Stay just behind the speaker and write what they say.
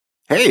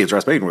Hey, it's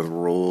Ross Payton with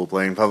Role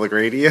Playing Public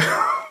Radio.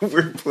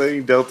 We're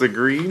playing Delta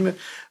Green.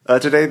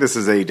 Today, this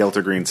is a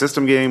Delta Green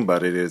system game,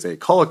 but it is a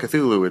Call of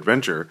Cthulhu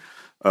adventure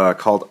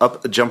called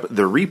Up Jump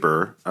the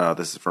Reaper.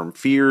 This is from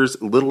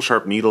Fears Little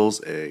Sharp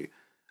Needles, a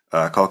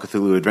Call of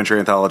Cthulhu adventure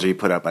anthology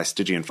put out by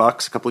Stygian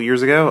Fox a couple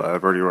years ago.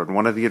 I've already written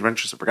one of the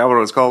adventures. I forgot what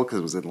it was called because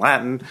it was in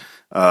Latin.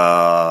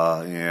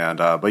 But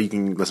you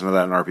can listen to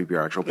that in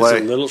RPPR Actual Play.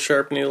 Is it Little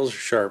Sharp Needles or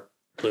Sharp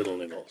Little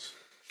Needles?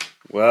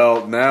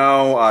 Well,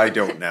 now I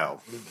don't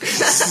know.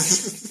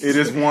 It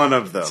is one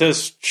of them. It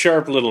says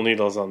Sharp Little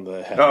Needles on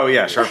the head. Oh,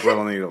 yeah, Sharp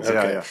Little Needles.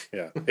 Okay.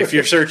 Yeah. If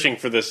you're searching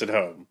for this at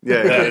home,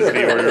 that is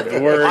the order of the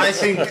words. I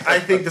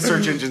think the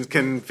search engines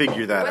can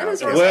figure that When out.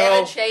 has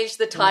Rosanna changed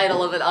the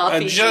title of an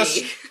RPG?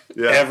 Just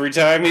every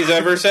time he's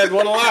ever said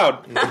one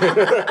aloud.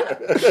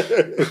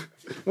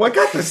 Well, I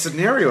got the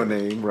scenario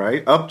name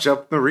right. Up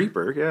Jump the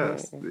Reaper.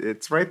 Yes,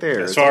 it's right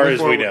there. As far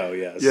as we know,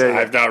 yes. Yeah.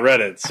 I've not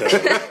read it, so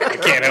I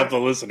can't help the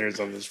listeners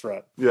on this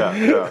front. Yeah.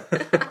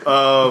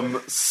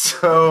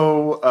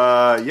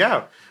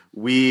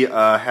 We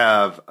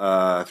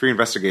have three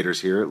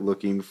investigators here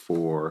looking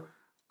for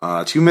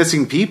two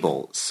missing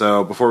people.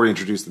 So before we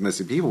introduce the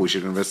missing people, we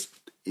should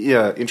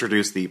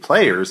introduce the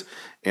players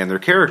and their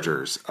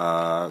characters.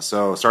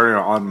 So starting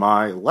on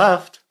my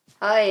left.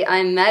 Hi,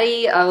 I'm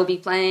Maddie. I will be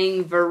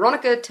playing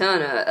Veronica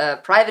Turner, a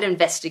private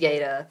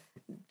investigator.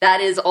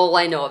 That is all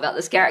I know about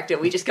this character.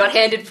 We just got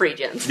handed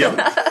pre-gens. Yep.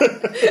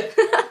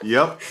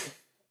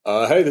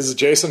 Hey, this is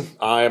Jason.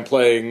 I am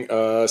playing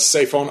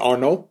Seyphon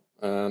Arnaud,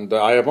 and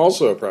I am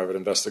also a private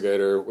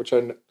investigator, which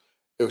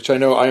I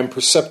know I am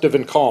perceptive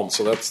and calm,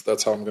 so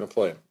that's how I'm going to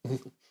play.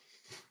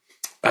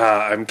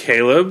 I'm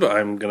Caleb.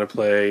 I'm going to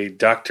play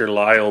Dr.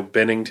 Lyle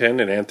Bennington,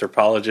 an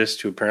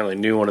anthropologist who apparently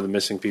knew one of the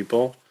missing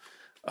people.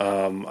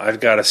 I've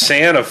got a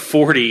SAN of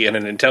 40 and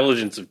an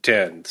intelligence of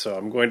 10, so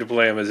I'm going to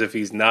play him as if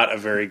he's not a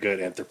very good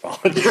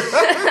anthropologist,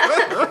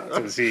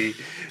 since he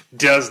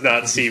does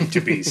not seem to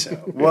be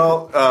so.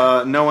 Well,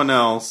 no one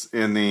else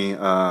in the,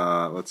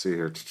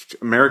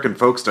 American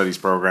Folk Studies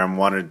program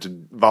wanted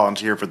to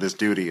volunteer for this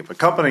duty of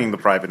accompanying the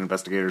private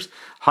investigators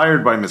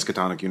hired by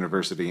Miskatonic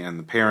University and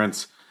the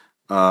parents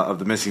of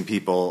the missing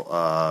people.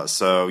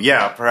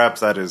 Perhaps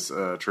that is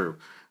true.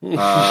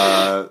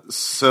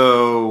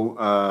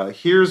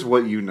 Here's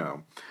what you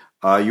know.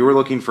 You were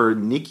looking for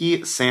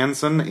Nikki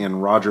Sanson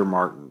and Roger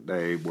Martin.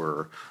 They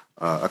were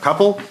a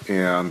couple,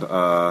 and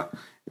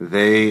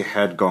they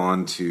had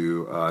gone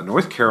to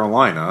North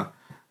Carolina.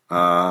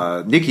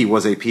 Nikki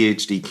was a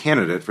PhD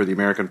candidate for the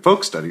American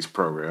Folk Studies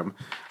program.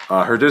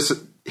 Her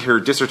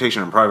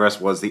dissertation in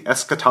progress was the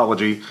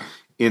eschatology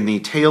in the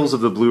Tales of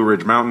the Blue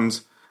Ridge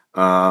Mountains.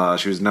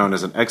 She was known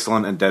as an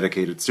excellent and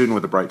dedicated student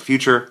with a bright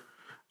future.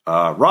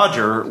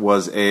 Roger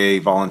was a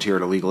volunteer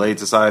at a legal aid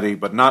society,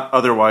 but not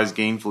otherwise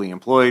gainfully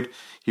employed.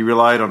 He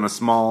relied on a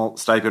small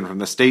stipend from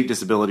the state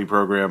disability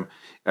program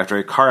after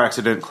a car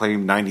accident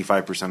claimed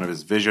 95% of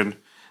his vision.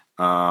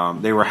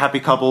 They were a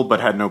happy couple, but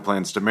had no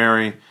plans to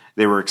marry.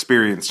 They were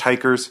experienced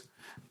hikers.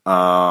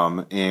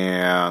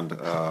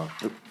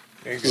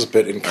 It's a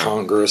bit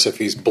incongruous if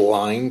he's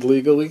blind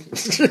legally.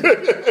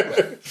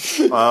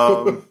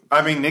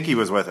 Nikki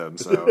was with him,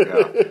 so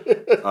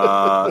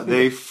yeah.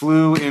 They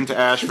flew into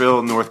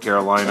Asheville, North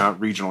Carolina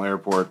Regional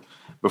Airport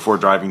before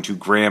driving to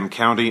Graham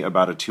County,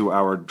 about a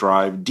 2-hour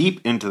drive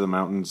deeper into the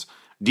mountains.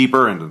 They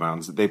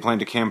planned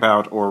to camp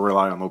out or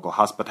rely on local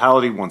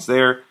hospitality once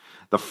there.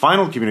 The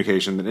final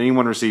communication that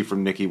anyone received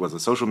from Nikki was a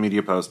social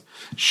media post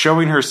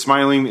showing her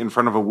smiling in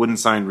front of a wooden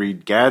sign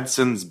read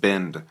Gadsden's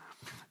Bend.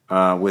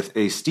 With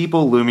a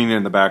steeple looming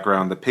in the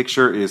background, the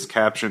picture is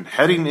captioned,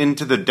 "Heading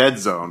into the dead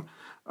zone,"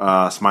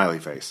 smiley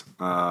face.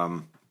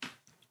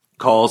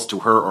 Calls to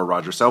her or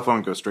Roger's cell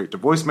phone go straight to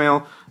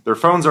voicemail. Their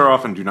phones are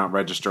off and do not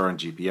register on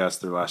GPS.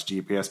 Their last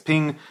GPS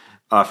ping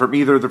from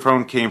either the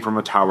phone came from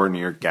a tower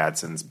near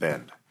Gadsden's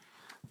Bend.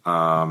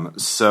 The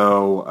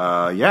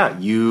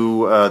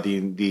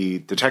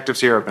detectives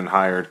here have been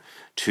hired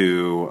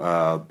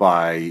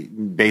by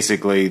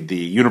basically the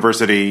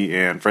university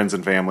and friends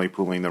and family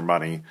pooling their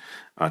money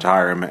to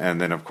hire him. And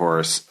then, of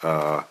course,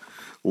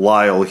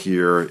 Lyle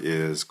here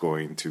is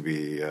going to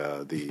be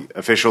the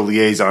official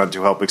liaison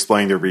to help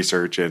explain their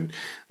research and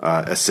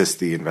assist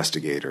the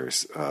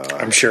investigators.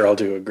 I'm sure I'll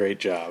do a great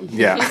job.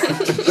 Yeah.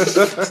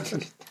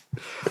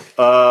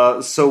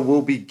 So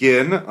we'll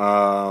begin.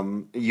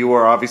 You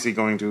are obviously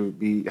going to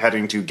be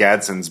heading to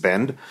Gadsden's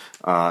Bend,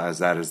 as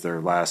that is their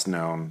last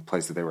known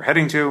place that they were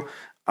heading to.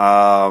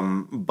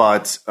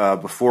 But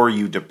before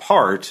you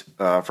depart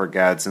for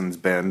Gadsden's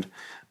Bend,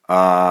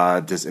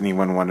 does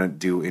anyone want to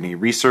do any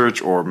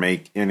research or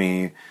make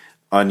any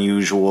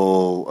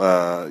unusual,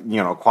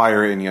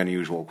 acquire any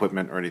unusual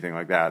equipment or anything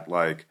like that?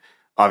 Like,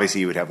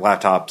 obviously you would have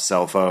laptops,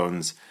 cell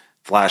phones,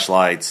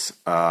 flashlights.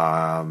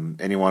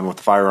 Anyone with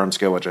firearm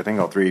skill, which I think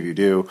all three of you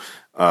do,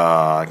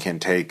 can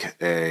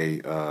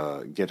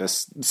get a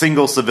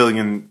single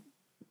civilian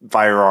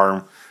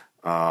firearm.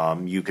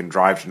 You can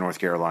drive to North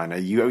Carolina.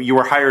 You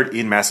were hired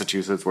in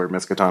Massachusetts, where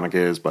Miskatonic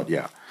is, but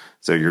yeah.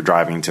 So you're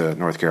driving to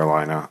North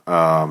Carolina.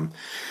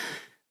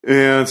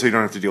 And so you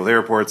don't have to deal with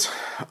airports.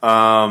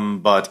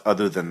 But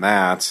other than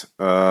that,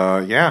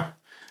 yeah.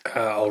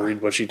 I'll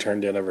read what she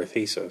turned in of her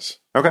thesis.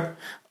 Okay.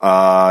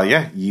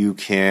 Yeah, you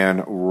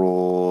can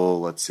roll.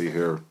 Let's see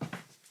here.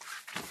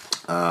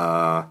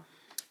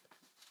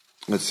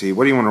 Let's see.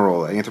 What do you want to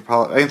roll?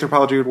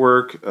 Anthropology would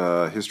work.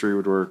 History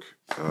would work.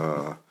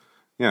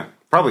 Yeah,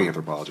 probably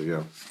anthropology.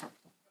 Yeah.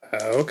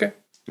 Okay.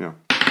 Yeah.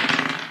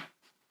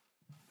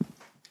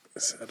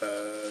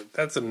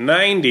 That's a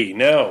 90.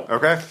 No.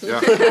 Okay.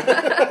 Yeah.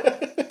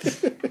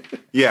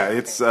 Yeah,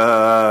 it's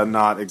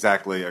not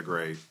exactly a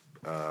great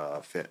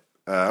fit.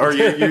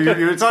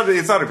 It's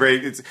not a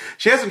great.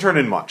 She hasn't turned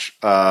in much.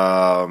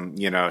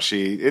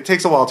 It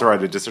takes a while to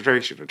write a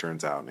dissertation. It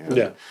turns out. And,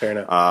 Yeah, fair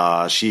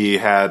enough. She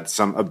had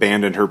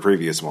abandoned her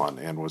previous one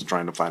and was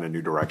trying to find a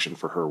new direction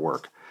for her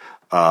work.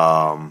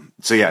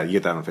 So yeah, you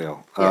get that on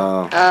fail.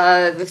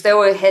 If they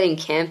were heading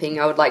camping,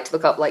 I would like to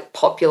look up like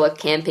popular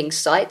camping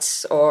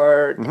sites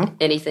or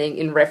anything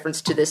in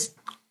reference to this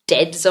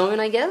dead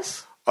zone, I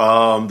guess.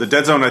 The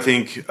dead zone, I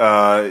think,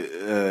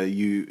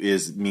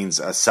 means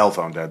a cell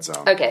phone dead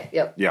zone. Okay,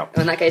 yep. Yeah.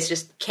 In that case,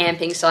 just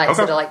camping sites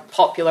that are like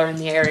popular in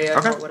the area.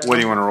 Okay. Or whatever. What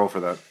do you want to roll for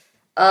that?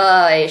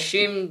 I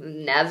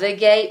assume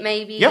navigate,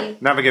 maybe. Yeah,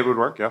 navigate would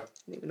work. Yeah.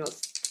 Maybe not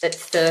at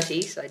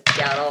 30, so I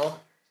doubt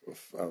I'll.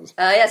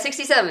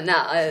 67.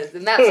 No, the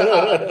maps are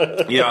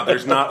hard. Yeah,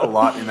 there's not a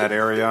lot in that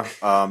area.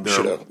 We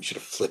should have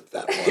flipped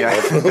that one.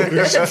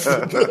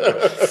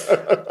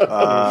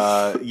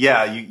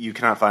 Yeah. You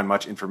cannot find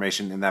much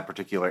information in that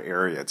particular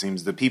area. It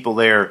seems the people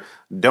there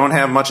don't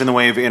have much in the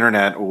way of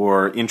internet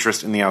or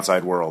interest in the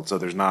outside world. So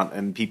there's not,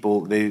 and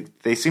people they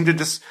seem to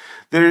just.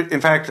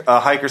 In fact,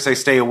 hikers say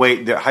stay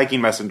away. The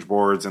hiking message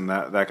boards and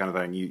that kind of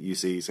thing. You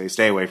see say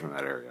stay away from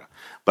that area,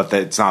 but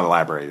it's not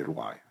elaborated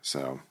why.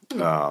 So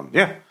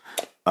yeah.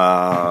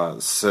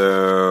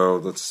 So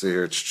let's see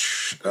here.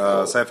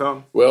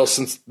 Siphone? Well,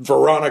 since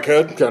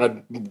Veronica kind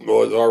of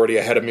was already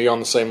ahead of me on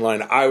the same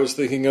line I was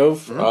thinking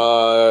of,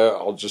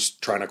 I'll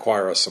just try and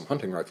acquire us some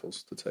hunting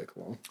rifles to take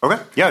along.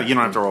 Okay. Yeah, you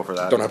don't have to roll for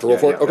that. Don't have to roll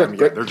for it? Okay,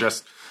 great. They're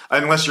just,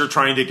 unless you're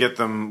trying to get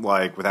them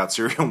like without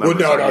serial Well,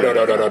 numbers.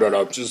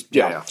 no.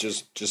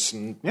 Just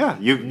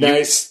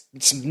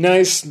some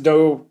nice,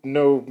 no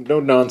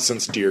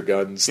nonsense deer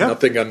guns. Yeah.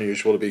 Nothing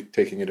unusual to be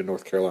taking into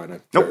North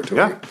Carolina Nope.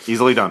 territory. Yeah,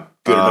 easily done.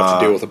 Good enough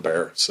to deal with a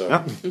bear. So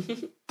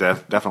Yeah,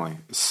 definitely.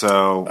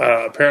 So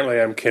Apparently,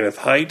 I'm Kenneth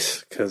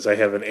Height because I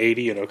have an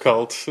 80 in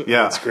occult.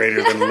 Yeah. That's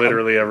greater than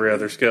literally every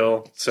other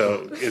skill.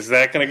 So, is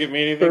that going to get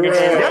me anything? yeah,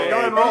 go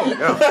ahead and roll.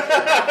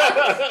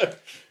 Yeah.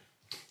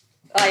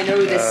 I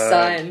know this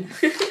sign.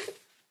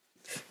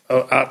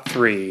 Out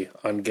 3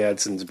 on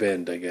Gadsden's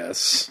Bend, I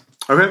guess.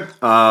 Okay.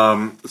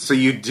 So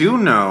you do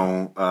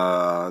know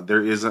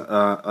there is an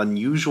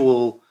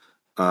unusual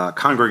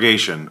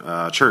congregation,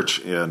 church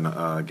in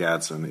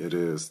Gadsden. It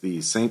is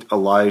the St.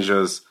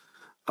 Elijah's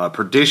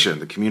Perdition,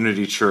 the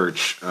community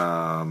church.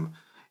 And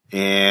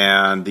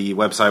the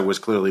website was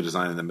clearly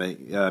designed in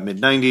the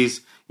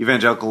mid-90s.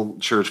 Evangelical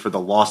Church for the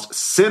Lost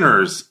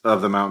Sinners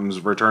of the Mountains,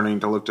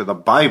 returning to look to the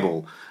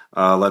Bible,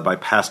 led by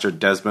Pastor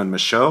Desmond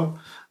Michaud.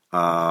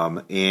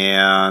 But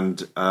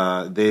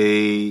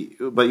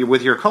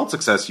with your cult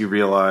success, you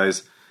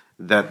realize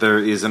that there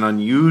is an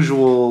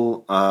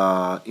unusual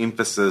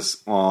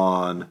emphasis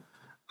on,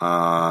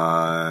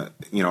 an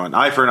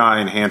eye for an eye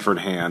and hand for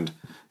a hand,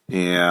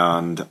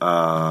 and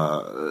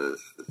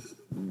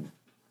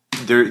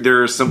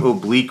there are some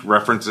oblique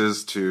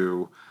references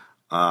to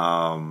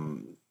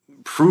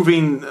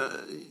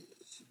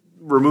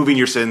removing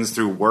your sins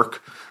through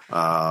work,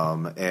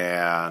 by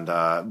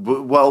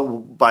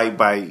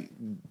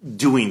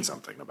doing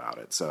something about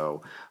it.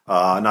 So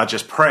not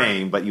just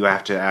praying, but you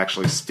have to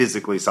actually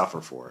physically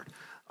suffer for it.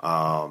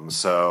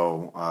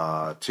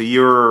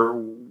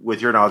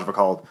 With your knowledge of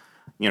occult,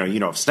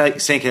 of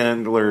snake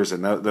handlers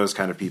and those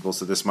kind of people.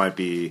 So this might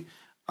be,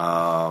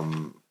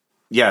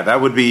 that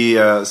would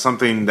be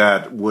something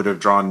that would have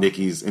drawn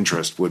Nikki's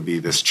interest. Would be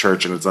this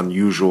church and its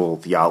unusual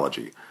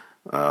theology.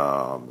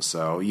 But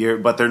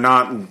they're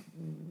not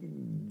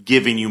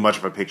giving you much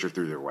of a picture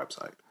through their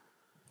website.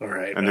 All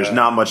right. And there's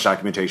not much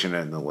documentation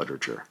in the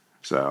literature.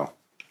 So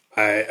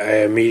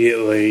I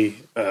immediately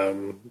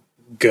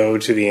go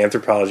to the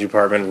anthropology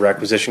department,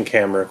 requisition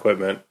camera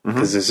equipment,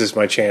 because this is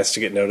my chance to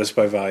get noticed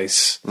by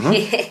Vice.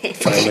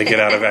 Finally get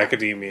out of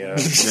academia.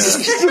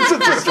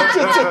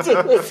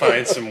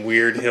 Find some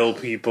weird hill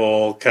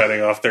people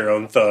cutting off their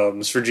own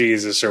thumbs for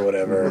Jesus or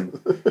whatever.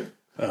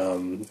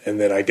 And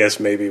then I guess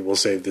maybe we'll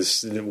save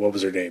this. What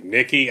was her name?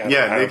 Nikki? I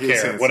don't care.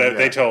 Sanson, Whatever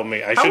they told me.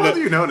 How well do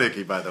you know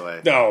Nikki, by the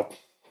way? No.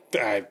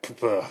 I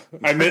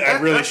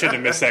really shouldn't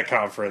have missed that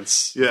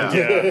conference.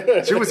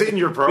 Yeah. She was in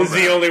your program. This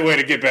is the only way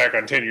to get back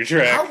on tenure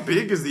track. How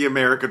big is the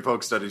American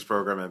Folk Studies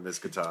program at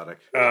Miskatonic?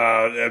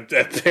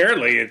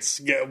 Apparently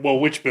it's,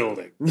 which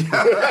building? You know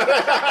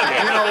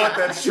what?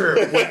 That's true.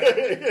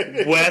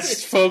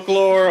 West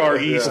folklore or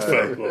East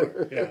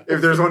folklore? Yeah.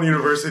 If there's one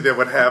university that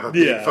would have a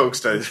big folk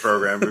studies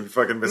program, it would be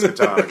fucking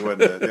Miskatonic,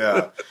 wouldn't it?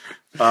 Yeah.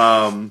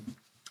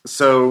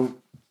 So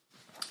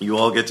You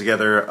all get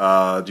together.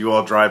 Do you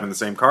all drive in the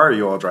same car, or are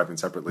you all driving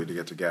separately to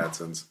get to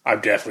Gadsden's?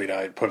 I'm definitely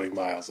not putting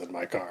miles in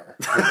my car.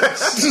 I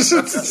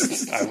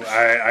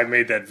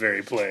made that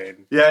very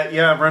plain.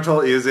 Yeah.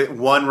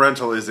 One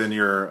rental is in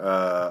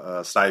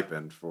your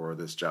stipend for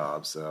this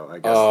job, so I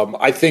guess.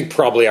 I think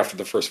probably after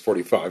the first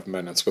 45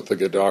 minutes with the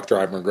good doctor,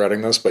 I'm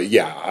regretting this, but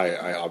yeah,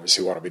 I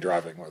obviously want to be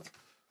driving with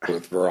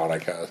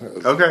Veronica.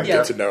 Okay.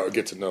 Get to know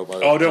my.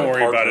 Oh, don't my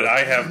worry about partner. it.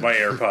 I have my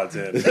AirPods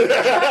in.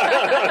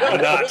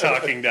 I'm not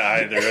talking to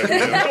either of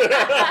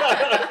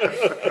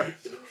you.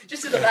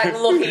 Just in the back,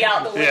 looking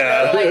out the window,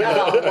 Yeah. like,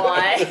 oh,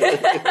 why?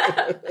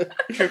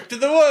 Trip to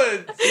the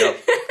woods.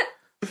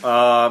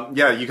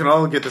 Yeah, you can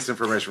all get this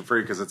information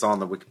free because it's on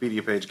the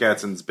Wikipedia page.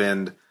 Gadsden's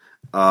Bend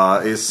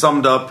is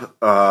summed up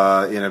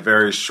in a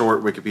very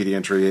short Wikipedia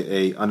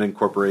entry, a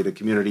unincorporated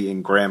community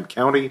in Graham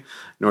County,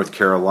 North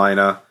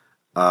Carolina.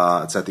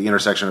 It's at the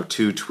intersection of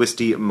two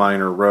twisty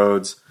minor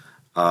roads.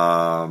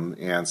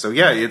 And so,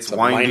 yeah, it's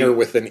winding. Minor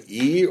with an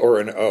E or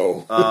an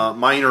O?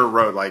 Minor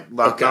road,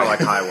 not like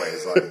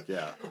highways. Like,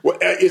 yeah. Well,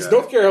 it's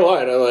North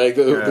Carolina. Like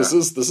this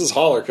is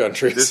holler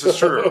country. This is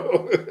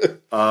true. They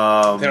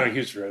don't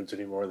use roads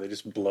anymore. They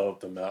just blow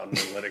up the mountain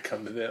and let it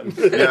come to them.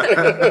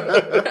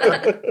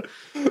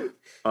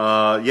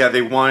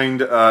 They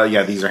wind.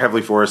 These are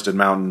heavily forested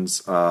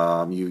mountains.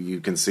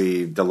 You can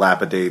see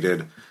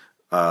dilapidated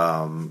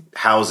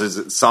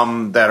houses,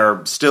 some that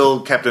are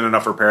still kept in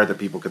enough repair that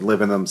people can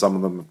live in them. Some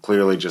of them have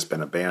clearly just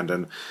been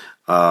abandoned.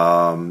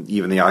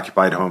 Even the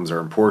occupied homes are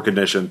in poor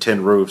condition.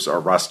 Tin roofs are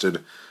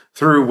rusted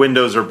through.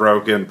 Windows are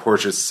broken.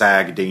 Porches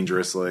sag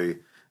dangerously.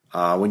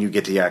 When you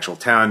get to the actual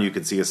town, you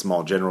can see a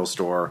small general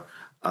store.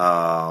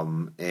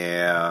 And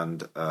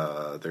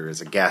there is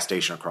a gas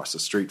station across the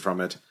street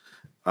from it.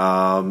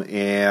 Nearby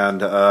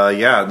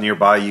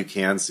you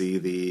can see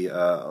the,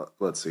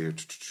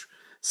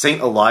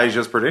 St.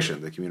 Elijah's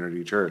Perdition, the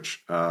community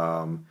church.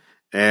 All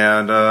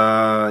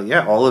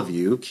of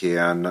you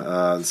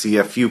can see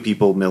a few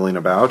people milling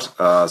about,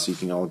 so you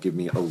can all give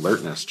me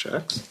alertness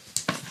checks.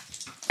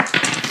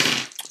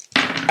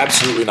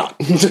 Absolutely not.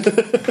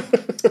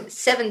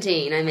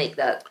 17, I make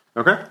that.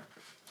 Okay.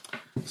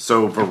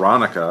 So,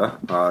 Veronica,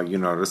 you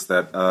notice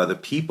that the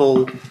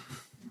people,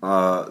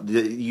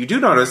 you do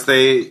notice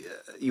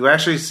you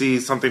actually see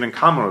something in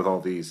common with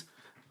all these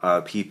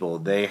people.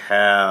 They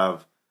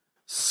have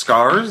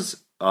scars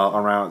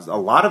around. A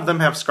lot of them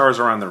have scars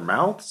around their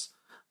mouths.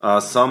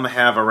 Some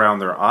have around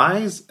their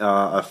eyes.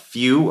 A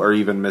few are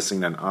even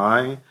missing an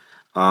eye.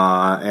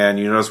 And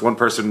you notice one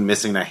person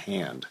missing a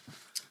hand.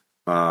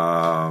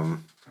 Cool.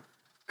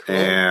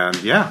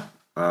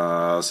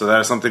 So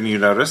that is something you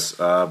notice.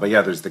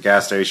 There's the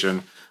gas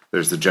station.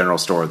 There's the general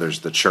store. There's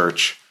the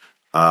church.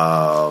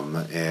 I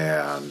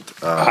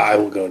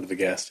will go into the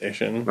gas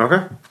station.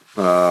 Okay.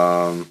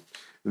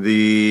 So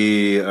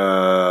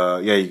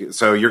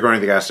you're going to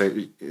the gas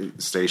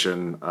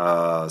station.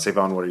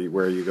 Savon,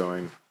 where are you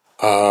going?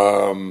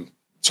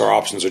 So our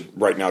options are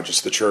right now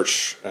just the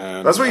church.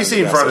 And that's what you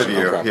see in front of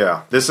you. Okay.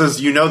 Yeah, this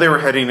is they were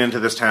heading into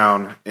this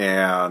town,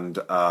 and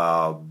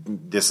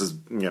this is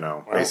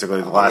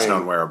basically the last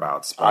known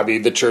whereabouts. I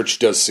mean, the church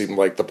does seem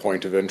like the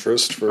point of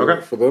interest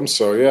for them.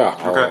 So yeah,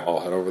 I'll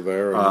head over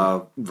there.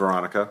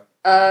 Veronica,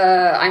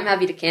 I'm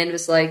happy to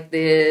canvas like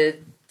the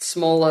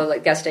smaller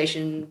like gas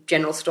station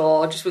general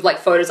store just with like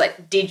photos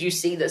like, did you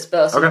see this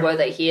person? Were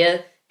they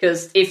here?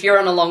 Because if you're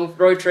on a long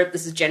road trip,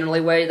 this is generally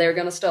where they're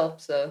going to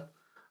stop. So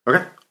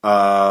okay,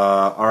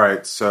 all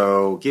right,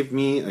 so give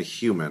me a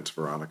human,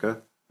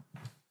 Veronica.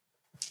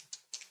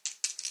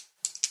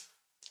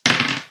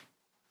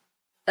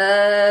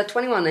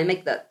 21, I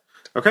make that.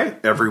 Okay,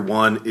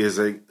 everyone is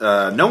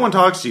no one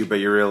talks to you, but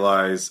you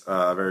realize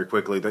very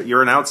quickly that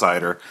you're an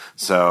outsider,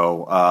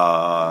 so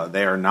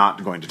they are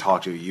not going to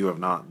talk to you. You have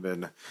not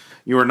been.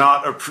 You are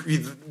not.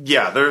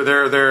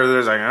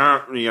 There's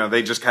like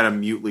they just kind of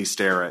mutely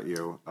stare at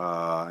you.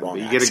 Wrong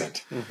you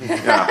accent.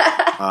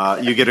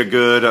 You get a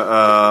good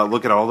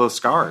look at all those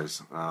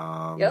scars.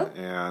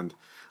 And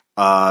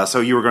so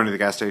you were going to the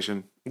gas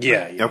station.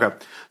 Yeah. Okay,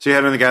 so you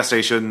head in the gas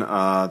station.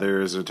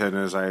 There's a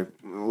attendant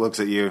who looks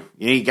at you.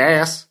 You need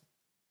gas?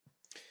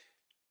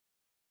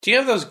 Do you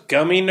have those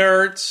gummy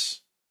nerds?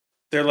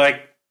 They're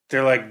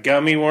like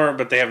gummy worm,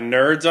 but they have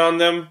nerds on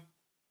them.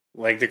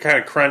 Like they're kind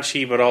of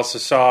crunchy, but also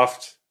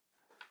soft.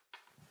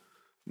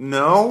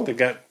 No,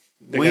 gummy.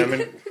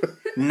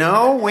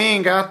 No, we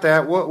ain't got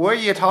that. What are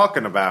you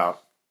talking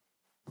about?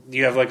 Do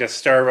you have like a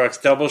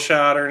Starbucks double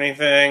shot or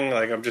anything?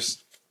 Like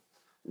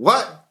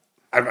what?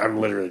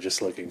 I'm literally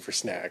just looking for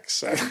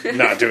snacks. I'm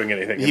not doing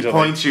anything. He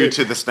points you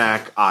to the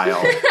snack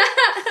aisle.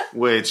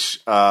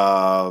 Which,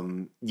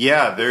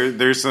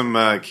 there's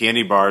some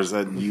candy bars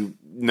that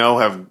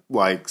have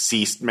like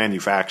ceased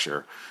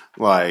manufacture.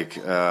 Like,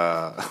 they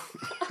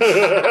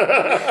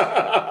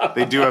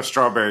do have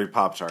strawberry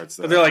Pop-Tarts.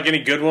 Are there like any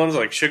good ones,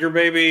 like Sugar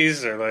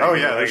Babies, or like? Oh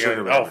yeah, they're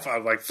Sugar Babies. Oh,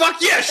 I'm like, fuck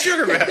yeah,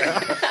 Sugar Baby.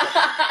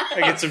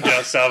 I get some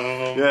dust off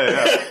of them.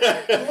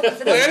 Yeah.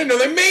 Like, I didn't know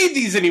they made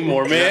these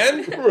anymore,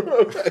 man.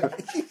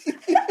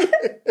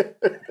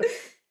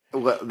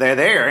 Well, they're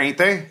there, ain't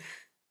they?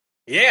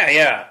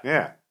 Yeah.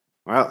 Yeah.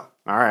 Well,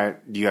 all right.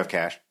 Do you have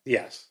cash?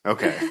 Yes.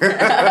 Okay.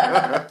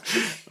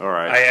 All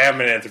right. I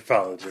am an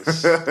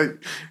anthropologist.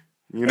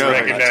 You know,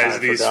 Recognize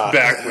these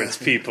backwards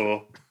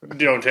people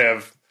don't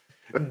have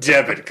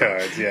debit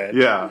cards yet.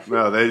 yeah.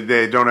 No,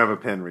 they don't have a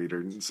pen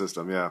reader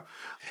system. Yeah.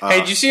 Hey,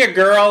 did you see a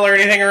girl or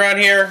anything around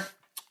here?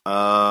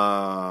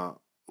 Well,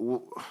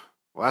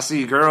 I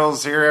see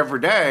girls here every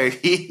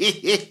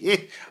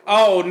day.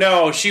 Oh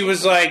no, she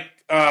was like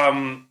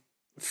from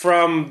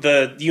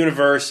the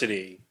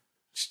university.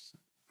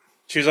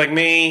 She was like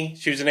me.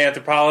 She was an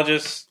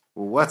anthropologist.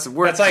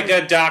 That's like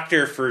a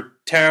doctor for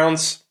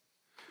towns.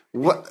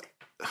 What?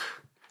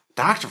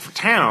 Doctor for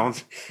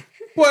towns?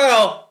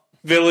 Well,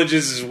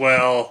 villages as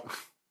well.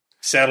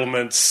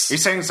 Settlements. You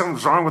saying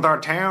something's wrong with our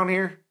town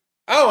here?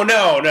 Oh,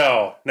 no.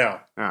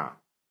 Oh,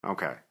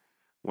 okay.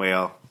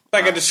 Well,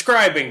 like a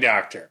describing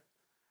doctor.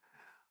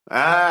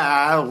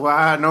 Well,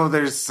 I know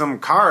there's some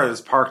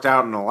cars parked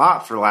out in the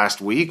lot for last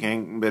week,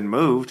 ain't been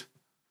moved.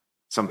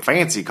 Some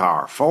fancy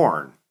car,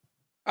 foreign.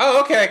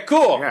 Oh, okay,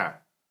 cool. Yeah.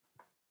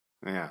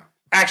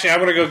 Actually, I'm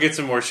gonna go get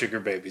some more sugar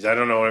babies. I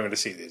don't know when I'm gonna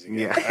see these again.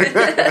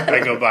 Yeah.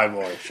 I go buy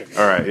more sugar.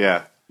 All right,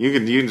 yeah. You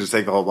can just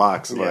take the whole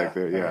box,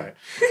 Right.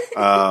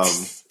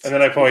 And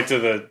then I point to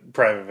the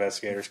private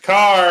investigator's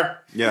car.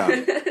 Yeah.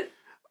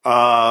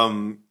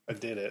 I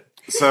did it.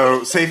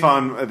 So,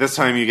 Saphon, this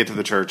time you get to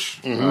the church.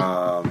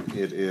 Mm-hmm.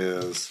 It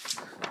is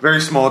a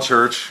very small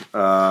church.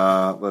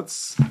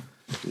 Let's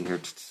see here.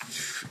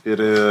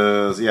 It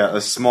is,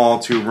 a small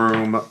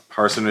 2-room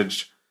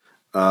parsonage.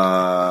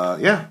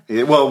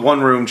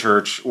 One-room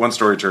church,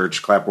 one-story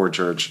church, clapboard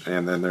church,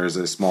 and then there's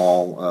a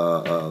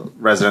small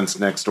residence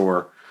next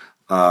door.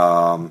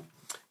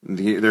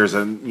 There's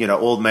an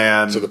old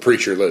man. So the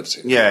preacher lives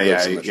here.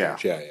 Yeah.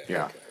 Okay.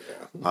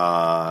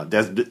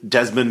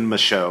 Desmond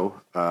Michaud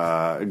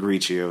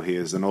greets you. He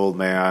is an old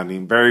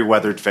man, very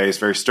weathered face,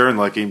 very stern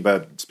looking,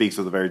 but speaks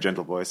with a very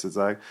gentle voice. It's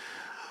like,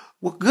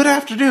 well, good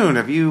afternoon.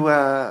 Have you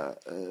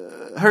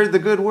heard the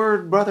good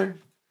word, brother?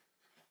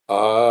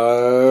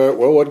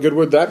 Well, what good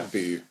would that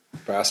be,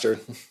 Pastor?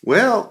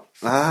 Well,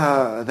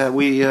 that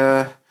we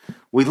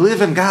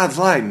live in God's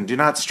light and do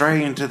not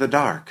stray into the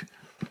dark.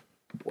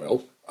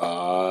 Well,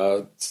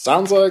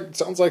 sounds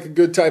like a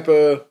good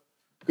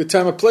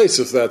time of place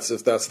if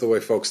that's the way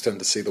folks tend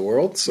to see the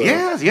world. So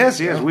Yes.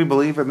 We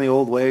believe in the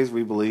old ways.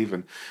 We believe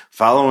in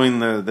following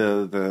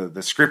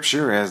the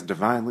scripture as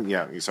divinely.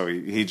 Yeah. So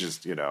he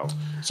just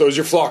So is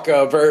your flock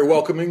very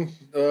welcoming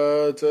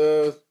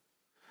to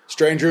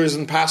strangers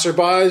and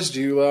passerbys?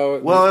 Do you allow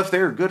it? Well, if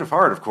they're good of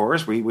heart, of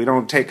course. We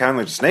don't take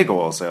kindly to snake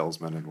oil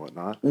salesmen and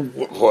whatnot.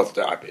 Well,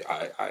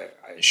 I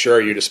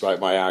assure you, despite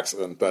my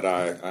accident, that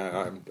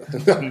I'm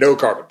no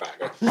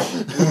carpetbagger.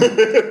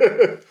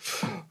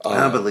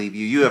 I believe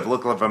you. You have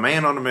look of a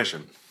man on a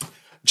mission.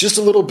 Just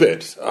a little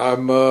bit.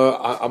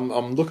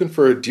 I'm looking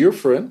for a dear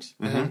friend,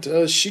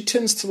 and she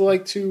tends to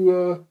like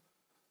to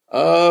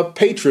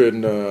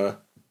patron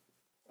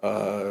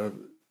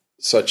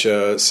such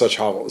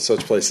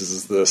places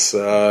as this,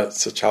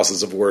 such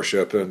houses of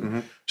worship,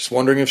 and just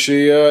wondering if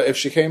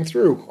she came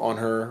through on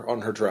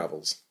her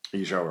travels.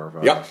 You show her a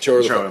photo. Yep,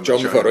 show him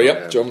the photo.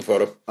 Yep, show him the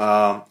photo.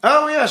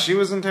 Oh yeah, she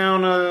was in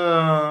town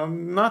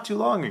not too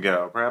long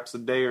ago, perhaps a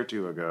day or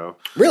two ago.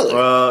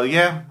 Really?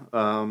 Yeah.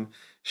 Her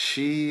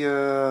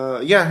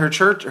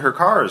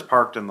car is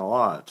parked in the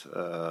lot.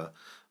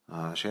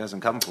 She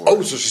hasn't come for it.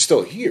 Oh, so she's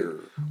still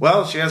here.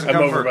 Well, she hasn't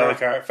come for over by the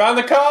car. Found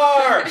the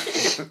car!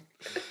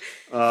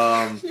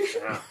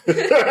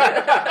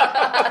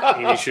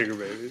 Eating sugar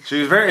babies.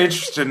 She was very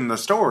interested in the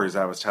stories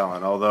I was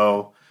telling,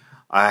 although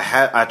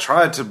I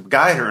tried to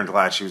guide her into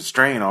that. She was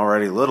straying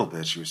already a little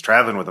bit. She was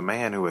traveling with a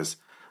man who was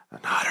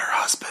not her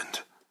husband.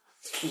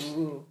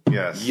 Ooh.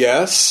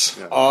 Yes.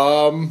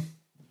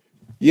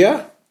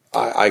 Yeah.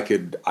 I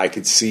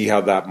could see how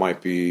that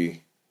might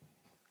be.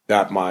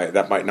 That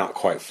might not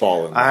quite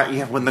fall in.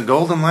 When the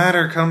golden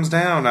ladder comes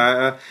down,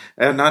 not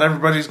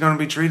everybody's going to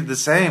be treated the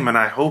same, and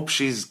I hope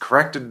she's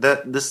corrected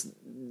this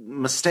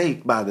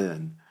mistake by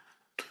then.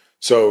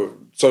 So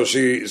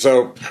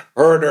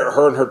her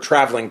and her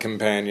traveling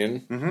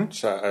companion,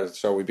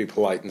 shall we be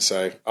polite and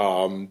say,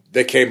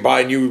 they came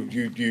by and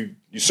you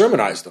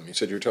sermonized them. You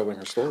said you were telling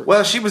her story.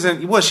 Well, she was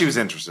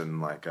interested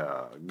in like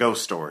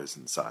ghost stories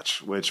and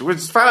such, which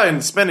was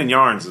fine. Spinning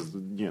yarns is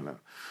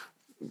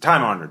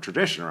time honored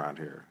tradition around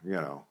here.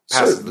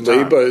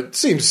 Certainly, but it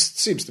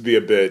seems to be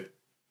a bit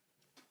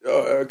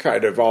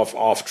kind of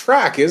off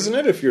track, isn't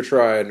it? If you're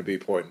trying to be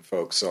pointing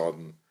folks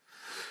on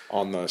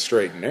the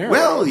straight and narrow.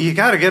 Well, you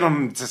got to get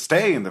them to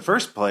stay in the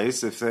first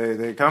place. If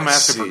they come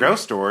asking for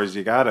ghost stories,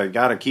 you got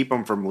to keep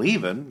them from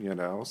leaving.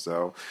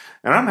 So,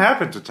 and I'm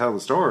happy to tell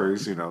the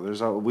stories.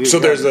 There's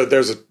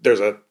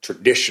a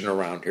tradition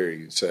around here.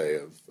 You'd say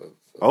of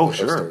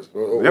sure.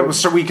 Well,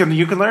 so you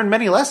can learn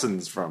many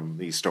lessons from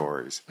these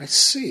stories. I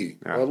see.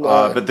 Yeah.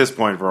 But at this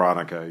point,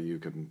 Veronica, you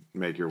can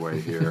make your way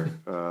here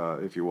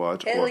if you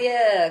want. Hell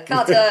yeah,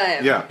 call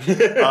time. Yeah.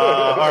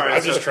 All right.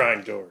 I'm just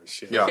trying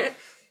doors. Yeah.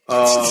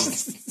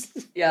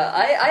 Yeah,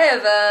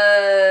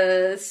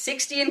 I have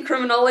 60 in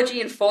criminology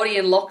and 40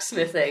 in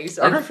locksmithing,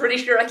 so I'm pretty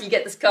sure I can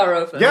get this car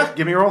open. Yeah,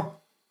 give me a roll.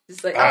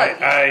 It's like,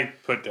 I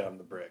put down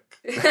the brick.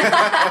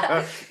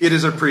 It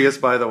is a Prius,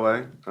 by the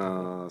way.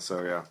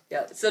 So yeah.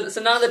 Yeah. So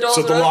none of the doors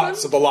So the are lock, open?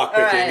 so the lock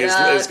picking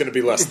Alright, is going to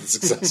be less than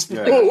successful.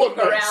 Yeah. Look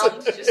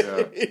around. Just,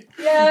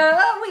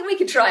 we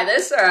can try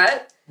this. All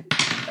right.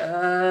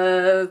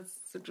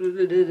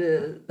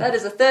 That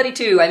is a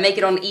 32. I make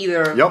it on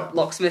either Yep.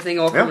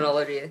 locksmithing or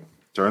criminology.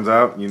 Turns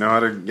out you know how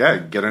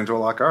to get into a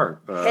locked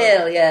car.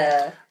 Hell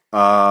yeah.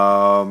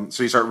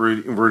 So you start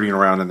rooting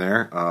around in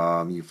there.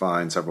 You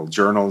find several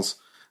journals.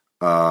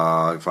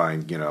 You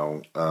find,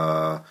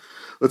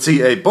 let's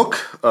see, a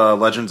book,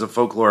 Legends of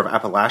Folklore of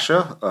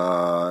Appalachia,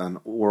 an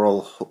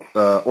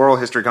oral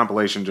history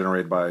compilation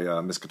generated by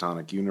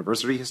Miskatonic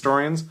University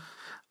historians.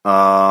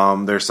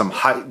 There's some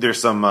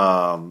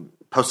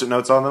post-it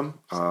notes on them.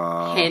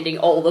 Handing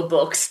all the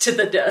books to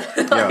the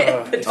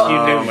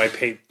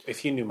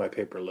If you knew my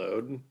paper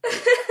load.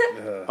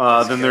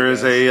 Then there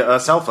is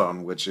a cell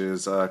phone, which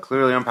is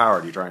clearly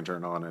unpowered. You try and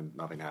turn it on, and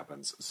nothing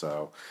happens.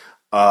 So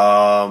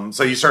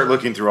you start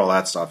looking through all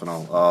that stuff, and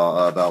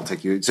that'll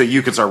take you. So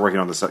you can start working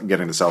on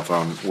getting the cell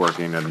phone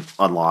working and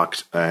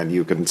unlocked, and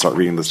you can start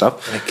reading the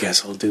stuff. I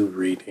guess I'll do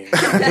reading.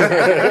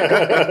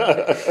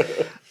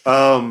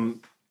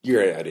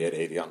 You're already at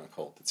 80 on the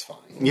Colt. It's fine.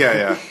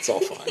 Yeah. It's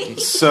all fine.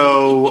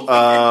 So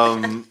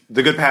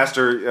the good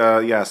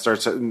pastor,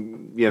 starts to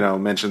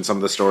mention some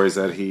of the stories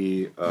that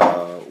he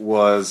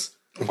was.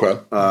 Okay.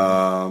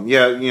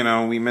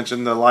 We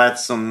mentioned the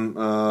lights on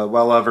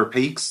Wellover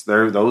Peaks.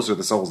 Those are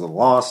the souls of the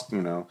lost.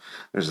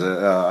 There's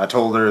I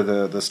told her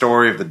the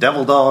story of the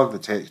devil dog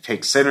that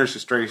takes sinners who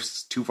stray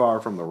too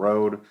far from the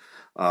road.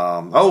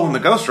 And the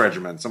Ghost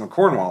Regiment, some of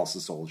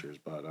Cornwallis' soldiers.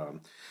 But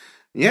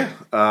you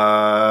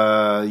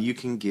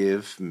can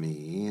give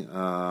me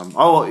a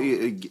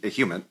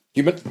human.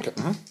 Human. Okay.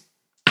 Mm-hmm.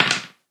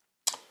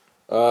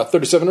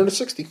 37 out of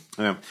 60.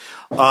 Yeah.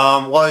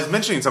 While he's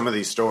mentioning some of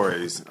these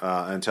stories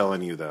and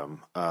telling you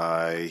them,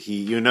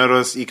 you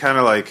notice he kind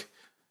of like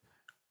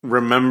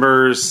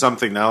remembers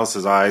something else.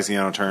 His eyes,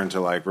 turn to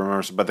like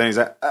remember. But then he's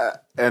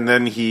and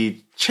then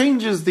he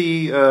changes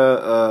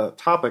the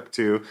topic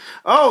to,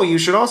 you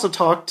should also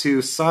talk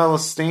to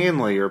Silas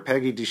Stanley or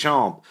Peggy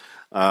Deschamps.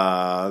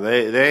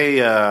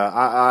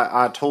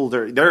 I told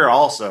her they're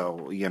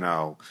also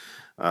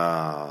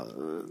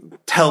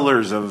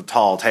tellers of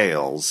tall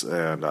tales,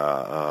 and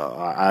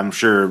I'm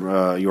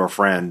sure your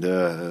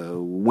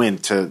friend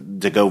went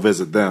to go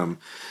visit them.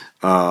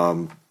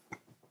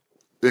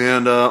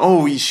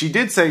 She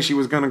did say she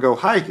was going to go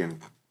hiking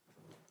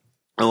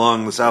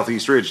along the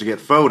Southeast Ridge to get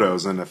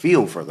photos and a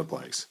feel for the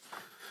place.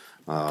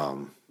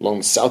 Along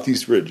the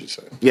Southeast Ridge, you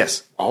say?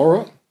 Yes. All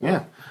right.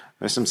 Yeah.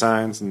 There's some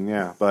signs, and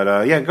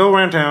go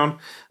around town.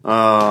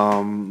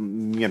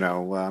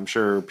 I'm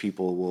sure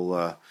people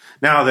will.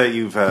 Now that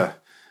you've, said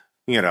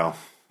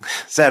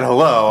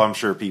hello, I'm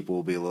sure people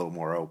will be a little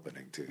more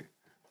opening to you.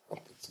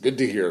 It's good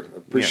to hear.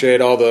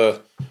 Appreciate all the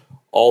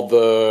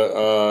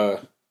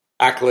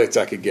accolades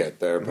I could get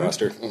there,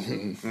 Pastor.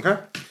 Okay.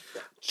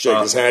 Shake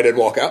his hand and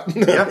walk out.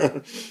 Yeah.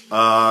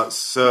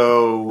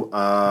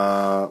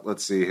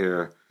 Let's see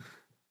here.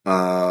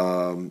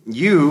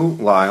 You,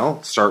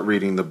 Lyle, start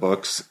reading the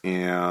books,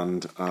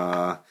 and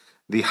the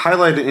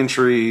highlighted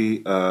entry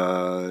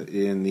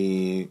in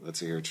the, let's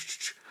see here,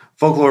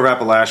 Folklore of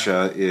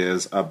Appalachia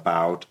is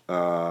about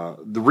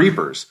the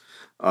Reapers,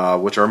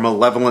 which are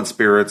malevolent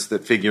spirits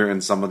that figure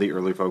in some of the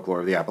early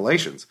folklore of the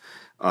Appalachians.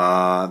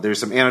 There's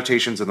some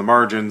annotations in the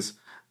margins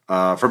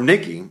from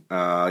Nikki,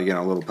 a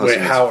little post.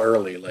 Wait, how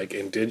early? Like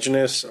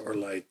indigenous or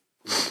like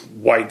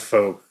white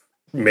folk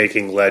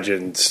making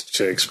legends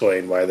to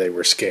explain why they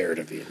were scared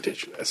of the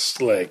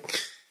indigenous? Like,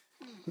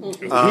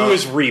 who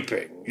is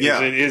reaping?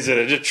 Is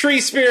it a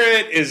tree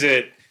spirit? Is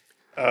it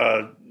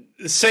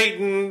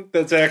Satan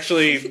that's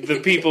actually the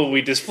people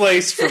we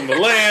displaced from the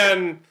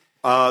land?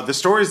 The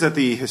stories that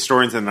the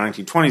historians in the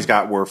 1920s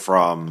got were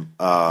from,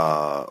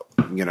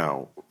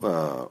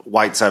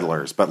 white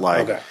settlers, but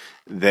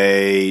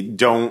they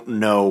don't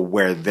know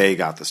where they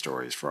got the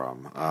stories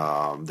from.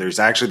 There's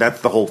actually,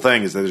 that's the whole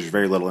thing, is that there's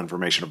very little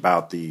information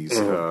about these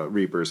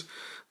Reapers.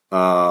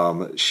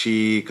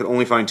 She could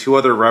only find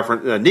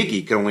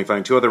Nikki could only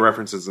find two other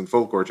references in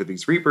folklore to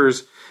these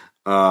Reapers,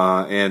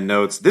 and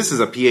notes, this is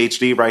a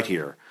PhD right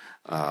here.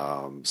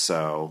 I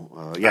snort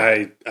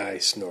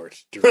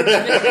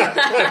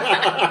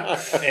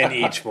and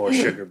eat more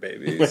sugar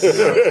babies.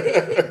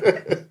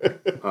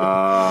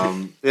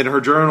 In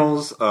her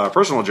journals,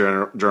 personal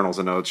journals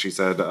and notes, she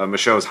said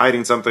Michaud is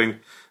hiding something.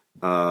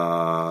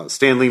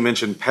 Stanley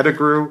mentioned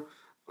Pettigrew,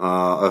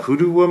 a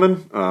hoodoo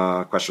woman? ?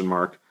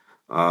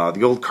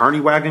 The old carny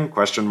wagon? ?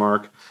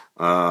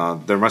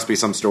 There must be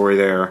some story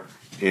there.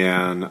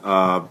 And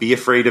be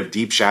afraid of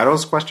deep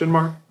shadows? ?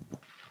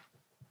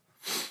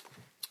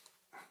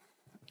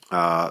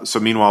 So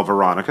meanwhile,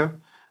 Veronica,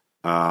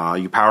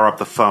 you power up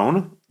the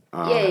phone.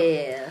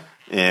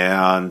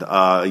 and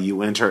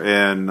you enter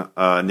in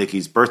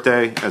Nikki's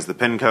birthday as the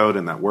pin code,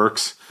 and that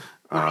works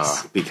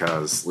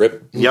because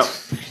Rip. Yep.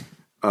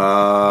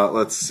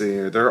 Let's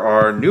see. There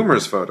are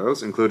numerous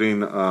photos, including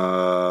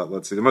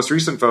the most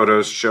recent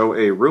photos show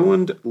a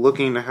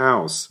ruined-looking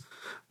house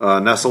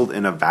nestled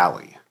in a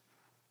valley.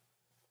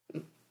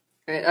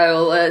 Right, I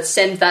will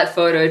send that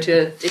photo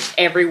to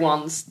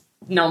everyone's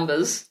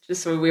numbers,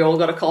 just so we all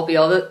got a copy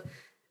of it.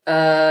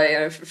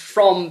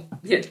 From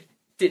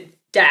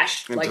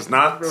Dash. It does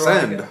not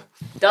send.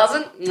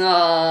 Doesn't?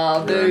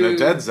 Oh, boo. You're in a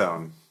dead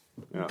zone.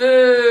 Yeah. Boo.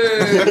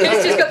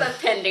 It's just got that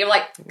pending. I'm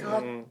like,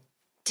 God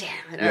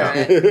damn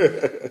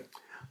it.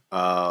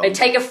 All right. I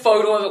take a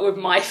photo of it with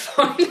my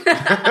phone.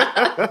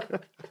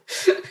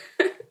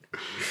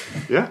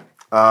 Yeah.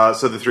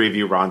 So the three of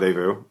you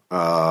rendezvous.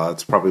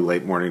 It's probably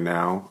late morning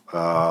now.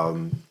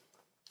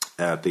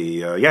 At the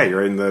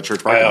you're in the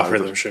church parking lot. I offer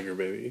them sugar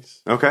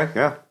babies. Okay,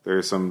 yeah.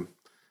 There's some.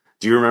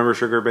 Do you remember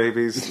sugar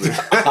babies?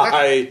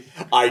 I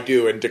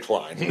do and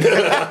decline.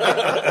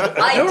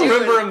 I don't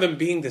remember them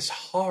being this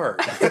hard.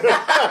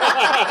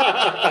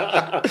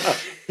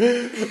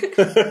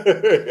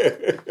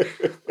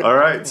 All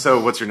right. So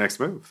what's your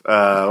next move?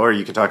 Or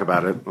you can talk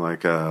about it.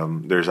 Like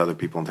there's other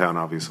people in town,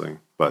 obviously,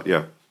 but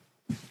yeah.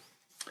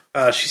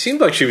 She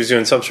seemed like she was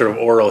doing some sort of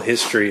oral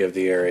history of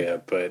the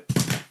area, but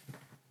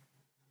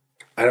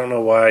I don't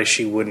know why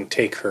she wouldn't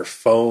take her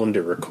phone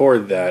to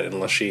record that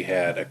unless she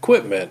had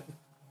equipment.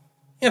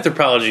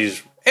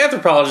 Anthropologists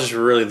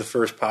were really the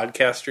first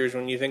podcasters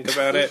when you think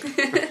about it.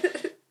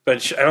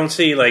 But I don't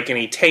see like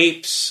any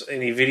tapes,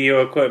 any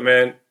video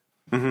equipment.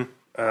 Mm-hmm.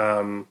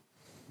 And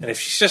if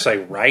she's just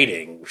like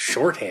writing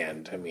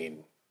shorthand, I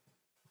mean,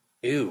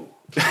 ew.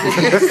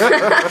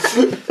 Why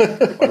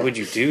would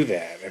you do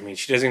that? I mean,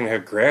 she doesn't even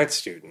have grad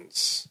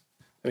students.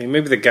 I mean,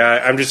 maybe the guy.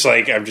 I'm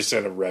just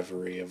in a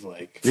reverie of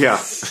like,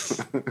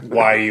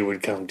 why you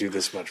would come do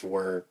this much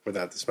work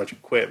without this much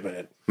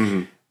equipment.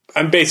 Mm-hmm.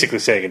 I'm basically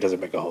saying it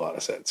doesn't make a whole lot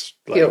of sense.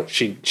 Like,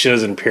 she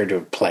doesn't appear to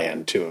have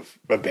planned to have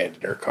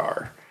abandoned her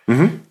car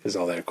because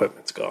all that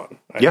equipment's gone.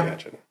 I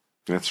imagine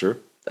that's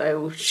true. I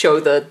will show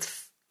the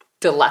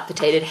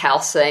dilapidated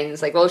house, saying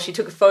it's like, well, she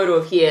took a photo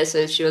of here,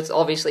 so she was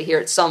obviously here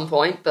at some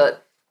point,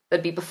 but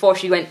that'd be before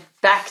she went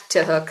back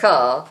to her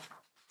car.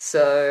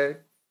 So,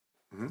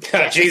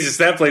 God, Jesus,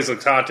 that place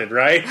looks haunted,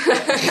 right?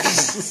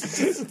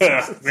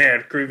 Oh,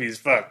 man, creepy as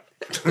fuck.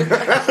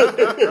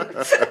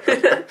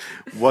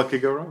 What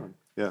could go wrong?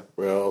 Yeah.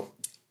 Well,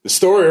 the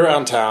story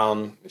around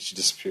town is she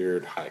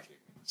disappeared hiking.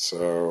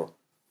 So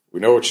we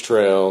know which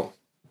trail,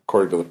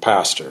 according to the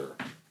pastor,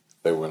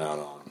 they went out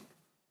on.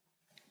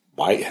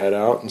 Might head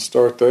out and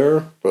start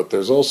there, but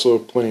there's also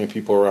plenty of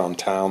people around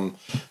town.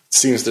 It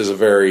seems there's a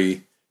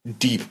very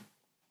deep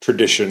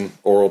tradition,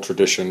 oral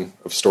tradition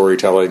of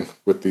storytelling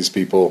with these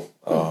people.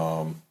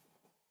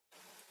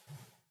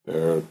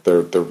 Their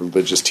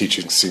religious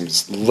teaching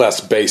seems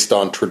less based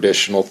on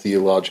traditional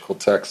theological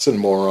texts and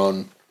more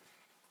on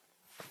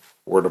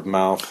word of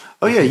mouth.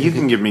 Oh yeah, you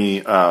can give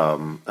me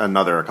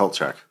another occult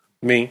check.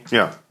 Me?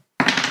 Yeah.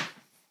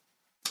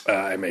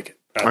 I make it.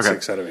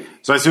 6 out of 8.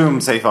 So I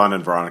assume Saphon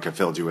and Veronica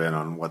filled you in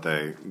on what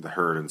they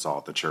heard and saw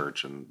at the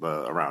church and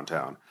around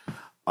town.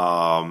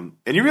 And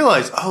you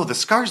realize, the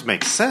scars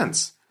make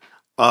sense.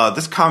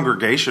 This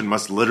congregation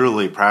must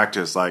literally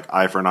practice like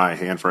eye for an eye,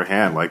 hand for a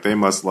hand. Like they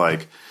must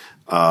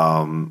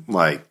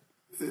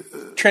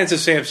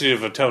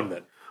transubstantiative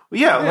atonement.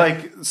 Yeah,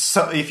 like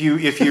so if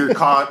you're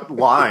caught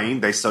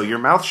lying, they sew your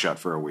mouth shut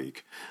for a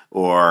week.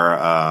 Or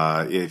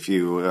if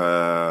you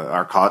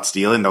are caught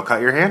stealing, they'll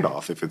cut your hand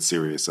off if it's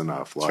serious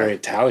enough. It's very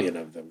Italian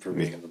of them for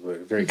being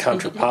very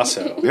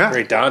contrapasso,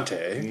 very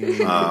Dante.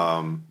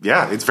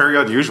 It's very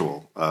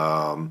unusual.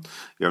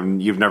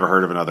 You've never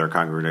heard of another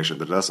congregation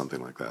that does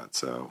something like that.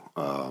 So,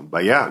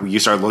 but yeah, you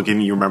start looking.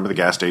 You remember the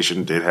gas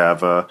station did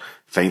have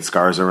faint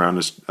scars around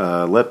his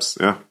lips.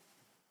 Yeah.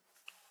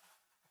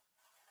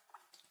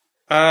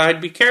 I'd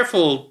be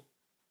careful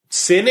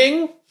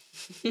sinning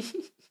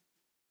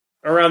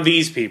around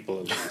these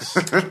people,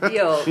 at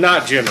least.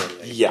 Not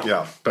generally.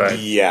 Yeah. But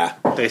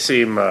they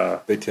seem...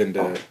 they tend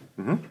to...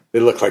 They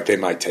look like they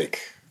might take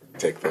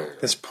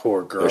this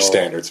poor girl. Their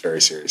standards very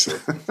seriously.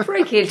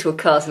 Breaking into a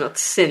car's not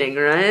sinning,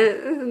 right?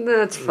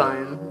 That's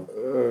fine.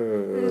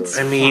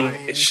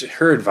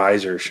 Her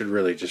advisor should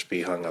really just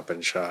be hung up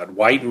and shot.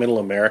 White middle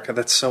America,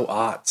 that's so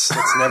aughts.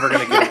 That's never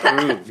going to get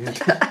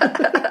approved.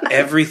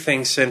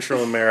 Everything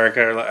Central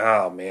America,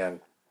 oh man,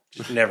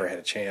 just never had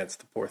a chance,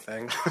 the poor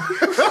thing.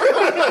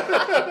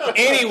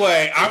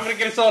 Anyway, I'm going to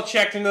get us all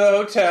checked into the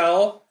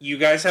hotel. You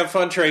guys have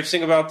fun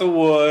traipsing about the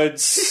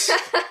woods.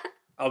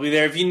 I'll be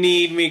there if you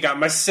need me. Got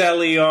my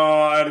celly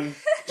on.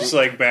 Just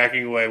like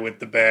backing away with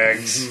the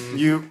bags.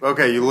 You look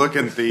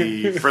at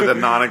for the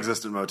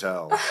non-existent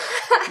motel.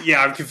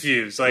 Yeah, I'm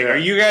confused. Like, are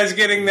you guys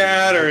getting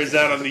that, or is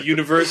that on the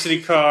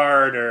university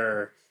card,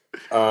 or?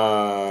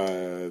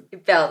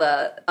 About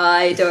that,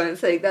 I don't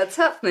think that's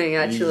happening.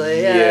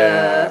 Actually,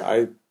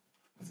 I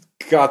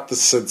got the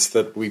sense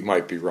that we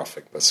might be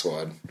roughing this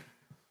one.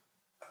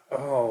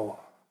 Oh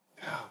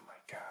my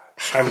god!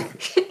 I'm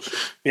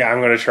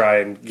going to try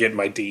and get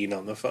my dean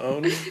on the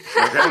phone.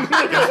 I'm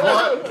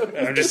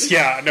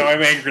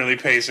angrily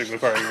pacing the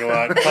parking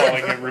lot,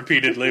 calling him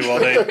repeatedly while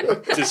they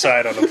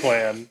decide on a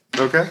plan.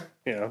 Okay.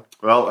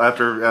 Well,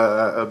 after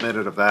a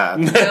minute of that,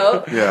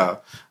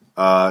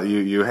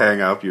 you hang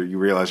up. You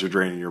realize you're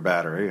draining your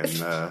battery, and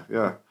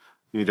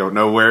you don't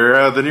know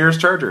where the nearest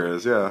charger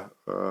is. Yeah.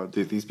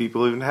 Do these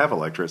people even have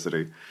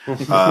electricity?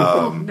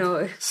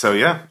 No. So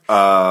you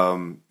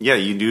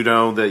do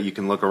know that you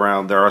can look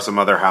around. There are some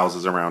other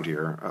houses around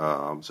here,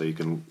 so you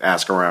can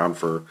ask around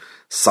for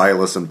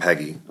Silas and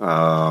Peggy,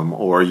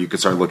 or you could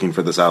start looking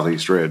for the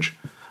Southeast Ridge.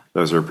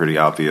 Those are pretty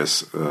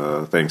obvious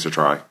things to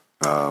try.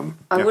 I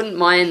wouldn't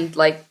mind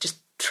just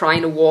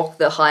trying to walk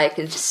the hike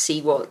and just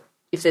see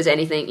if there's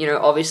anything.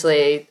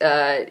 Obviously,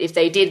 if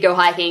they did go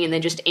hiking and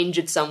they're just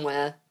injured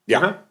somewhere.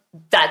 Yeah. Okay.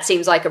 That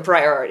seems like a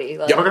priority.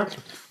 Okay. All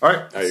right.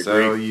 I agree.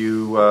 So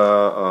you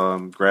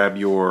grab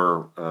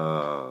your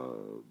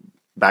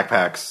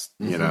backpacks,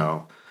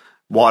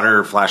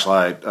 water,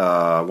 flashlight.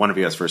 One of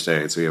you has first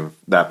aid, so you have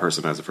that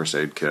person has a first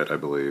aid kit, I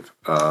believe,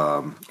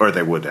 or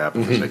they would have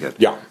a first aid kit.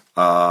 Yeah.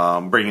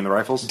 Bringing the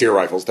rifles. Deer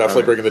rifles.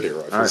 Definitely bringing the deer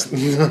rifles.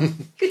 Right.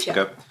 Good job.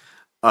 Okay.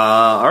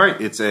 All right.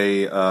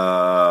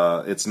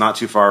 It's not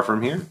too far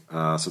from here,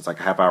 so it's like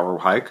a half-hour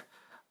hike.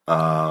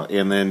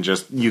 And then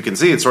you can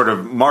see it's sort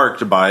of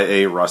marked by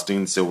a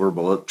rusting silver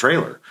bullet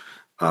trailer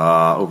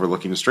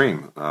overlooking the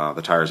stream.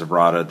 The tires have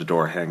rotted. The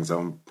door hangs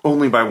on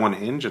only by one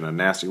hinge, and a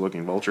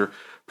nasty-looking vulture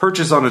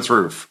perches on its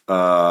roof,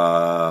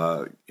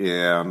 and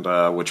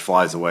which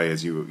flies away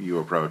as you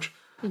approach.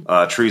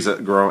 Trees that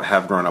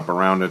have grown up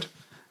around it.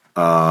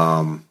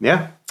 You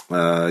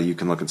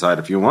can look inside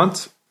if you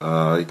want.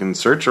 You can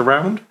search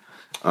around,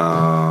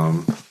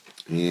 and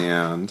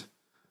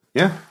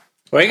yeah.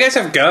 Why do you guys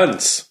have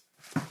guns?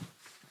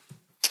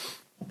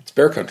 It's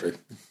bear country.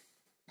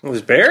 Oh,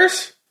 there's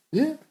bears?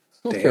 Yeah,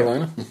 North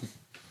Carolina.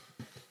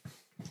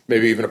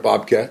 Maybe even a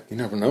bobcat. You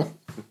never know.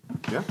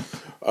 Yeah.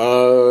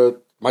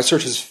 My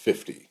search is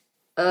 50.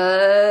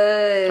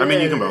 I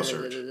mean, you can both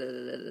search.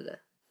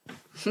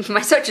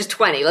 My search is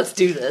 20. Let's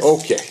do this.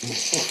 Okay.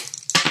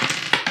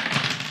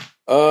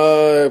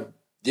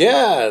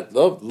 Yeah,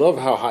 love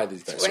how high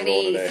these dice are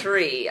rolling today.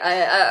 23.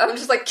 I'm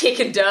just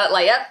kicking dirt.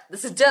 Yep,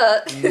 this is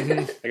dirt.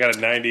 I got a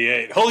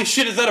 98. Holy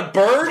shit, is that a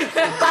bird?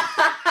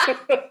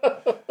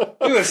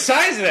 Look at the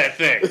size of that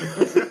thing.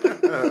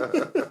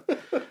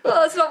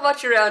 Well, it's not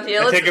much around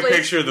here. Take a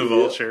picture of the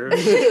vulture.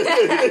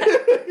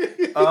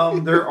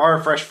 There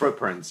are fresh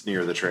footprints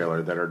near the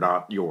trailer that are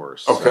not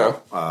yours. Okay.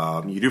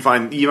 So, you do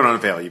find, even on a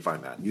fail, you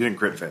find that. You didn't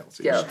crit fail.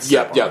 So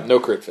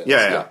no crit fails.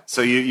 Yeah.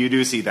 So you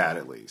do see that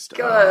at least.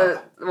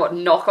 Gotta,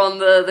 knock on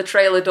the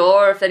trailer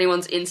door. If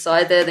anyone's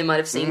inside there, they might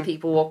have seen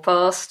people walk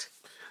past.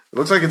 It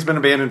looks like it's been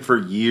abandoned for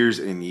years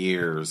and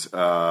years. It's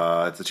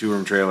a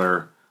 2-room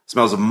trailer.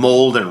 Smells of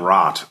mold and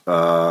rot.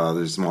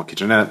 There's a small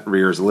kitchenette.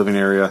 Rear is a living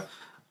area.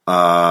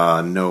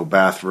 No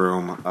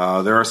bathroom.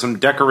 There are some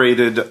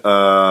decorated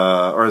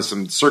or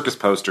some circus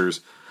posters,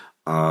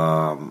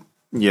 on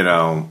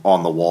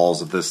the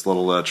walls of this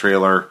little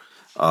trailer.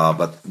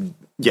 But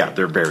yeah,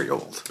 they're very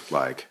old.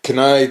 Can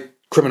I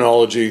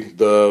criminology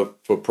the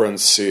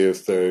footprints, see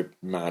if they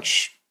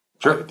match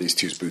these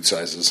two's boot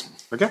sizes?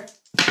 Okay.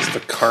 It's the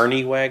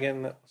Carney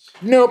wagon.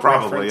 No,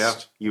 probably. Yeah,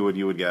 you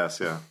would guess.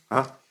 Yeah.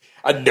 Huh?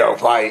 No,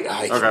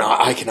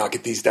 I cannot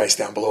get these dice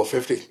down below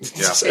 50.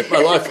 To save my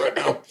life right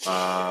now.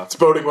 It's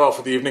boding well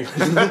for the evening.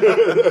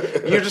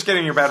 You're just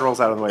getting your bad rolls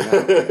out of the way now.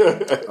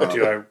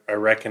 Do I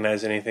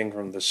recognize anything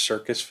from the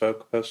circus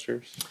folk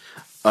posters?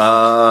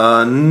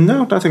 No,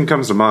 nothing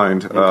comes to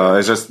mind.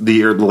 It's just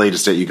the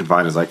latest date you can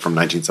find is from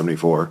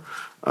 1974.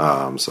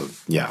 So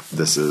yeah,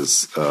 this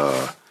is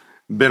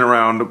been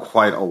around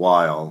quite a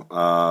while.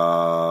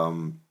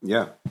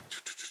 Yeah.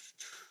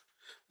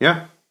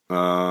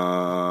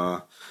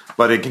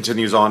 But it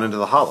continues on into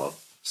the hollow.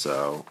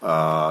 So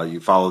you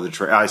follow the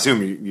trail. I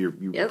assume you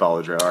follow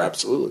the trail. All right.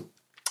 Absolutely.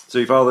 So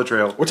you follow the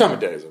trail. What time of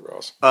day is it,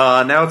 Ross?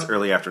 Now it's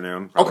early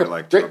afternoon.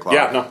 Probably 2 o'clock.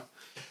 Yeah, no.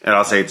 And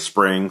I'll say it's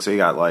spring, so you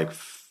got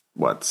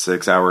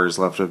 6 hours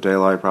left of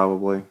daylight,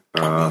 probably.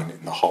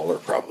 In the holler,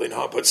 probably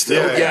not, but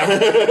still,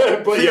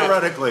 but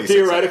theoretically,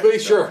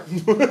 sure.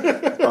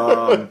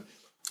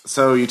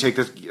 So you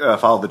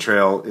follow the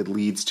trail. It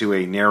leads to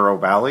a narrow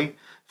valley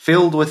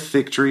filled with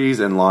thick trees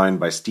and lined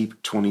by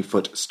steep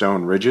 20-foot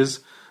stone ridges.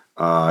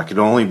 It can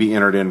only be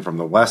entered in from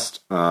the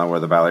west,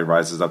 where the valley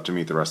rises up to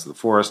meet the rest of the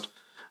forest.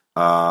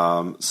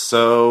 You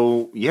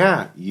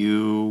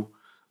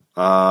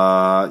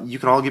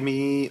can all give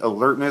me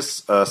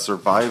alertness,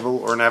 survival,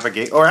 or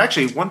navigate. Or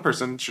actually, one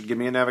person should give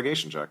me a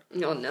navigation check.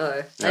 Oh no,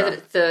 I have it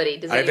at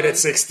 30. I have it at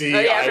 60. Oh,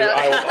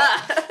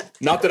 yeah,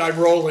 not that I'm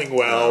rolling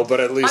well,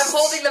 but at least I'm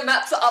holding the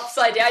maps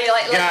upside down. You're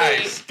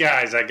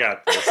guys, I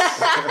got this.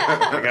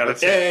 I got it.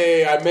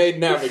 Hey, I made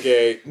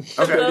navigate.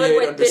 Okay, the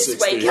went this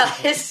 60. Way,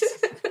 guys.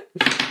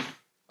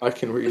 I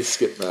can read a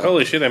skip map.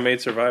 Holy shit! I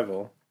made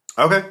survival.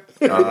 Okay.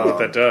 I don't know what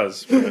that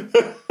does. I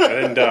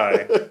didn't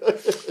die.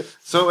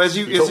 So as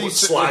you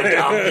slide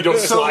down, you don't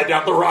slide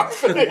down the rock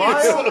face.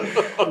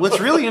 What's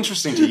really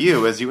interesting to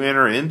you as you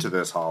enter into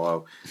this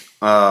hollow,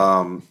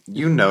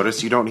 you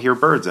notice you don't hear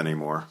birds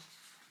anymore,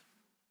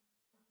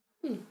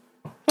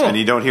 and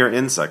you don't hear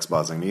insects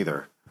buzzing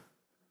either.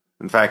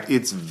 In fact,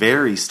 it's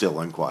very still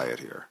and quiet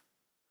here.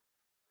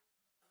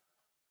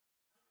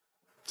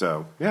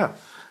 So yeah,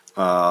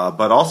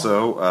 but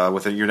also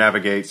with your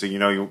navigate, so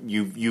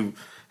you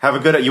have a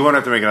good. You won't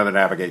have to make another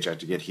navigate check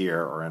to get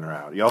here or in or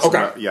out. You also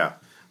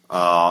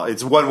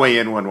it's one way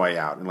in, one way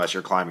out, unless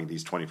you're climbing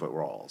these 20-foot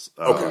walls.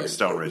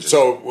 Stone ridges.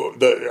 So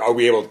are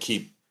we able to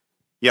keep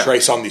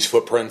trace on these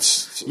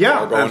footprints?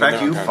 Yeah. In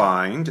fact, you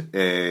find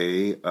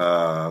a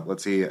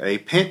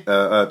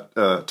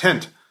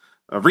tent.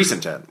 A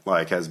recent tent,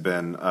 has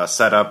been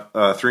set up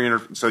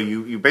 300. So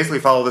you basically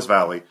follow this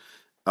valley,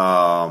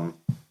 and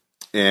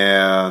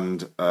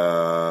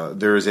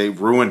there is a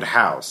ruined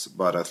house,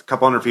 but a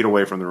couple hundred feet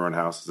away from the ruined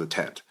house is a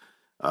tent.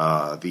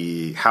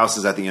 The house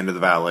is at the end of the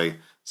valley,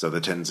 so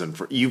the tent's in.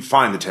 You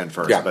find the tent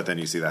first, but then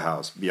you see the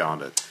house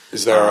beyond it.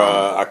 Is there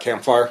a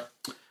campfire?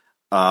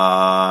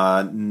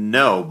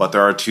 No, but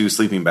there are 2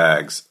 sleeping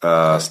bags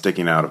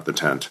sticking out of the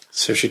tent.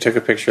 So she took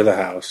a picture of the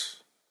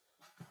house,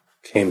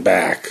 came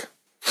back,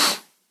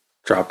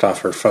 dropped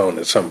off her phone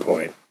at some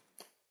point,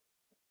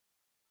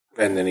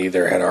 and then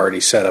either had already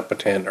set up a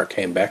tent or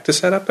came back to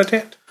set up a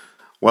tent.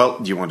 Well,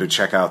 do you want to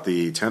check out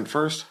the tent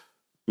first?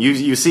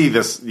 You see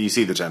this? You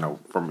see the tent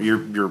from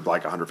you're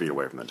like 100 feet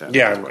away from the tent.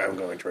 Yeah, I'm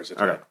going towards the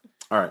tent. Okay,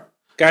 all right.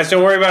 Guys,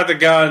 don't worry about the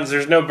guns.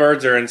 There's no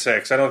birds or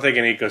insects. I don't think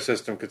an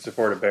ecosystem could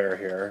support a bear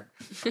here.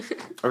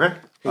 Okay.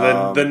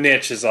 The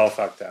niche is all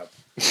fucked up.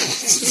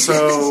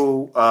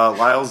 So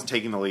Lyle's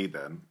taking the lead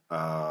then,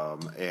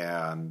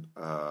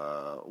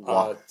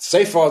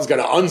 Safon's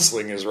going to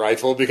unsling his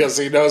rifle because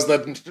he knows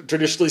that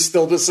traditionally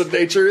stillness in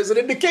nature is an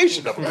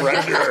indication of a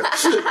predator.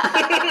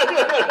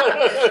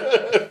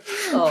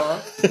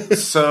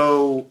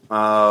 So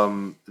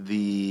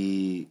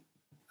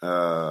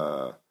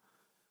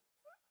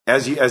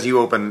as you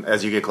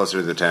get closer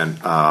to the tent,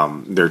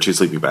 there are 2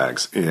 sleeping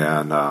bags,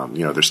 and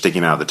they're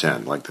sticking out of the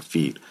tent, like the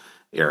feet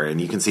area,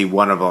 and you can see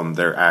one of them.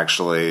 They're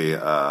actually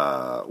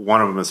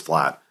one of them is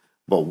flat,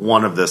 but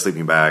one of the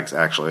sleeping bags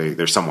actually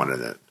there's someone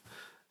in it.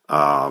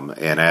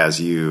 And as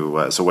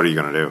you, so what are you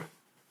going to do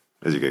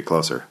as you get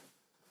closer?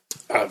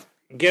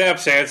 Get up,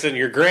 Sanson.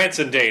 Your Grant's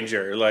in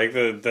danger. Like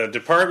the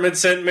department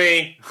sent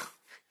me.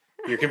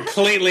 You're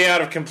completely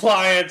out of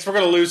compliance. We're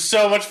going to lose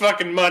so much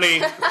fucking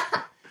money.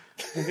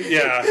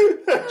 Yeah,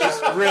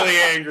 just really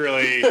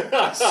angrily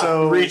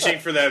reaching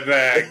for that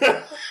bag.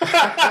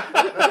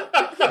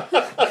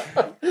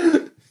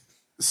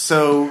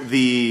 So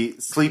the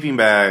sleeping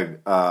bag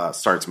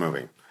starts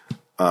moving,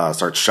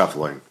 starts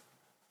shuffling,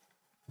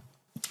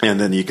 and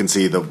then you can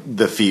see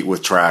the feet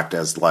with tracked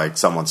as like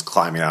someone's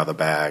climbing out of the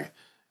bag.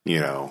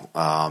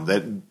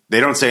 That they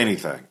don't say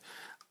anything.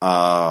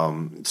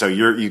 So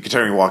you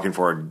continue walking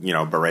forward,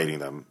 berating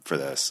them for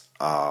this.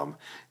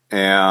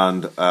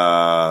 And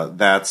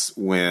that's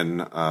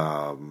when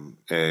a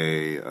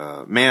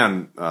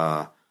man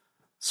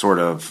sort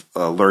of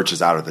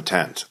lurches out of the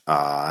tent.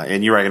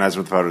 And you recognize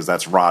from the photos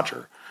that's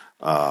Roger,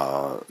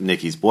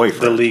 Nikki's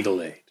boyfriend. The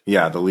legal aid.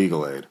 Yeah, the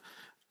legal aid.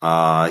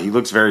 He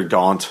looks very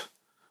gaunt,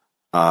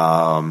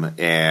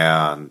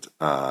 and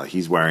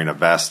he's wearing a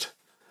vest.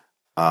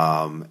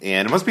 And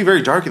it must be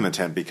very dark in the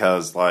tent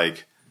because,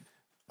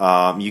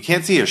 you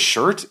can't see a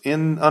shirt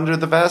under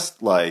the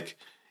vest.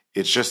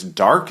 It's just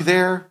dark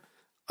there.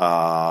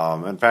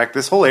 In fact,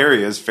 this whole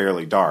area is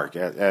fairly dark.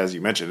 As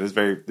you mentioned,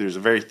 there's a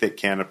very thick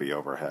canopy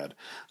overhead.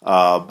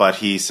 But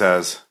he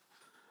says,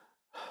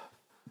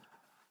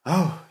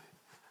 "Oh,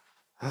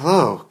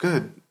 hello,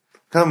 good.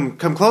 Come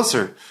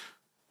closer."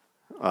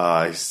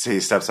 He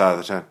steps out of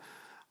the tent.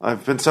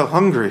 "I've been so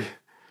hungry."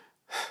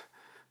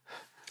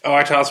 Oh,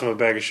 I toss him a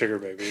bag of sugar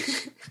babies.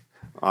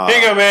 Here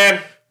you go,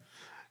 man.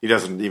 He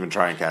doesn't even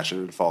try and catch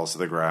it. It falls to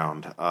the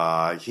ground.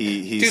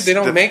 Dude, they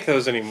don't make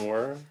those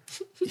anymore.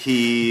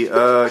 He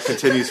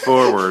continues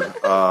forward.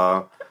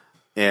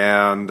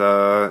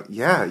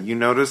 You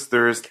notice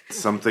there's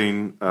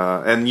something,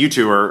 and you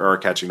two are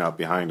catching up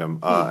behind him.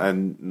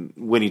 And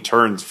when he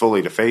turns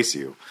fully to face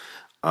you,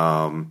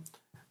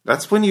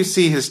 that's when you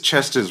see his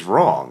chest is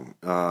wrong.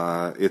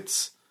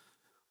 It's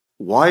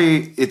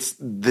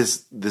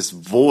this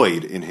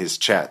void in his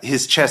chest.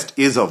 His chest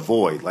is a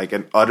void, like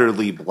an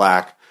utterly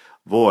black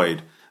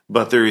void,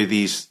 but there are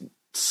these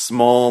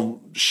small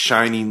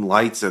shining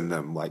lights in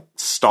them, like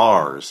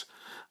stars.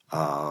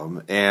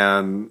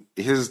 And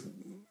his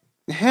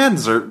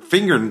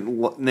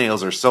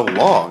fingernails are so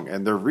long,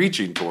 and they're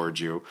reaching towards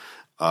you.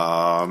 Go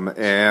ahead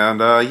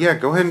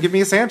and give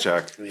me a sand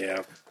check.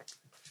 Yeah.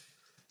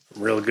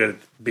 I'm real good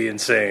at being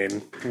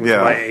sane with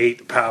Yeah. my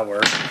 8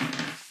 power.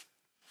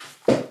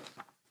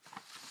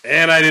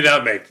 And I did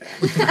not make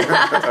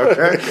that.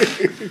 Okay.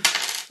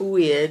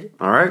 Weird.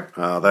 All right.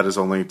 That is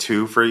only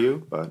 2 for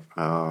you, but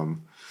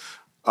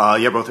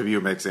both of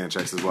you make sand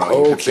checks as well.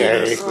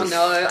 Okay. Oh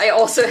no, I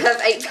also have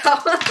 8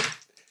 power.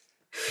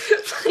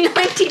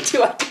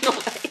 92, I did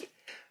not 8.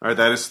 All right,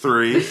 that is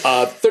 3.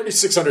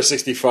 36 under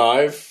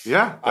 65.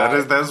 Yeah,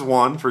 that is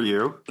 1 for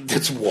you.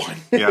 That's 1.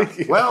 Yeah.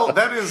 Well,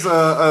 that is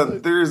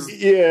there's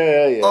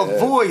a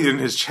void in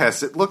his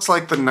chest. It looks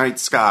like the night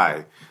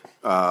sky.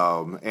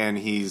 And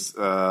he's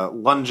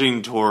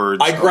lunging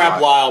towards. I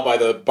grab Lyle by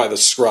the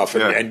scruff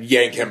and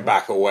yank him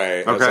back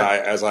away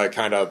as I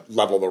kind of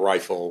level the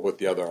rifle with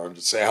the other arm.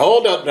 Just say,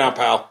 "Hold up now,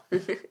 pal.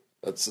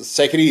 Let's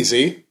take it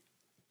easy."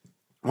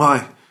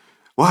 Why?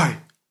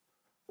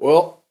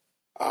 Well,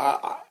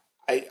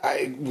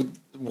 I would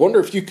wonder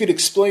if you could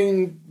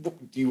explain.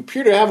 You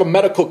appear to have a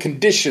medical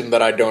condition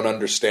that I don't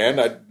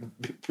understand. I'd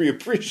be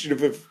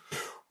appreciative if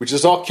we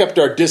just all kept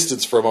our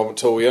distance for a moment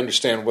until we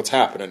understand what's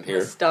happening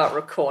here. Start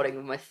recording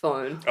with my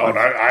phone. Oh, and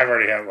I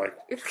already have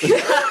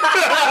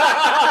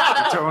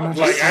I'm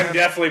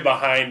definitely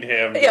behind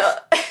him. Yeah.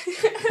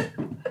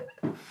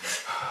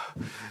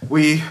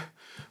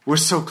 We're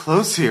so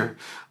close here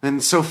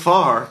and so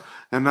far,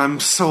 and I'm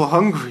so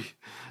hungry.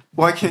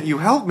 Why can't you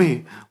help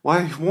me?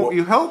 Why won't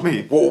you help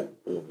me? Well,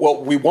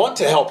 we want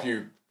to help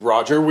you,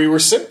 Roger. We were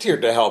sent here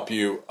to help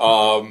you.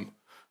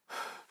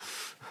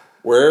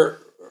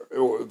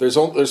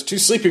 There's 2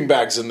 sleeping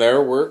bags in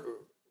there.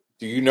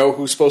 Do you know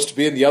who's supposed to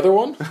be in the other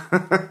one?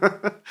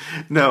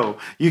 No,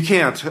 you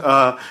can't.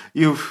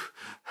 You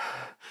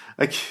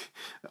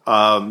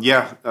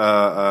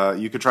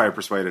could try a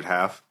persuaded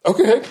half.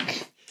 Okay,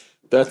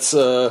 that's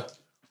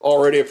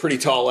already a pretty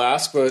tall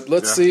ask, but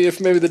let's see if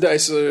maybe the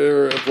dice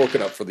are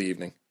woken up for the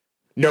evening.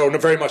 No,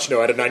 very much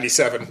no. At a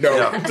 97, no.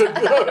 Yeah.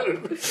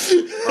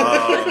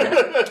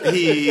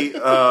 He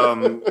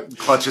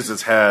clutches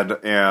his head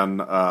and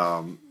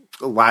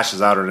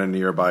lashes out at a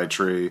nearby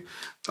tree.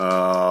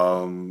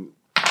 And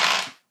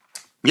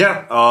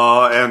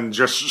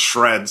just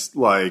shreds,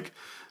 like,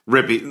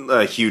 ripping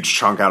a huge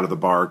chunk out of the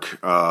bark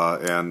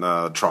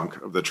and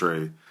trunk of the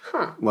tree.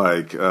 Huh.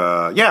 Like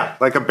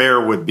a bear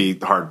would be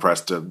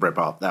hard-pressed to rip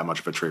out that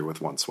much of a tree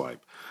with one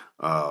swipe.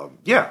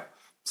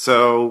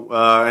 So,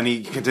 and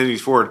he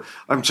continues forward.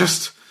 I'm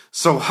just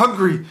so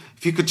hungry.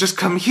 If you could just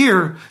come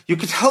here, you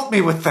could help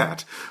me with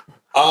that.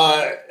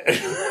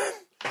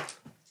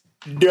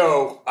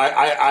 No,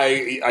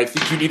 I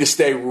think you need to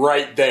stay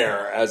right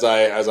there. As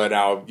I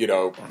now,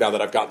 now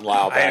that I've gotten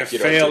Lyle back, I have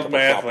failed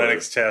my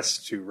athletics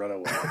test to run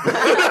away.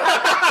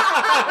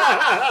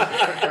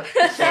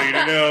 So you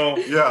know,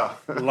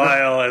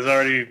 Lyle has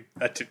already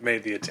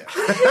made the attempt.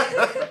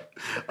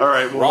 All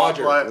right, well,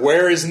 Roger.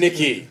 Where is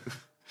Nikki?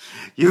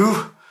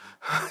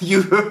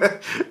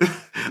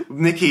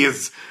 Nikki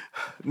is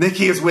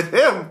with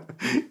him.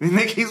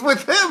 Nikki's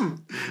with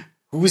him.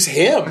 Who's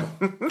him?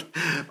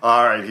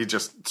 All right, he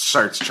just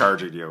starts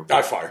charging you.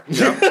 I fire.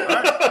 Yep. All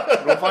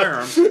right, we'll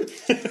fire him.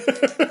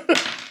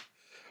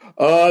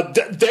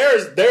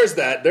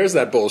 There's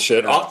that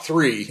bullshit. Op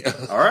 3.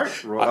 All right.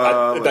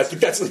 I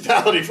think that's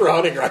lethality for a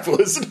hunting rifle,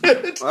 isn't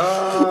it?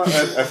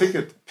 I think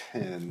it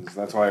depends.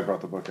 That's why I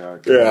brought the book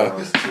out. Yeah.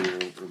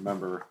 To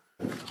remember.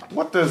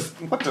 What does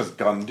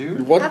gun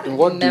do? What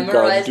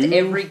memorized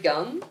every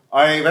gun?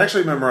 I've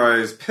actually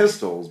memorized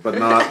pistols, but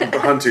not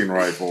hunting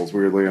rifles.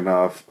 Weirdly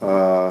enough,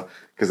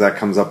 because that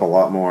comes up a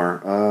lot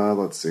more.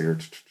 Let's see here.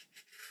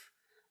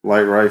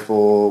 Light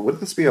rifle. Would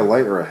this be a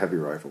light or a heavy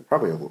rifle?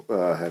 Probably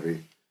a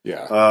heavy.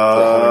 Yeah.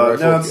 No,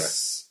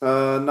 it's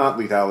not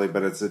lethality,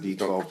 but it's a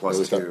D12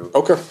 plus 2.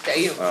 Okay.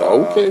 Damn.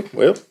 Okay.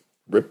 Well,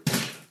 rip.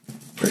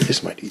 Where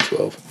is my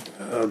D12?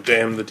 Oh,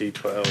 damn the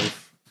D12.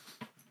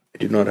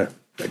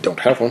 I don't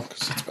have one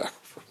because it's back.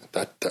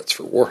 That's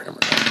for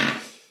Warhammer.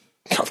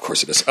 Of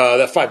course it is.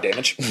 That's 5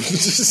 damage. Okay.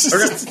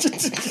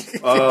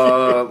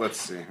 Let's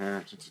see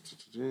here.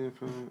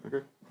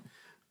 Okay.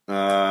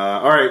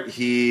 All right.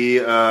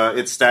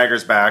 It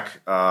staggers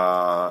back,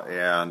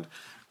 and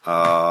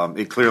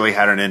it clearly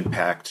had an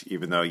impact,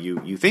 even though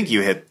you think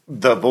you hit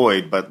the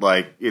void, but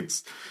like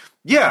it's.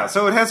 Yeah,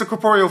 so it has a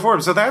corporeal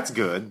form, so that's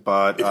good.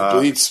 But if it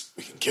bleeds,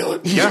 we can kill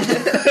it. Yeah,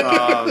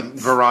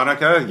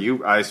 Veronica,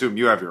 I assume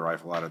you have your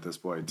rifle out at this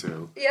point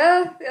too.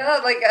 Yeah.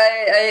 Like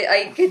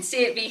I could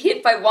see it be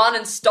hit by one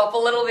and stop a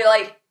little, be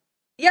like,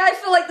 yeah, I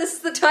feel like this is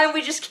the time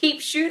we just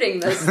keep shooting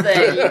this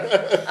thing.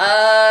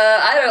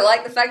 I don't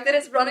like the fact that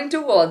it's running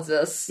towards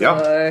us. So.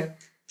 Yep.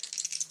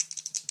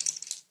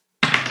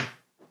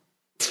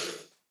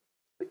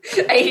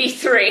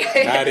 83.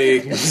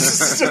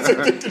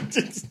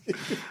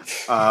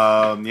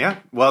 Yeah.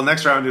 Well,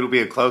 next round it'll be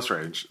a close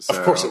range. So,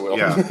 of course it will.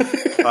 Yeah.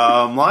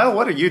 Lyle,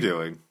 what are you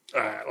doing?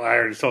 I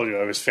already told you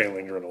I was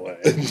failing to run away.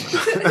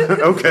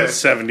 Okay.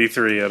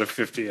 73 out of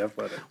 50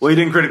 athletics. Well, you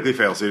didn't critically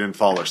fail, so you didn't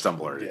fall or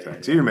stumble or anything.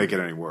 Yeah. So you didn't make it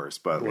any worse.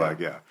 But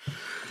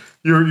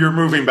you're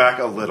moving back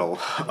a little.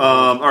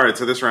 All right.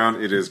 So this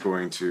round it is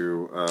going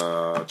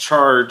to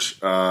charge.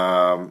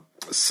 So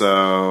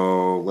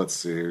let's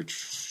see.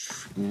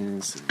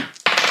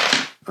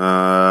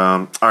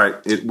 All right,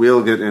 it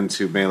will get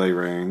into melee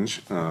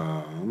range.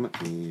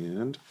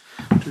 And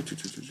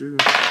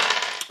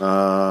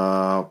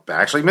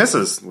actually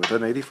misses with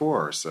an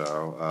 84.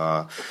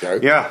 So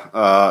Okay.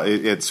 yeah,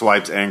 it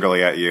swipes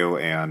angrily at you,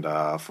 and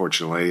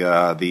fortunately,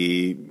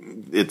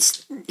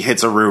 it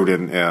hits a root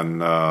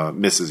and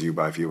misses you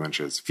by a few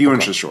inches,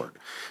 inches short.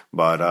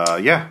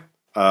 But yeah,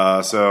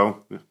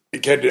 so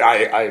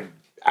I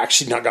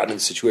actually not gotten in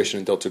the situation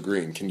in Delta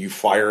Green. Can you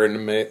fire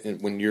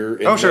when you're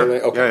in sure,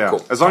 melee? Okay, yeah.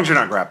 cool. As long as you're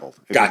not grappled.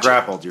 If Gotcha. you're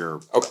grappled,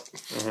 you're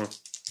Okay.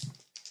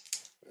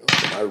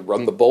 I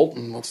run the bolt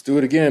and let's do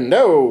it again.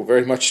 No,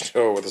 very much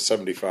no with a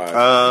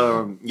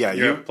 75. yeah.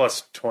 You're You. at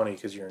plus 20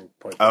 because you're in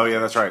point. Oh yeah,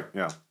 that's right.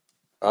 Yeah.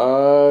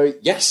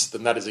 Yes,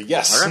 then that is a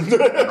yes. Okay.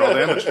 Roll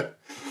damage.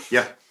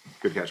 Yeah.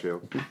 Good catch,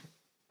 Bill.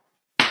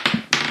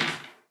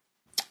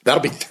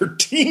 That'll be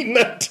 13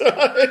 that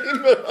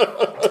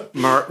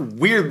time.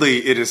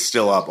 Weirdly, it is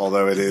still up,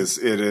 although it is.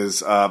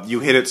 You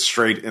hit it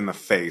straight in the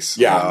face.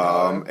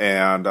 Yeah.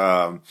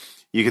 And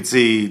you can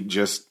see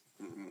just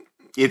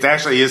it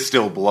actually is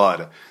still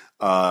blood.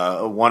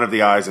 One of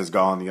the eyes is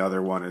gone. The other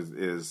one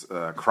is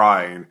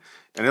crying,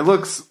 and it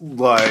looks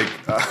like.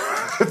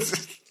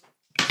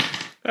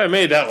 I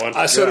made that one.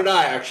 So did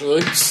I,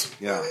 actually.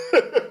 Yeah.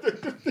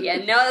 Yeah,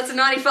 no, that's a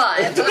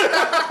 95.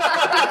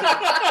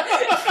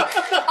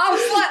 I'm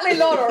slightly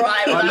not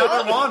alright with that.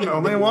 Another one.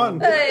 Only one.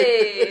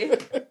 Hey.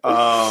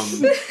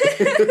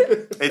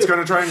 It's going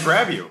to try and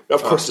grab you.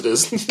 Of course it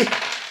is.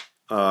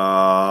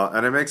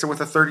 And it makes it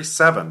with a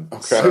 37.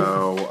 Okay.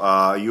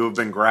 So you have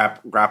been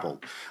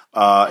grappled.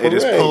 It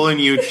is Hooray. pulling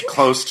you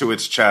close to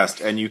its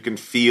chest, and you can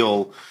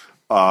feel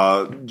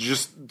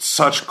just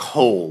such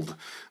cold.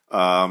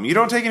 You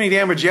don't take any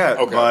damage yet,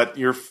 Okay. but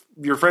your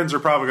friends are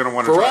probably going to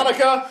want to try.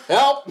 Veronica,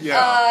 help! Yeah.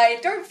 I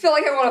don't feel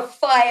like I want to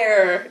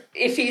fire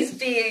if he's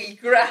being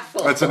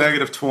grappled. That's a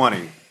negative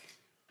 20.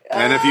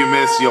 And if you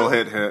miss, you'll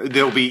hit him.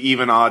 There'll be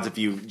even odds if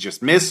you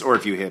just miss or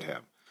if you hit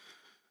him.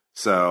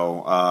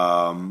 So,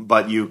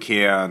 but you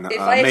can. If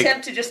I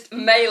attempt to just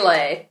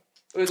melee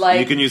with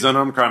you can use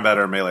unarmed combat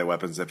or melee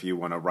weapons if you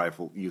want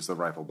to use the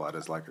rifle butt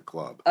as like a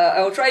club. I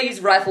will try to use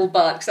rifle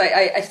butt because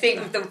I think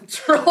with the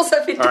rolls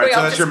I've been All doing, right, so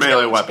I'll that's your just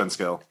melee kill- weapon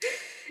skill.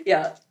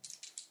 Yeah.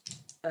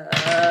 55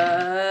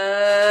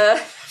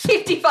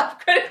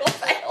 critical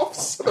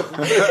fails.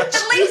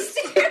 At least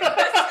you're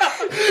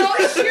not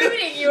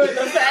shooting you in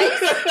the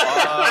face.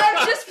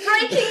 I'm just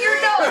breaking your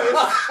nose.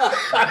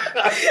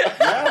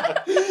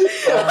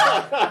 You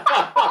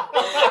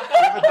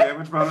have a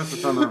damage bonus.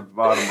 It's on the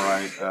bottom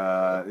right.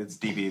 It's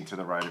DB to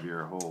the right of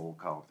your whole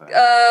column thing. 0.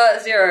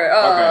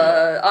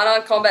 Okay.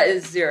 Unarmed combat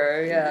is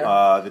 0.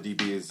 Yeah. The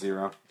DB is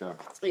 0. Yeah.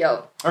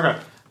 Yo. Okay.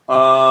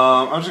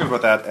 I'm just gonna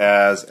put that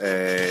as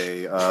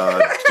a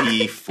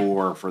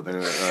D4 for the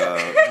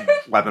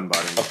weapon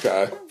button,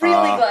 Okay.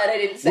 Really glad I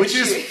didn't say which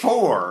is shoot.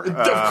 4.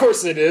 Of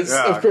course it is.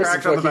 Yeah, of course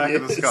cracked it on the back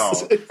fucking of the is.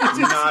 skull.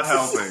 Not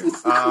helping.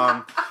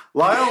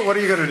 Lyle, what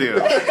are you gonna do?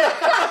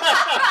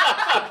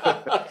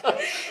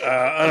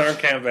 Unarmed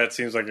combat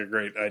seems like a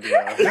great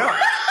idea. Yeah.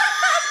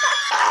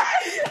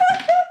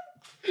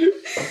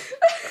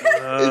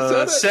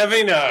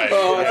 79.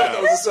 Oh, I thought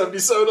that was a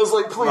 77. I was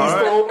like, please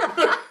All don't.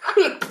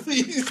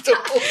 Please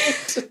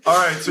don't. All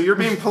right, so you're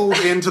being pulled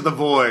into the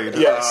void.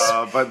 Yes.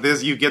 But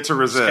you get to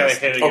Kind of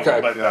resist. hitting Okay.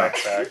 it with my Yeah.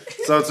 backpack.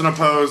 So it's an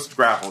opposed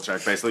grapple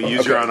check. Basically,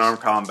 use your Okay.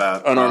 unarmed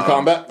combat. Unarmed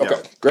combat? yeah.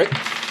 Okay, great.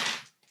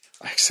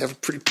 I actually have a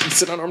pretty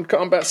decent unarmed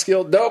combat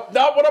skill. Nope,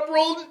 not what I'm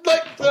rolling.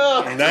 Like,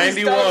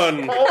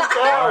 91. Oh, All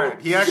right.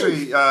 He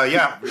actually,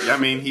 yeah. I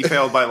mean, he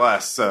failed by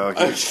less. So,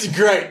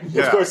 Great.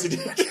 Yeah. Of course he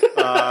did.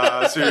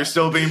 so you're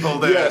still being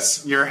pulled in.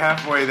 Yes. You're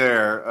halfway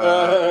there.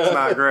 It's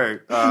not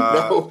great.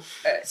 No.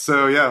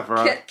 So yeah.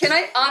 Can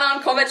I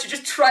unarmed combat to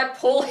just try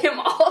pull him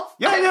off?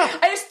 Yeah, yeah.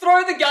 I just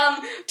throw the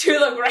gun to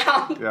the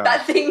ground. Yeah.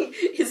 That thing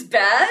is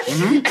bad.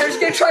 And I'm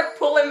just going to try to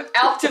pull him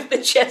out of the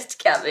chest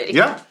cavity.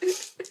 Yeah.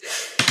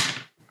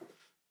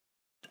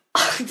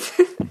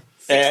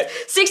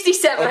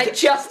 67, I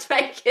just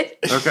make it.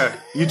 Okay.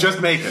 You just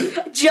make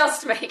it.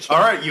 Just make it. All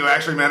right. You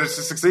actually managed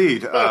to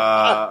succeed. You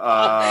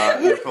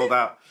pulled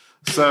out.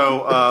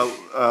 So,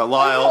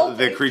 Lyle,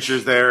 the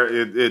creature's there.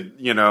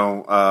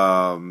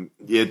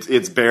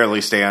 It's barely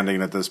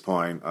standing at this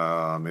point.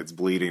 It's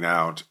bleeding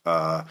out.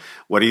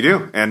 What do you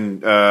do?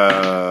 And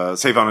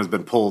Savon has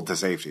been pulled to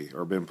safety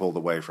or been pulled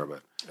away from it.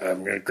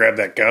 I'm going to grab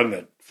that gun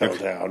that fell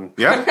down.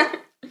 Yeah.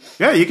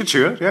 Yeah, you can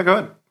shoot it. Yeah, go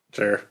ahead.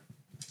 Sure.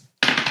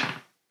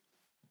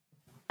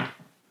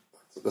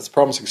 That's a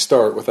promising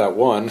start with that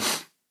one.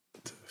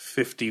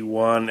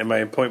 51. Am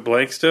I in point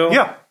blank still?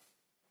 Yeah.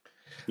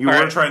 You All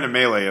were right. trying to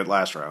melee it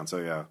last round, so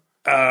yeah.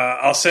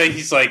 I'll say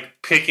he's like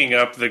picking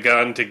up the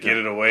gun to get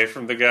it away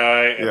from the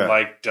guy and Yeah.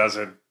 like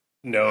doesn't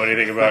know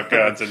anything about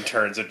guns and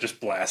turns it, just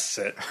blasts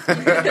it.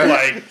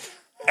 Like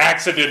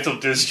accidental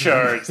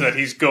discharge that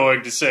he's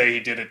going to say he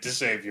did it to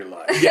save your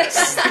life.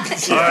 Yes.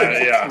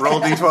 Yeah. Roll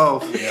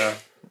D12. Yeah.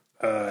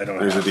 I don't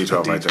There's have a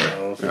D12 right there.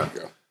 D12. Yeah. There you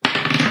go.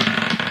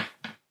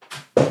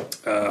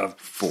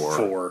 4.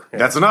 4. Yeah.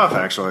 That's enough,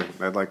 actually.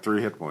 I had like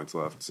 3 hit points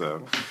left,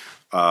 so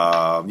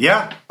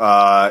The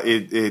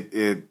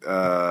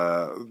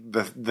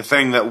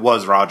thing that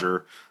was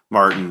Roger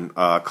Martin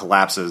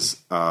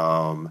collapses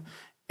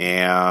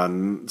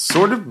and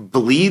sort of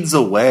bleeds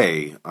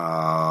away,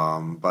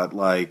 but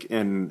like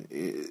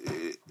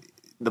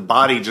the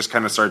body just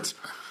kind of starts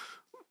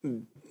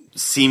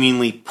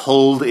seemingly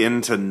pulled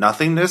into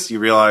nothingness. You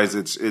realize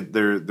it's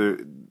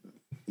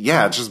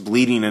just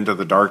bleeding into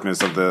the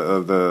darkness of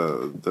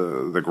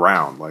the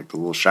ground, like the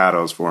little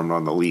shadows formed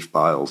on the leaf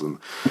piles and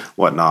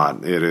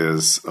whatnot. It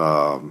is,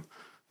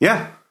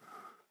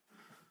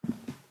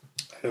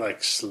 I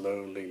like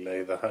slowly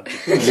lay the hunting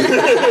back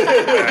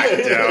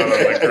down on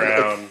the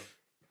ground.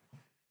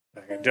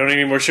 Okay, don't eat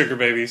any more sugar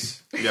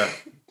babies. Yeah.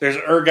 There's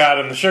Ergot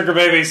and the sugar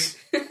babies.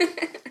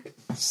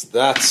 So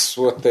that's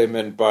what they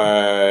meant by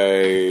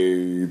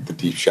the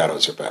deep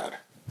shadows are bad.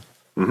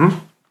 Mm-hmm.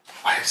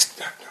 I have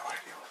no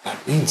idea what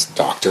that means,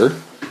 Doctor.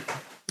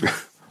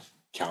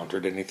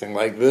 Countered anything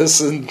like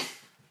this in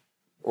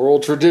oral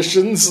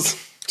traditions?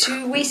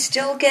 Do we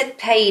still get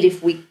paid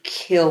if we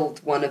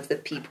killed one of the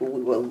people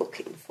we were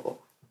looking for?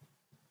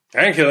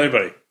 I didn't kill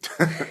anybody.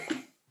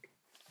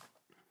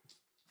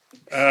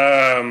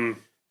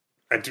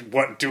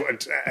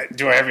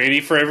 Do I have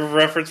any frame of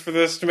reference for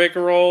this to make a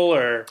roll,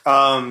 or?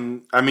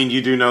 I mean,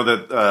 you do know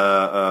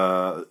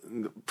that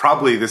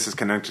probably this is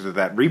connected to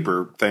that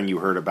Reaper thing you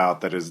heard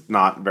about that is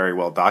not very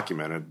well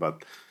documented,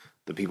 but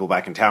the people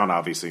back in town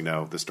obviously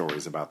know the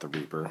stories about the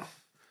Reaper.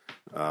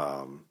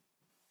 I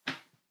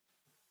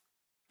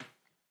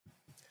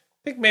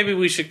think maybe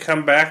we should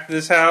come back to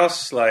this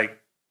house, like,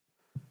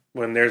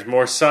 when there's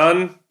more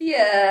sun.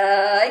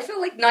 Yeah, I feel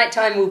like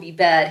nighttime will be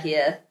bad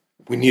here.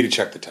 We need to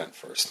check the tent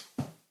first.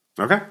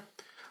 Okay.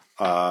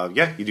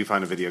 You do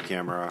find a video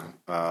camera.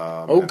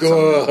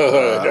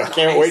 Good. I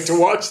can't wait to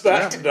watch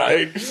that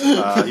tonight.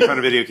 You find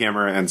a video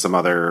camera and some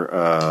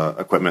other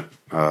equipment,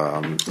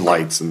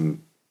 lights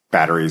and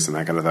batteries and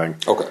that kind of thing.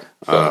 Okay.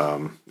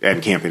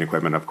 And camping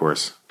equipment, of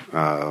course.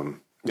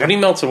 When he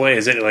melts away,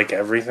 is it like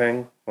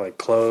everything? Like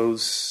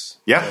clothes?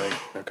 Yeah.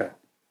 Okay.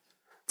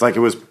 It's like it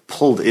was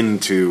pulled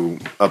into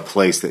a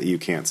place that you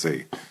can't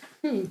see.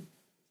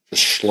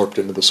 Just slurped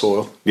into the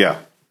soil. Yeah.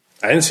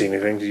 I didn't see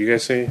anything. Did you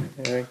guys see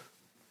anything?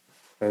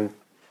 And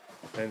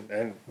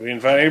we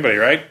didn't find anybody,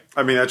 right?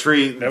 I mean, that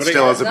tree Nobody?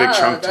 still has a big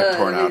chunk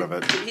torn out of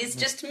it. He's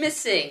just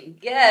missing.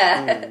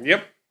 Yeah.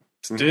 Yep.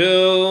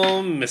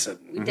 Still missing.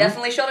 We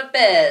definitely shot at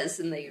bears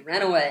and they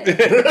ran away.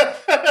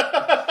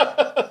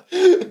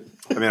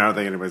 I mean, I don't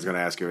think anybody's going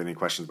to ask you any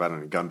questions about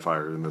any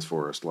gunfire in this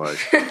forest. Like,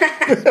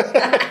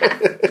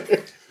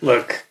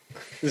 Look,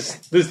 this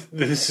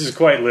is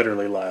quite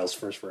literally Lyle's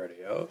first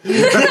rodeo.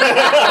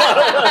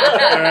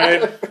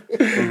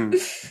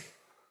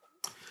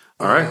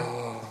 All right.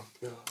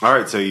 All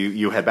right. So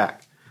you head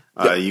back.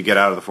 You get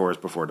out of the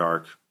forest before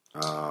dark.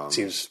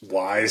 Seems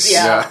wise.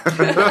 Yeah.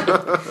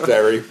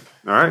 Very.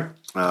 All right.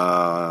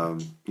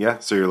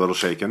 So you're a little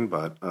shaken,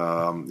 but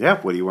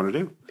what do you want to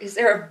do? Is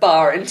there a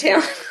bar in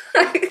town?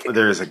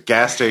 There's a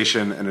gas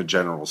station and a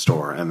general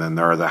store, and then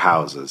there are the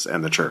houses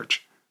and the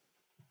church.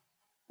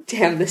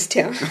 Damn this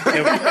town.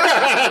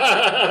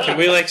 Can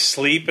we like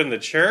sleep in the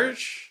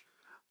church?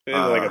 In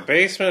like a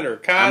basement or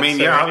cots? I mean,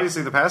 yeah,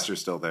 obviously the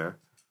pastor's still there.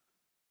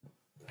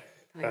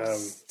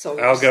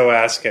 I'll go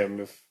ask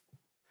him.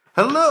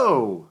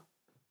 Hello.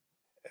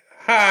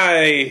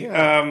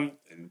 Hi.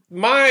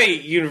 My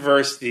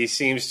university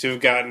seems to have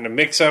gotten a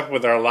mix-up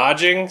with our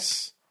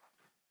lodgings.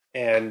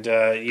 And,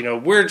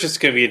 we're just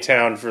going to be in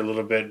town for a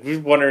little bit. We're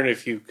wondering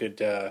if you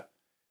could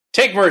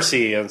take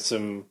mercy on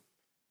some,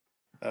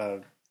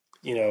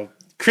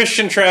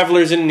 Christian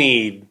travelers in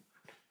need.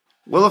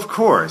 Well, of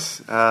course.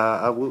 We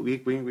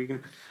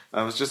can.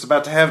 I was just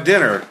about to have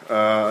dinner.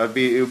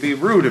 It would be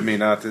rude of me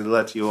not to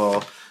let you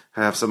all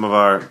have some of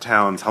our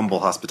town's humble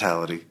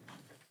hospitality.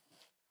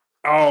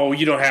 Oh,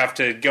 you don't have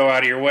to go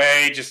out of your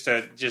way. Just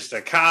a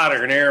cot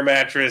or an air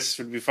mattress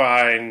would be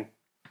fine.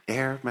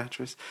 Air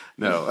mattress?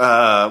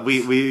 No.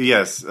 We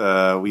have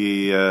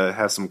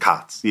some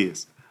cots.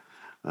 Yes.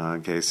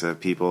 In case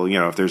people,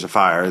 if there's a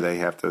fire, they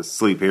have to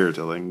sleep here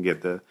till they can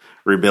get to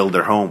rebuild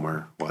their home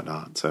or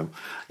whatnot. So,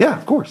 yeah,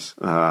 of course.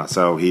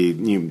 So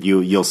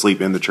you'll sleep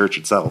in the church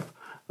itself.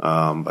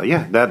 But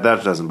yeah, that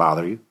doesn't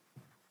bother you.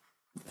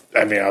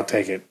 I mean, I'll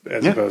take it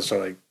as opposed to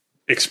like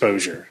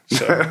exposure.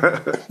 So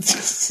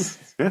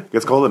yeah, it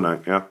gets cold at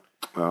night. Yeah.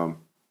 All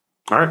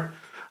right.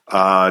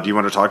 Do you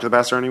want to talk to the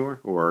pastor anymore,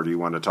 or do you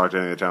want to talk to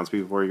any of the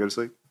townspeople before you go to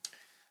sleep?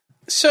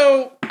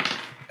 So,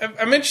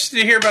 I'm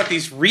interested to hear about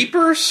these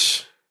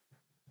reapers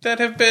that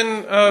have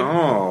been.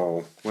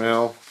 Oh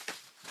well,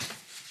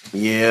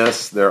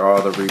 yes, there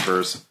are the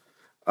reapers.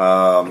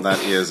 That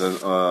is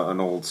an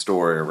old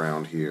story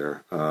around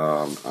here.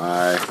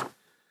 I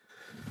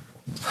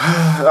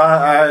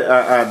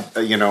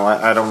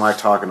don't like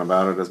talking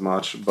about it as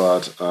much,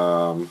 but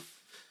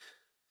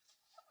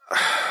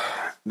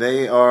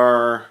they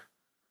are.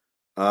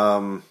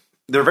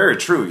 they're very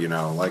true, you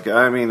know. Like,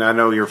 I mean, I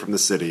know you're from the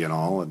city and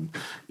all, and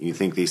you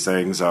think these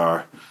things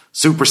are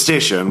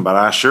superstition, but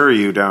I assure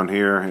you down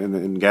here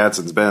in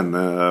Gadsden's Bend,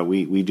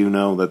 we do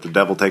know that the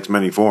devil takes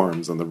many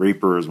forms, and the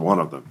Reaper is one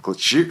of them.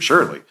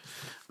 Surely.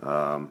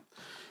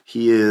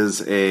 He is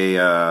he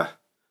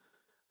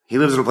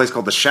lives in a place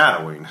called the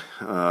Shadowing.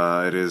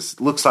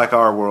 Looks like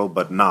our world,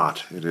 but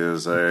not. It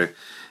is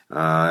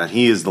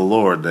he is the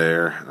Lord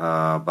there,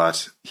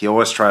 but he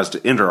always tries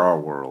to enter our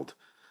world.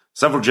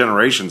 Several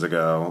generations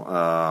ago,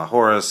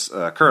 Horus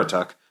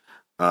Kuratuk,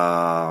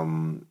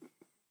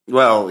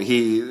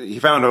 he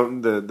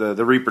found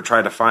the Reaper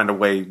tried to find a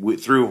way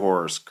through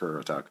Horus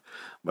Kuratuk,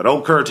 but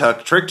old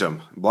Kuratuk tricked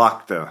him,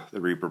 blocked the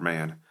Reaper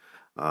man,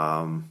 that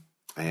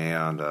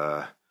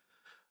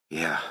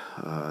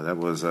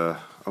was a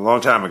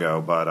long time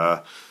ago.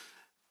 But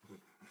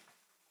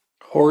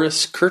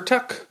Horus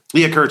Kurtuk?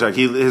 Yeah,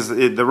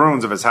 Kuratuk. The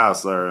ruins of his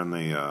house there in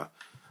the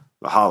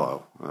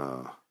Hollow.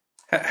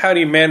 How do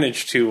you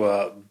manage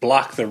to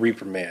block the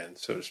Reaper man,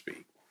 so to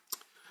speak?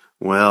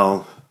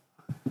 Well,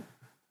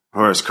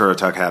 Horus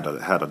Kuratuk had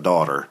a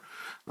daughter,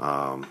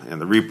 and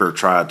the Reaper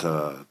tried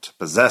to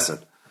possess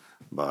it.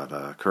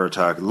 But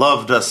Kuratuk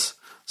loved us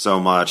so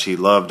much. He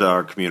loved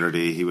our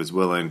community. He was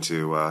willing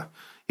to.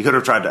 He could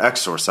have tried to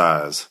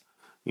exorcise,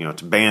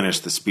 to banish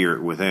the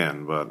spirit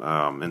within. But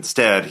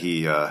instead,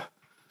 he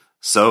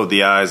sewed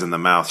the eyes and the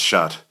mouth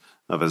shut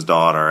of his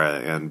daughter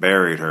and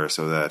buried her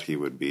so that he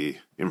would be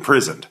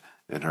imprisoned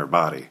in her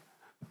body,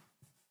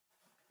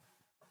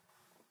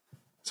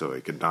 so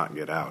he could not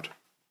get out.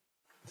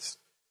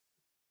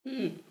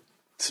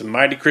 It's a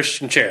mighty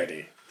Christian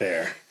charity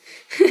there.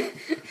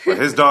 But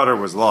his daughter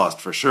was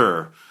lost for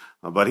sure.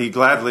 But he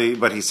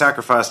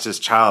sacrificed his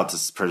child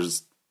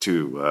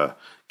to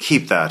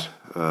keep that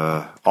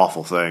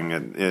awful thing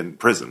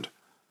imprisoned.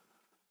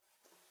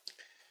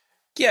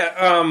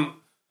 Yeah,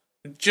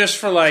 just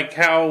for like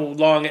how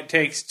long it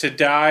takes to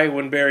die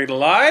when buried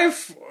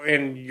alive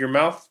and your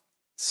mouth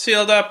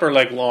sealed up, or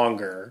like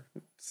longer?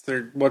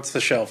 What's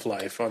the shelf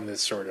life on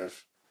this sort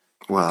of?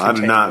 Well, I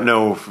do not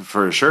know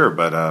for sure,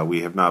 but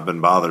we have not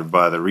been bothered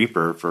by the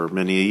Reaper for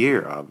many a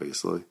year,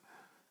 obviously.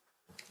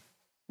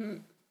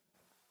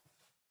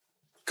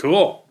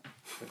 Cool.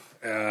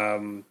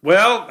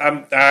 Well,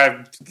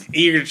 I'm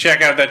eager to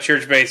check out that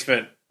church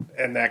basement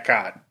and that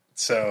cot.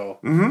 So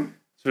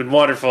It's been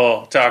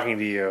wonderful talking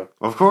to you.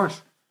 Of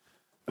course.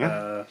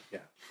 Yeah.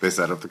 They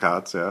set up the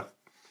cots, yeah.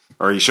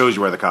 Or he shows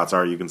you where the cots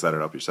are. You can set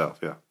it up yourself,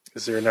 yeah.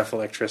 Is there enough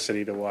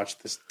electricity to watch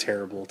this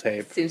terrible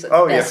tape? Seems like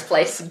the best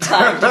place and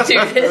time to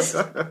do this.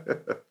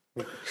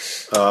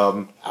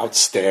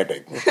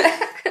 Outstanding.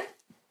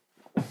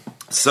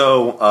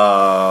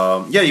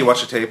 So, you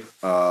watch the tape.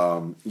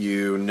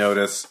 You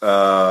notice.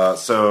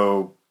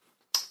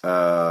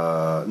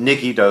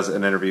 Nikki does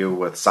an interview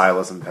with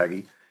Silas and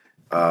Peggy.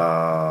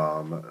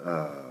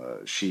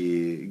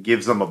 She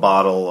gives them a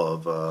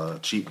bottle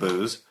of cheap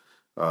booze.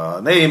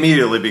 And they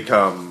immediately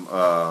become,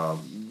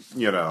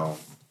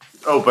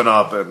 open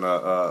up and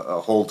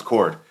hold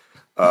court.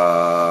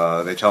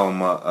 They tell them,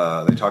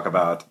 they talk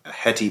about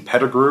Hetty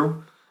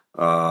Pettigrew,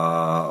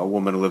 a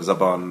woman who lives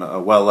up on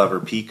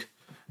Wellever Peak.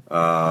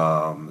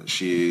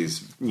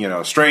 She's,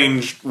 a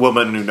strange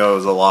woman who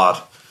knows a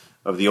lot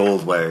of the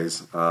old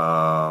ways.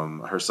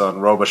 Her son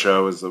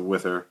Robichaux is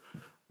with her.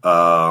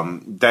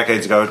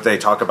 Decades ago, they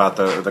talk about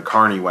the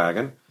Carney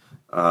wagon.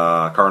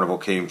 Carnival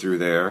came through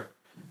there.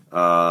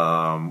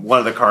 One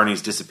of the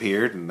carnies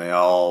disappeared, and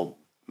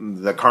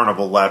the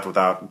carnival left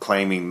without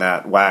claiming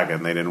that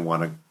wagon. They didn't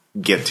want to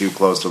get too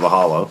close to the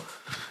Hollow.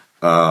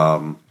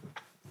 At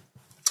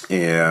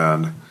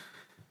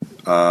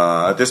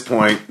this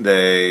point,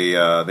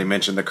 they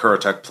mentioned the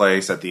Kuratuk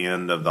place at the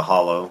end of the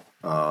Hollow,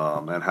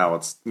 and how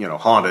it's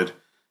haunted,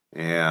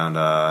 and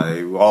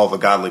all the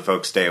godly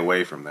folks stay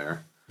away from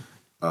there.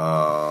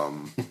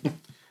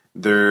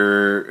 They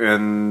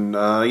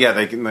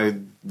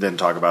then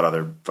talk about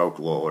other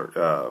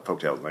folklore,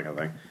 folk tales, and that kind of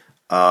thing.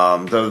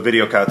 The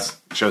video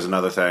cuts shows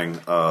another thing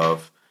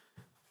of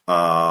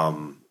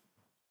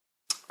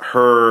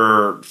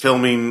her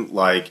filming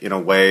like in a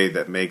way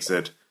that make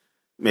it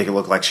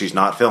look like she's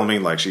not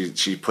filming. Like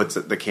she puts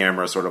the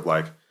camera sort of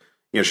like,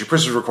 she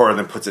presses record and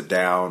then puts it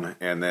down,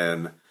 and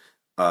then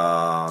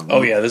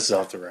this is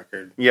off the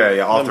record.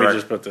 Off the record.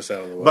 Just put this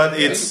out of the way. But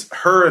it's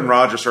her and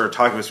Roger sort of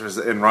talking with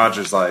her, and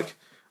Roger's like,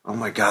 oh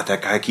my god,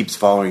 that guy keeps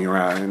following you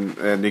around,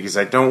 and Nikki's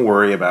like, don't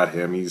worry about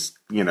him. He's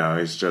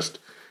just,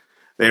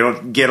 they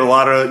don't get a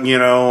lot of,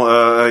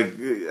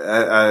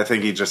 I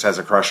think he just has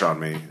a crush on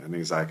me. And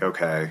he's like,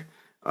 okay,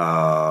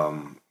 I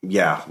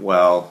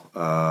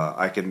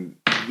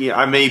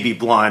may be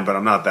blind, but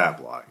I'm not that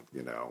blind,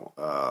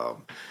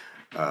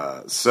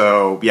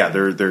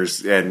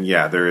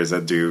 there is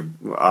a dude,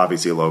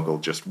 obviously a local,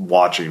 just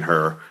watching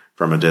her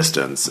from a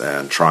distance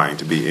and trying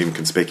to be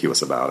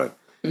inconspicuous about it.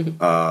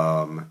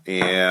 Then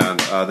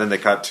they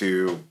cut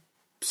to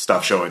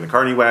stuff showing the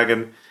Carney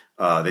wagon.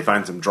 They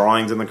find some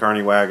drawings in the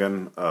Carney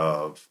wagon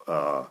of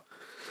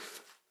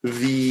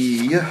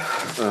the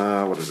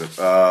what is it?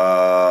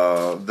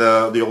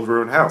 The old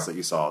ruined house that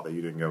you saw that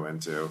you didn't go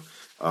into.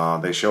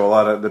 They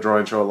show the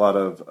drawings show a lot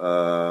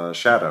of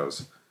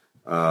shadows,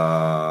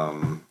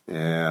 and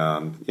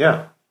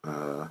yeah,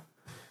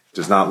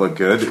 does not look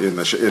good in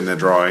the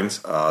drawings.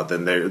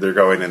 Then they're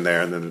going in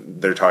there and then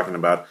they're talking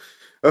about,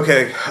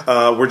 okay,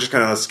 we're just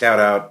gonna scout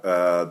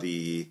out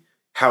the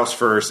house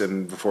first,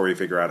 and before we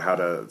figure out how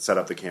to set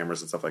up the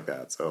cameras and stuff like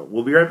that. So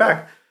we'll be right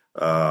back.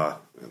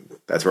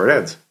 That's where it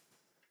ends.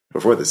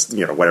 Before this,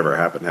 whatever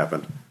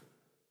happened.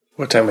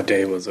 What time of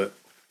day was it?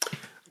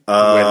 When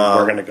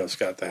we're going to go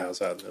scout the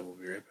house out, and then we'll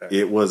be right back.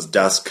 It was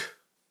dusk.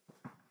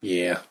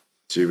 Yeah.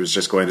 She was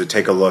just going to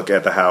take a look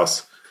at the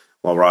house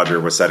while Roger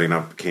was setting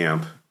up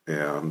camp,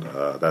 and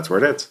that's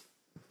where it ends.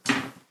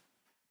 I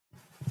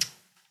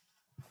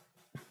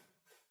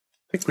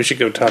think we should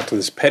go talk to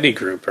this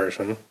Pettigrew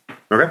person.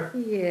 Okay.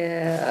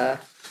 Yeah.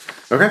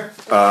 Okay.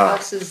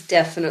 House is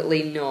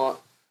definitely not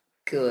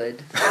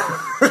good.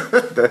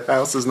 The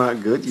house is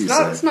not good, you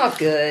say? It's not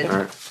good. All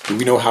right. Do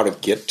we know how to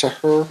get to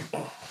her?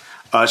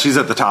 She's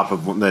at the top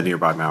of the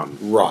nearby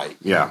mountain. Right.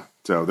 Yeah.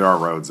 So there are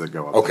roads that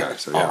go up Okay. there.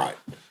 So, yeah. All right.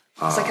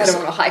 It's like I don't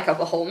want to hike up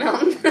a whole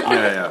mountain.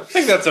 Yeah. I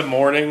think that's a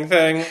morning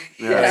thing.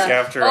 Yeah. Like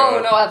after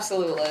no,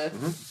 absolutely.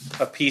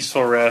 a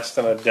peaceful rest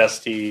and a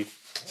dusty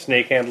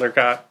snake handler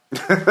cot.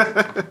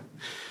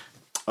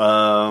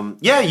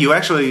 Yeah, you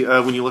actually,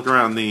 when you look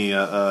around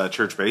the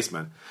church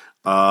basement,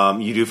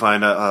 you do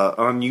find an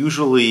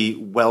unusually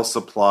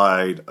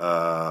well-supplied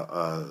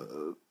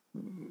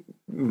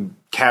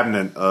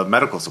cabinet of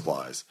medical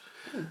supplies,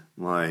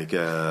 like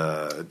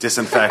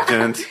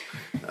disinfectant,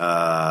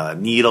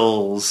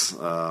 needles. You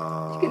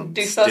can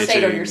do first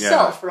aid on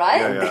yourself,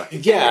 right?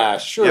 Yeah,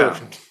 sure.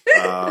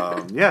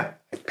 Yeah.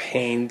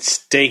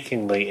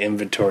 Painstakingly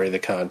inventory the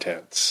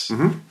contents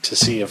to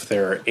see if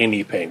there are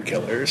any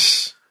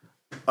painkillers.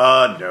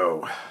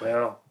 No.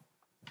 Well,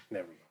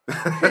 never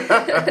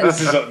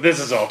mind. This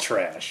is all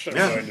trash. I'm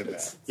going to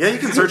that. Yeah, you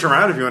can search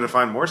around if you want to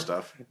find more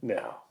stuff.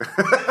 No.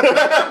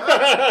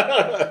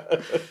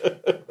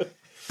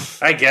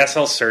 I guess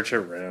I'll search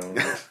around.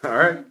 All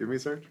right, give me a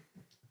search.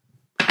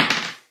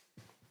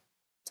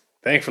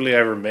 Thankfully, I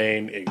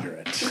remain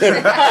ignorant.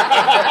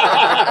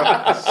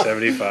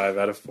 75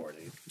 out of 40.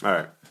 All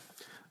right.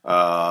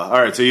 All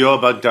right, so you all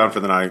bug down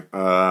for the night.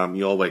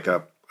 You all wake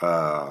up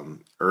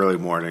early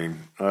morning,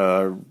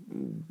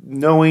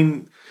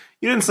 knowing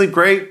you didn't sleep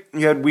great.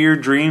 You had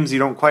weird dreams. You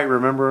don't quite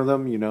remember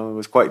them. It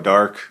was quite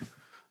dark.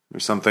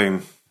 There's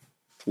something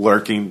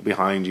lurking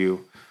behind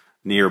you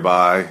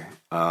nearby.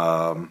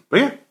 But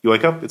yeah, you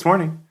wake up. It's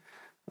morning.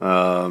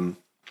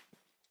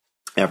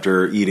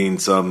 After eating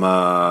some,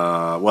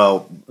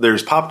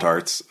 there's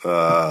Pop-Tarts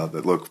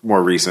that look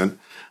more recent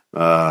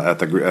at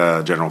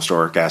the general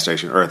store, gas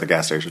station, or at the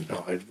gas station.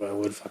 Oh, I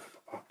would fuck up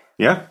a Pop-Tart.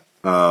 Yeah.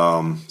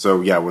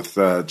 So yeah, with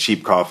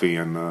cheap coffee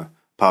and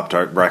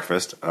Pop-Tart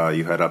breakfast,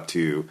 you head up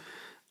to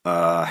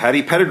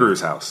Hattie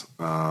Pettigrew's house.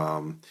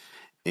 And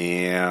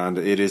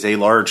it is a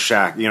large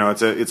shack.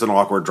 It's an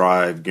awkward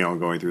drive,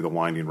 going through the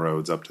winding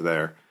roads up to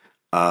there.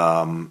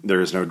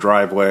 There is no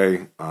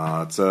driveway.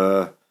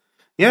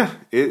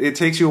 It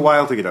takes you a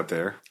while to get up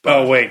there.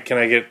 Oh, wait,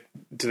 do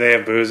they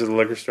have booze at the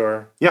liquor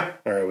store? Yeah.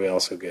 All right, we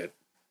also get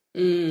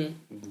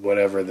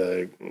whatever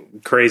the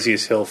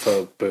craziest hill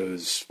folk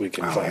booze we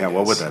can find. Yeah,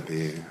 what would that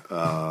be?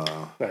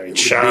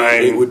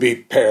 Shine. It would be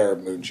pear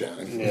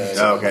moonshine.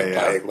 Yeah. Okay,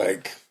 yeah.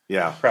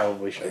 Yeah.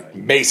 Probably Shine.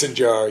 Mason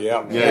jar,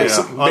 yeah. Yeah,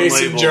 Mason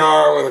Unlabeled.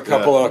 jar with a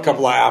couple of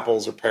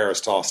apples or pears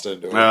tossed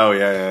into it. Oh,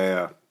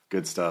 yeah.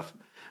 Good stuff.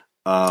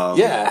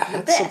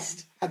 Yeah,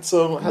 Best. had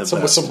some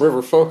with some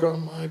river folk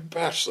on my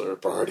bachelor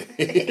party.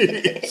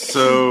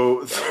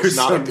 So there's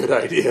Not a good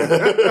idea.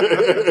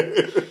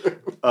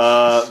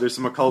 there's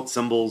some occult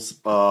symbols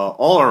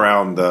all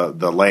around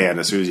the land.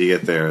 As soon as you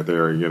get there,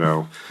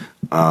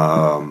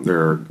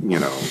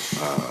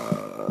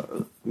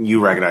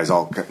 you recognize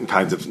all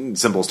kinds of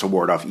symbols to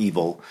ward off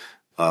evil.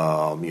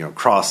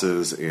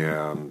 Crosses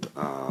and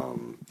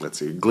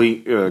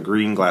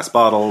green glass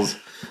bottles,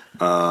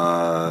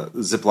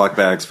 Ziploc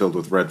bags filled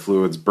with red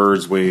fluids,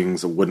 birds'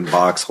 wings, a wooden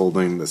box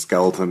holding the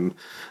skeleton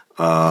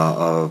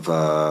of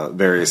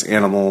various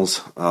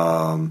animals.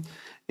 There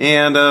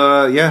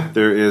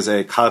is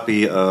a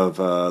copy of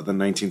the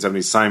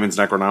 1970s Simon's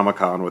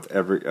Necronomicon with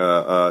every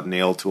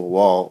nailed to a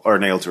wall or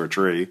nailed to a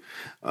tree.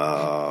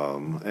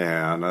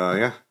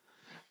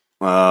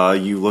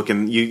 You look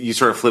and you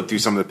sort of flip through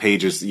some of the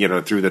pages,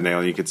 through the nail,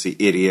 and you can see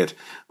idiot,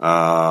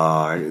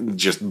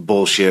 just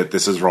bullshit.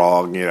 This is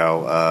wrong,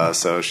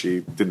 so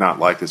she did not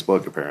like this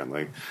book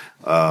apparently.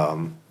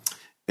 But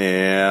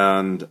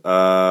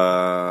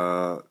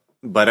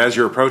as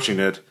you're approaching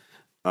it,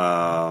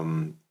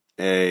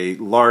 a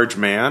large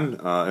man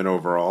in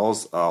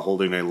overalls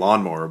holding a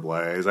lawnmower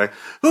blade is like,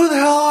 "Who the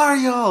hell are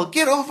y'all?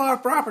 Get off our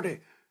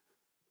property!"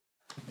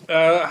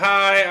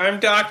 Hi,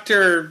 I'm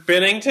Dr.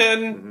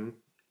 Bennington.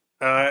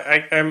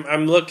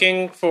 I'm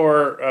looking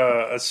for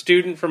a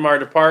student from our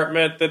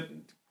department that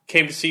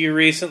came to see you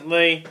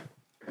recently.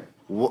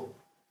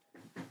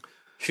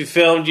 She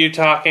filmed you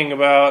talking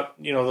about,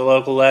 the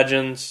local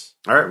legends.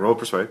 All right, roll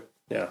persuade.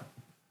 Yeah.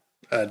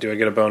 Do I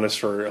get a bonus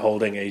for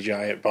holding a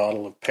giant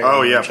bottle of pear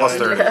Oh, yeah, moonshine? plus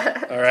 30.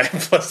 All right,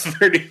 plus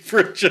 30 for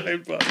a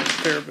giant bottle of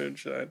pear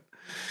moonshine.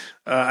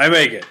 I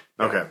make it.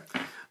 Okay.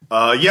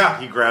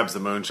 He grabs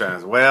the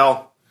moonshine.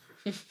 Well,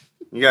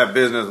 you got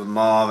business with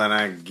Ma, then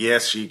I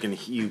guess she can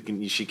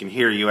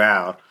hear you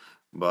out.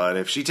 But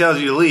if she tells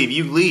you to leave,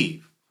 you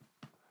leave.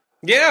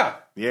 Yeah.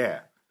 Yeah.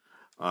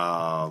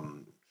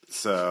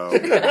 So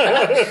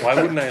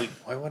Why wouldn't I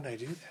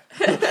do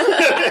that?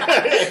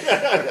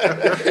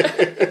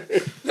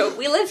 No,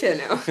 we live here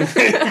now.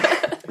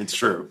 it's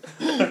true.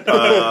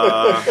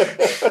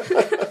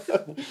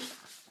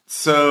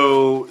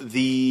 So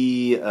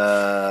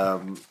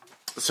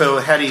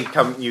Hetty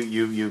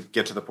you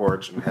get to the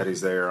porch and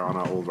Hetty's there on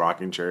an old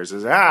rocking chair.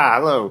 Says,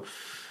 hello.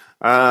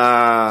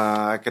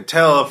 I could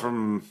tell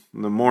from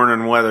the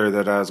morning weather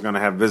that I was going to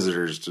have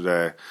visitors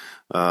today.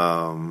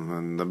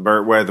 And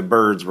where the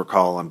birds were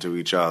calling to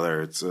each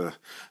other. It's some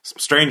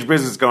strange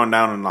business going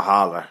down in the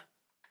holler.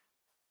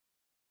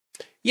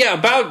 Yeah,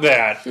 about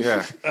that.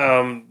 Yeah.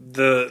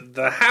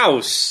 The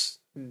house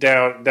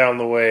down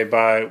the way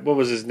by, what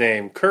was his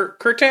name?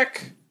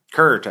 Kurtek?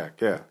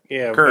 Kurtek, yeah.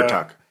 Yeah.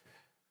 Kurtuk.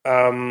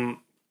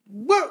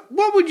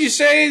 What would you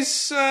say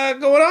is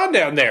going on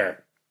down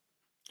there?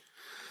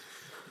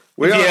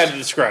 If you had to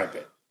describe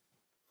it.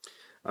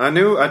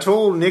 I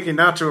told Nikki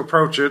not to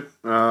approach it.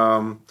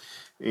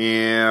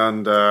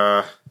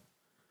 Because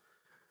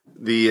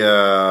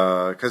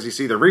you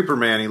see, the Reaper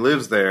Man, he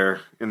lives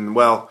there, and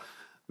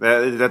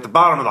at the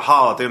bottom of the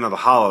hollow, at the end of the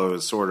hollow,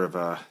 is sort of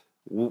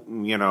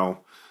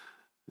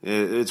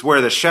it's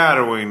where the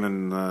shadowing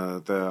and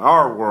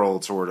our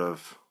world sort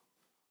of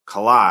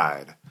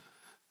collide.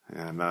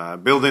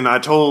 And building, I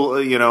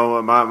told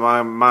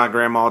my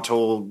grandma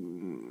told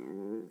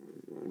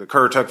the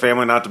Kurtuk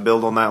family not to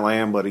build on that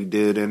land, but he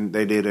did, and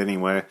they did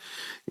anyway.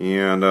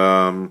 And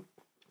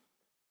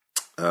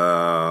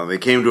they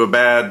came to a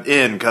bad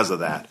end because of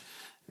that.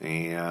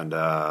 And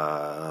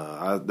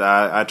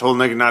I told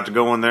Nikki not to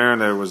go in there,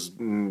 and there was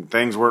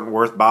things weren't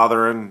worth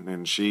bothering,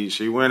 and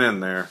she went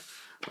in there.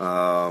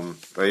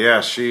 But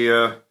yeah, she's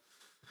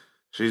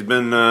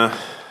been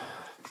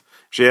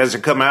she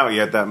hasn't come out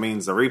yet. That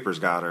means the Reaper's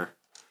got her.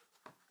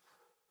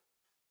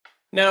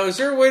 Now, is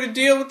there a way to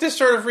deal with this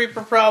sort of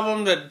Reaper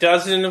problem that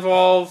doesn't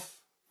involve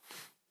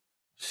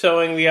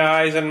sewing the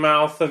eyes and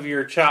mouth of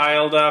your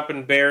child up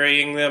and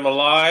burying them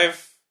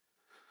alive?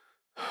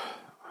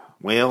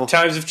 Well,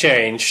 times have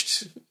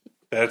changed.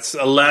 That's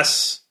a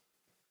less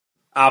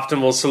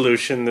optimal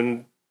solution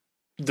than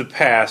the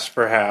past,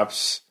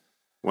 perhaps.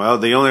 Well,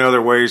 the only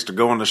other way is to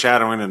go into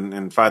shadowing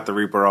and fight the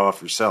Reaper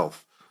off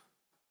yourself.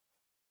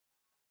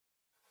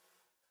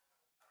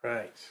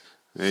 Right.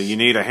 You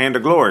need a hand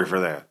of glory for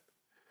that.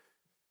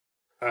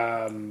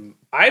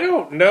 I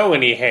don't know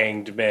any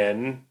hanged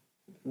men,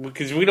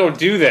 because we don't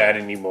do that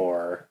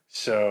anymore.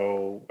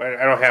 So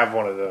I don't have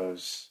one of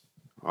those.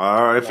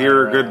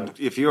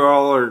 If you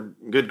all are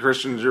good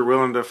Christians, you're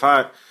willing to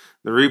fight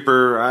the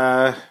Reaper.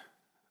 I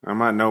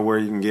might know where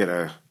you can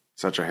get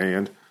such a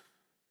hand.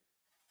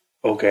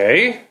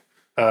 Okay.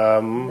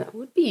 That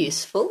would be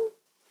useful.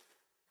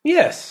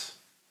 Yes.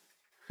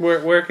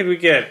 Where could we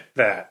get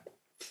that?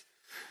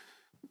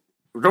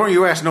 Don't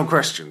you ask no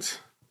questions.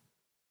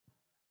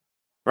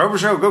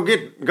 Robichaux, go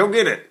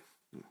get it.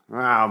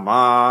 Ah,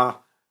 Ma.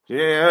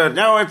 Yeah,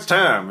 now it's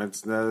time.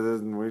 It's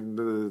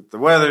the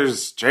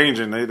weather's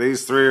changing.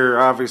 These three are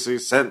obviously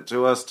sent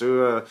to us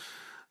to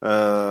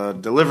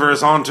deliver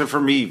us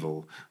from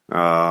evil.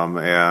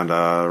 And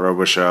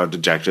Robichaux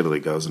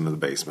dejectedly goes into the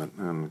basement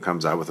and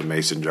comes out with a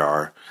mason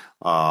jar,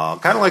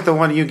 kind of like the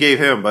one you gave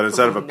him, but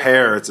instead of a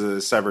pear, it's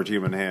a severed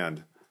human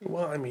hand.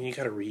 Well, I mean, you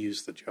got to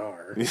reuse the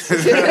jar.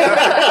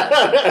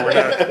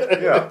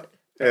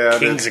 Yeah.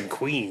 Kings and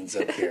queens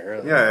up here.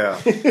 Yeah.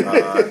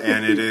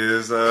 And it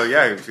is,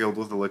 filled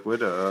with the liquid.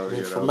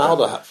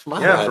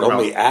 Formaldehyde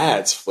only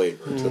adds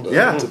flavor to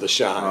the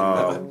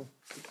shine.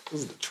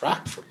 Doesn't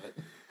detract from it.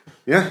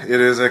 Yeah, it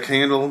is a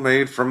candle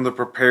made from the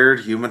prepared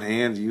human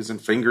hand using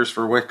fingers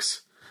for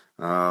wicks.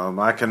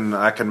 I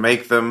can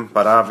make them,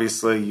 but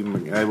obviously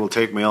it will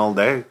take me all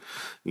day.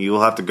 You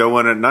will have to go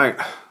in at night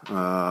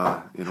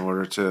in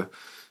order to,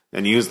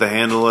 and use the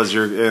handle as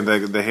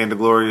the hand of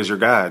glory as your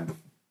guide.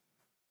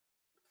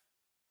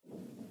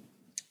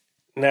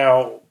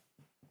 Now,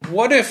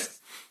 what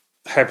if,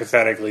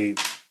 hypothetically,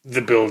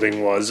 the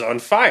building was on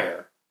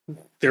fire?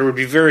 There would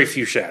be very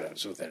few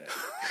shadows within it.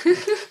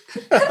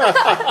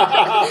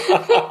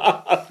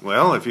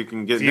 Well, if you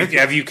can get Nikki.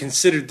 Have you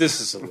considered this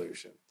a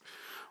solution?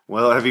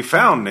 Well, have you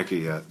found Nikki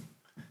yet?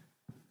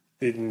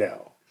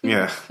 No.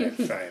 Yeah.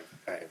 I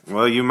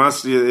Well, you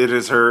must. It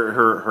is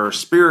her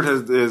spirit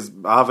has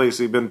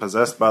obviously been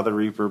possessed by the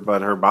Reaper,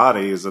 but her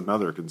body is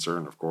another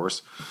concern, of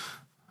course.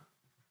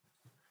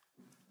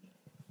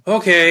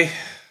 Okay,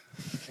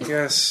 I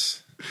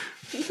guess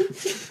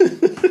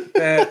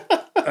that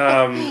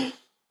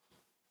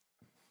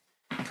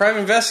private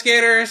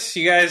investigators,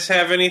 you guys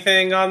have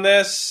anything on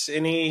this?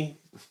 Any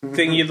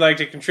thing you'd like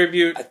to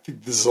contribute? I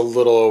think this is a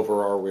little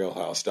over our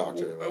wheelhouse,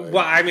 Doctor.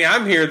 Well, I mean,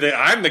 I'm here.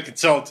 I'm the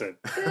consultant.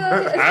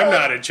 I'm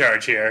not in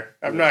charge here.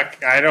 I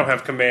don't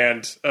have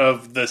command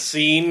of the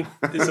scene.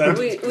 Is that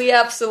we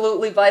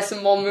absolutely buy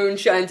some more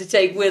moonshine to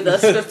take with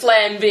us for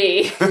Plan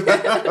B.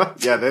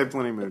 Yeah, they have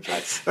plenty of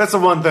moonshine. That's the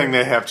one thing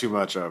they have too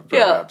much of,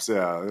 perhaps.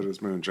 Yeah, it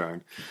is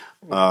moonshine.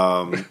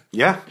 So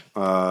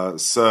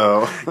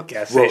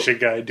gas station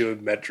guy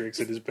doing metrics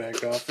in his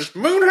back office?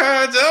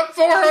 Moonhide's up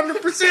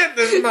 400%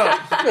 this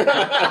month.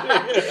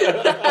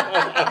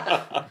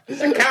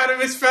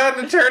 Economy's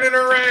finally turning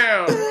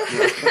around.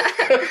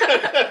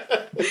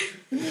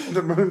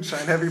 the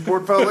moonshine heavy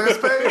portfolio is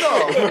paid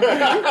off.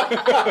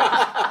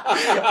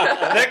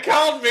 They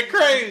called me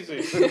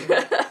crazy.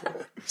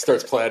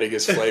 Starts planning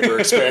his flavor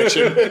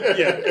expansion.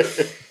 Yeah.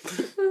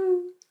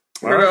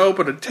 We're going to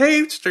open a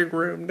tasting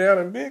room down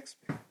in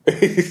Bixby.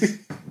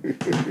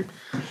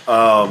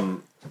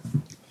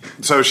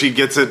 So she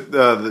gets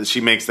it.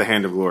 She makes the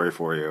hand of glory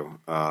for you,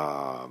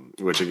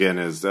 which again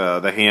is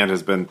the hand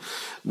has been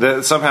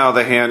somehow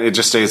the hand it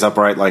just stays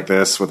upright like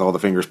this with all the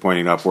fingers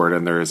pointing upward,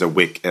 and there is a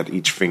wick at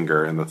each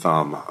finger and the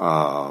thumb.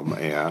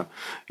 And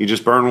you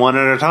just burn one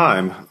at a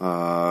time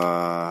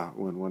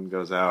when one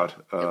goes out,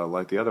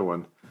 like the other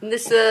one.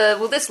 This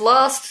will this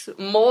last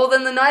more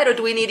than the night, or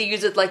do we need to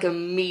use it like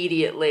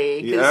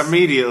immediately? Yeah,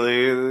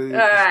 immediately. All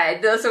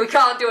right, so we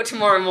can't do it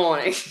tomorrow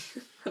morning.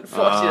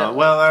 Unfortunately.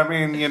 Well, I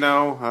mean, it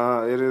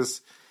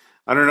is.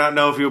 I do not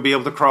know if you'll be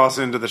able to cross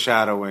into the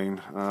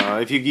shadowing.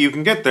 If you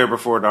can get there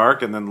before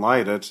dark and then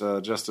light it,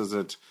 just as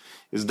it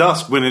is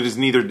dusk when it is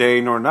neither day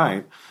nor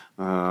night.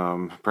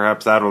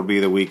 Perhaps that will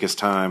be the weakest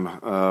time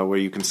where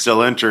you can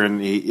still enter,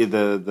 and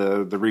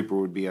the Reaper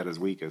would be at his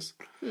weakest.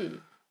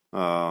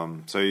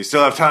 So you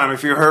still have time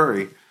if you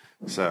hurry.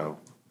 So,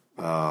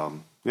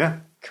 yeah.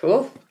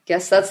 Cool.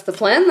 Guess that's the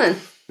plan then.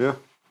 Yeah.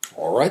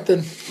 All right,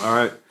 then. All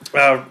right.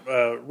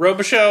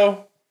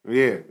 Robichaux,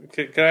 Yeah.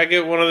 can I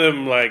get one of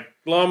them, like,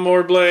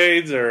 lawnmower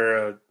blades or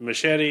a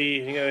machete?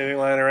 You got anything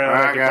lying around?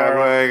 I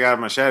got a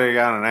machete,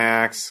 got an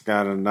axe,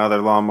 got another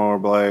lawnmower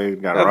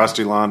blade, got a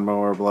rusty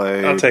lawnmower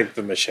blade. I'll take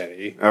the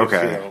machete. Okay.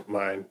 If you don't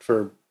mind,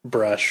 for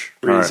brush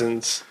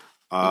reasons.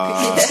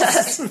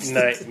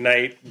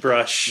 Night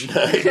brush.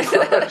 Yeah,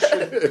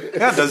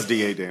 it does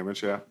D8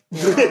 damage, yeah.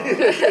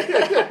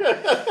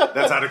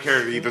 That's out of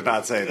character. You did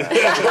not say that.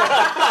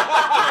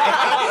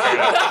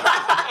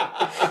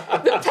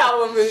 The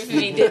power move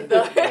he did,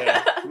 though.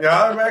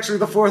 Yeah, I'm actually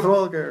the fourth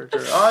wall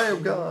character. I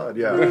am God.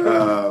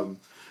 Yeah.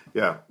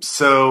 Yeah.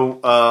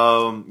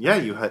 So,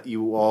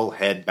 you all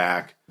head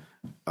back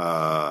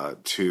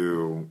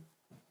to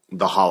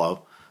the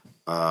Hollow.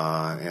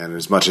 And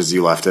as much as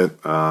you left it,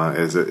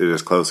 it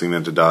is closing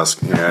into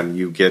dusk, and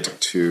you get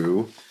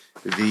to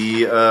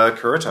the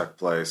Kurituk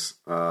place.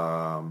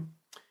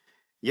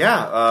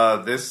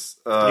 This.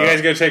 You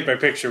guys gotta take my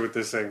picture with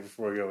this thing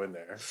before we go in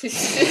there.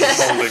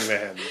 Holding the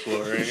hand of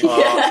glory.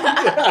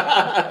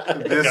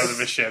 Got the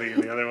machete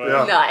in the other one.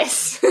 Yeah.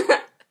 Nice.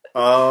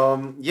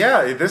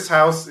 This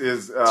house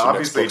is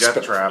obviously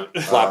death trap.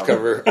 Flap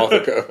cover, all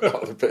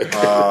the pit.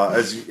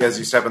 As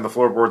you step in, the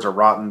floorboards are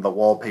rotten, the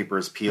wallpaper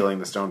is peeling,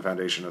 the stone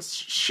foundation is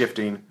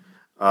shifting.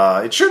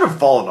 It should have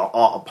fallen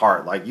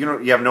apart. Like you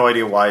have no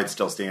idea why it's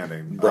still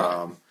standing.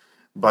 Right.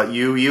 But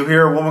you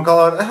hear a woman call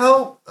out,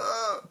 "Help!"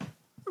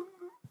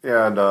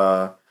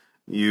 And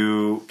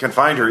you can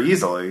find her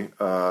easily.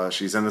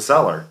 She's in the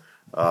cellar,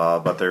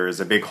 but there is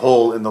a big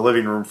hole in the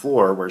living room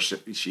floor where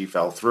she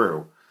fell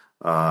through.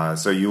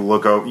 So you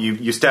look over,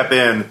 you step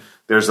in,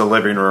 there's the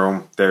living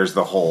room, there's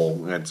the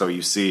hole, and so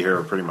you see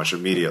her pretty much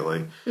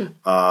immediately.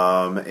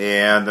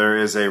 And there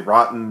is a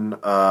rotten,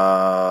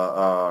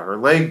 her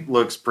leg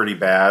looks pretty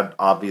bad,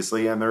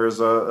 obviously, and there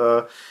is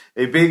a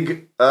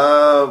big,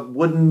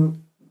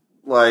 wooden,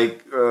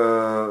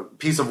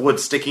 piece of wood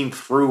sticking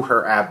through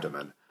her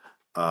abdomen.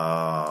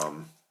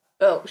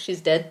 Oh,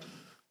 she's dead.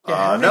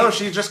 No,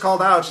 she just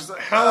called out. She's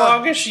like, How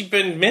long has she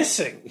been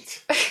missing?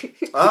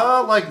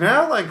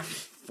 Now,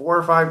 4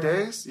 or 5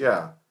 days.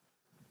 Yeah.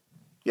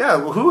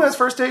 Well, who has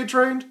first aid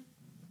trained?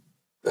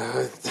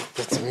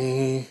 That's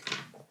me.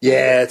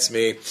 Yeah, it's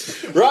me.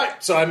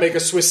 Right. So I make a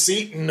Swiss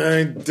seat and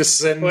I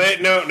descend.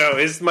 Wait, no.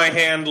 Is my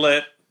hand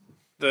lit?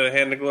 The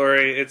hand of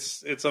glory.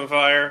 It's on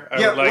fire.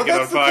 I would like it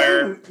on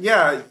fire.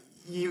 Yeah.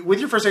 With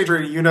your first aid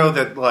training, you know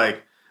that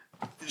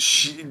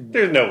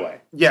There's no way.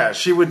 Yeah,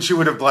 she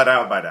would have bled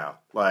out by now.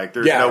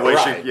 There's no way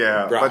right, she.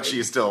 Yeah, right. But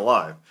she's still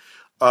alive.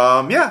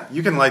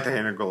 You can light the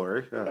hand of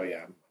glory. Oh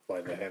yeah.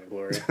 Light the hand of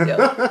glory. Yep.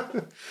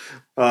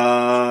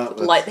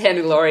 Light the hand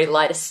of glory,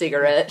 light a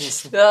cigarette.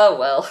 Just, oh,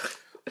 well.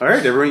 All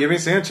right, everyone give me a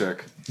sand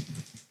check.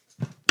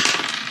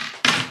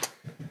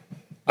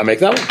 I make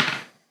that one.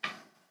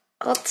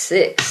 Oh,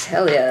 6.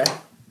 Hell yeah.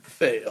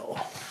 Fail.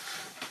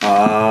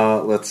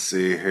 Let's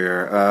see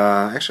here.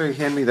 Actually,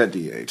 hand me that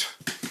D8.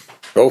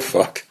 Oh,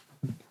 fuck.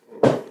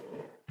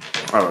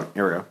 Oh,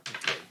 here we go.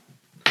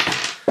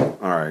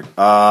 All right.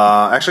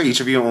 Actually, each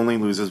of you only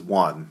loses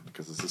 1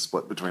 because this is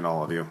split between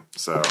all of you.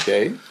 So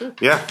Okay.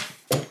 yeah.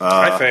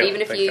 I failed. Even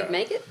if thank you God.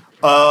 make it?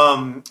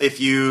 If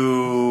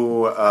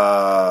you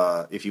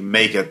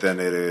make it, then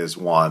it is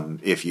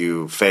 1. If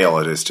you fail,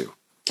 it is 2.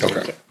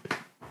 Okay.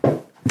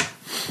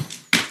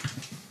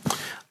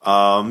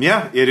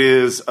 Yeah, it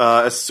is.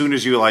 As soon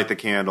as you light the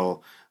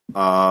candle,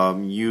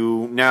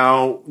 you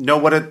now know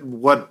what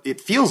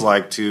it feels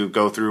like to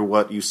go through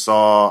what you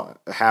saw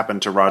happen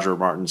to Roger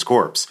Martin's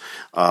corpse.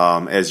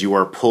 As you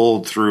are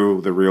pulled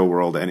through the real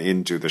world and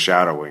into the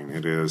shadowing,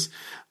 it is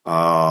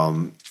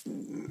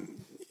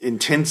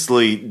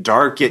intensely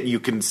dark. Yet you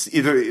can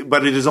see,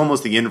 but it is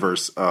almost the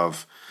inverse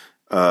of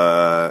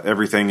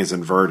everything is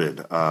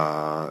inverted.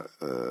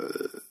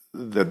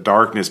 The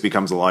darkness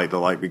becomes the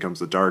light becomes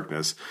the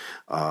darkness.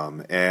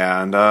 You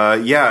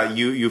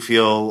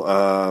feel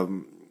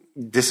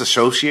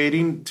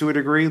disassociating to a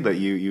degree that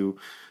you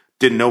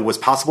didn't know was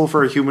possible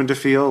for a human to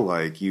feel.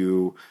 Like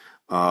you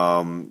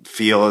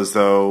feel as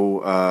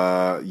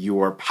though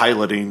you are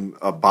piloting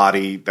a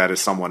body that is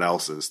someone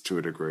else's to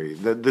a degree.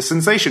 The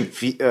sensation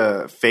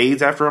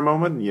fades after a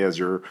moment as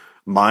your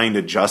mind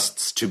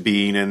adjusts to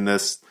being in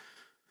this,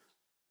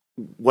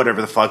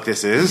 whatever the fuck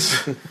this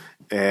is.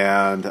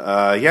 And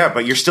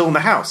but you're still in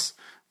the house.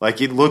 Like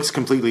it looks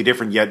completely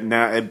different yet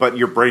now, but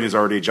your brain is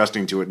already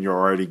adjusting to it and you're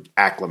already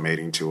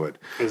acclimating to it.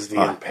 Is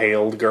the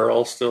impaled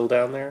girl still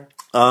down there?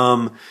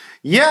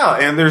 Yeah,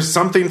 and there's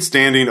something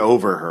standing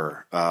over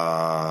her.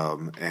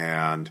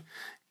 And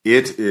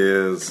it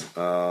is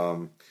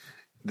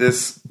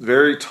this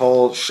very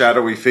tall,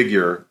 shadowy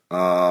figure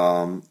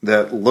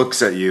that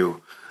looks at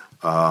you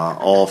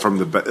all from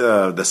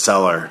the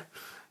cellar.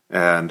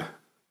 And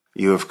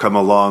you have come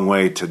a long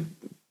way to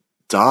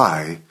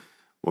die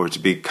or to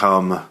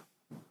become,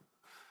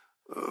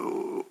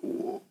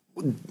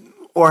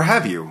 or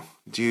have you?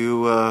 Do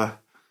you, are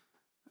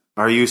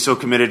you so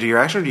committed to your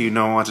action or do you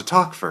not want to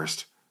talk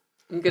first?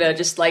 I'm gonna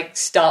just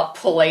start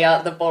pulling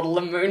out the bottle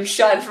of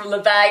moonshine from the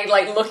bag,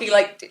 looking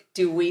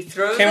do we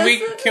throw Can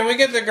this? we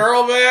get the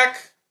girl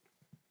back?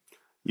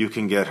 You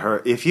can get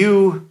her. If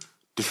you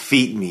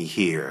defeat me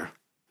here,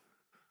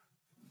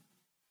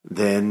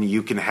 then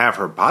you can have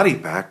her body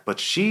back, but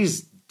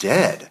she's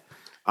dead.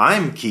 I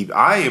am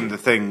the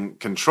thing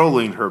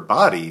controlling her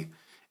body,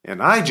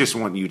 and I just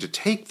want you to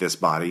take this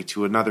body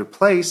to another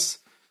place,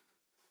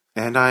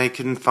 and I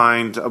can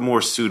find a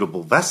more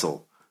suitable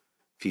vessel.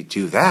 If you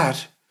do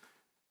that,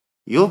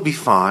 you'll be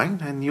fine,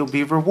 and you'll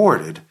be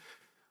rewarded.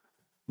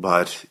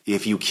 But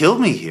if you kill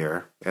me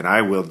here, and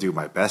I will do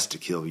my best to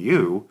kill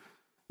you,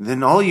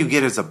 then all you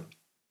get is a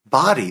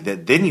body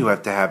that then you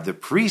have to have the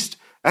priest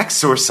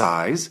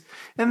exorcise,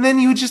 and then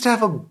you just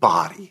have a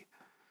body.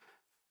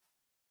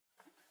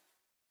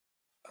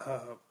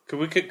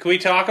 Can we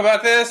talk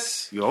about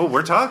this? Oh,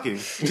 we're talking.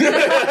 No,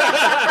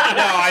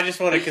 I just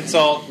want to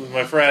consult with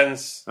my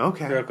friends.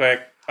 Okay. Real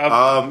quick.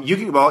 You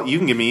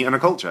can give me an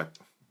occult check.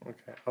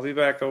 Okay. I'll be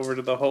back over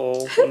to the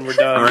hole when we're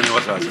done. Or an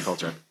occult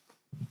check.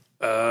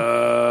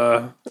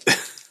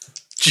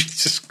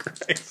 Jesus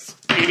Christ.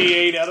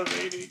 88 out of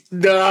 80.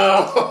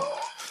 No.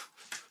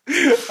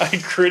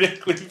 I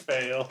critically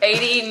fail.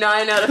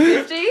 89 out of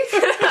 50?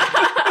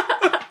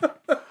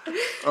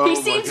 He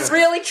seems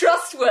really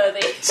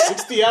trustworthy.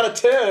 60 out of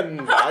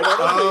 10. I don't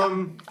know.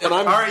 And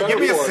I'm all right, give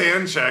me a for it.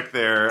 sand check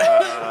there.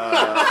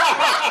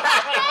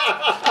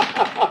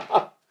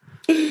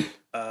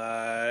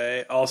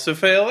 I also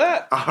fail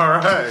that.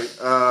 All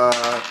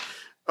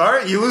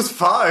right, you lose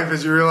 5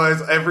 as you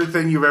realize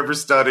everything you've ever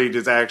studied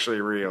is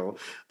actually real.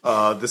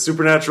 The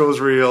supernatural is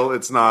real;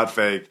 it's not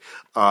fake,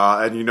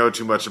 and you know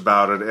too much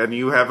about it. And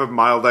you have a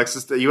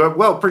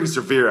pretty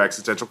severe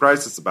existential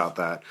crisis about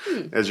that,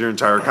 as your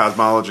entire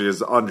cosmology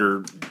is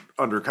undercut.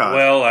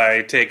 Well,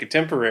 I take a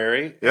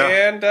temporary,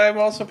 and I'm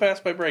also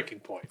past my breaking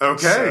point.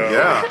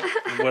 Okay,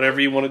 so whatever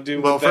you want to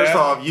do. Well, with first that.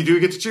 off, you do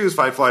get to choose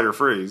fight, flight, or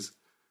freeze.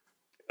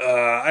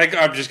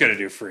 I'm just going to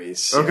do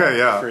freeze. Okay,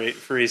 yeah.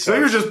 Freeze. So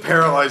you're just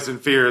paralyzed in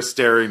fear,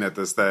 staring at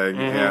this thing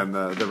and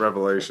the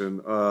revelation.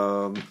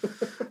 By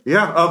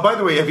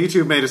the way, have you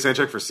two made a sand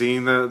check for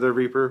seeing the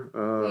Reaper?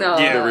 No.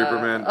 The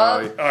Reaper Man.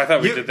 I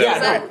thought we did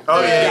that.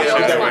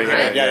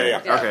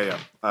 Yeah. Okay, yeah.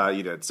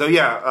 You did. So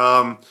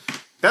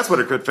that's what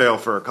a crit fail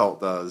for a cult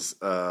does.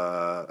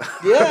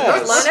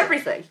 Yes. Learn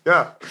everything.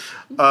 Yeah.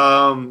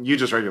 You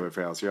just regular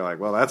fail. So you're like,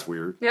 well, that's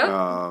weird.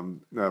 Yeah.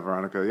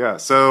 Veronica, yeah.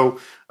 So,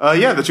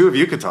 the two of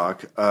you could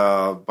talk,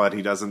 but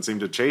he doesn't seem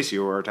to chase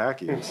you or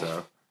attack you,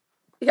 so.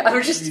 Yeah,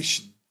 I'm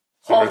just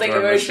holding the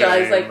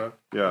moonshine,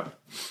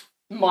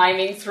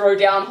 miming throw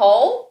down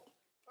hole.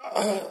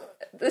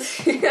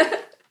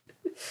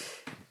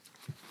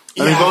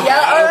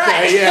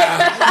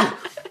 Yeah.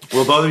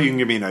 Well, both of you can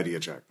give me an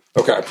idea check.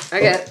 Okay.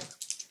 Okay.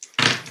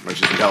 Which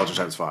is intelligence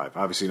times 5.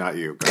 Obviously not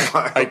you.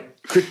 I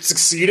could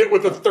succeed it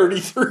with a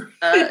 33.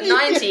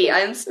 90. I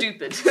am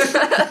stupid.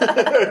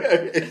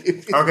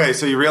 Okay,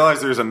 so you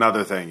realize there's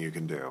another thing you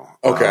can do.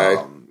 Okay.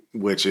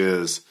 Which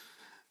is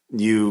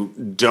you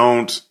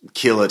don't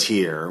kill it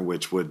here,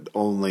 which would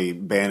only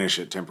banish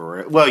it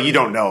temporarily. Well, you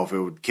don't know if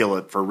it would kill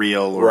it for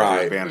real or if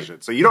it would banish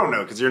it. So you don't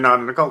know because you're not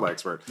an occult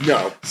expert.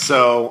 No.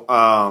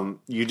 So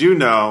you do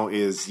know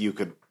is you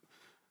could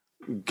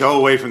go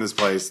away from this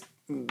place,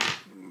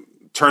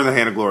 turn the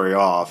Hand of Glory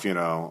off,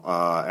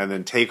 and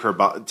then do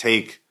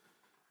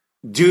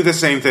the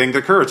same thing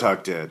that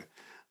Kurituk did,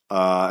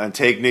 and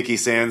take Nikki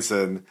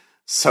Sanson,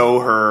 sew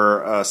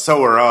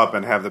her up,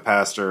 and have the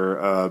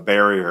pastor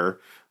bury her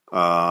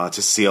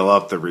to seal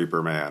up the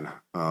Reaper Man.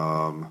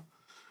 I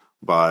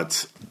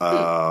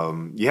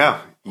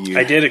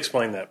did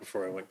explain that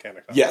before I went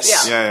Kanakon.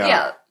 Yes.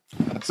 Yeah.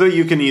 So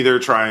you can either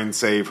try and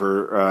save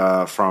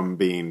her from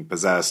being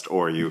possessed,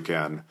 or you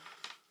can.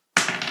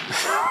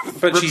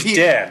 But she's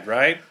dead,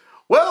 right?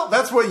 Well,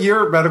 that's what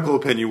your medical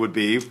opinion would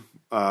be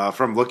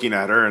from looking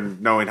at her and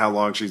knowing how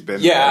long she's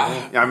been.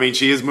 Yeah. I mean,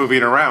 she is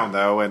moving around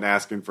though and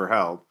asking for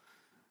help.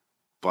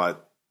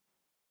 But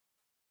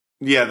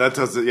yeah, that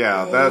does it.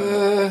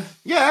 Yeah,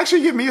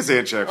 actually, give me a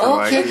sand check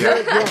for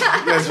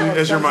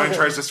as your mind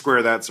tries to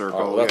square that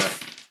circle.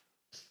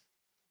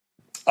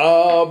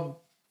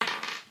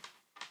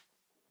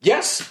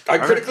 Yes, I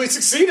critically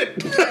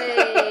succeeded.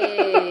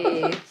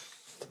 Hey.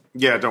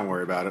 Yeah, don't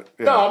worry about it.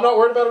 Yeah. No, I'm not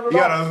worried about it at all. You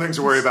got other things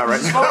to worry about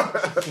right now.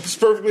 It's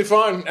perfectly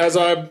fine as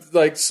I'm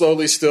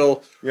slowly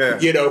still,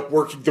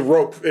 working the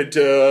rope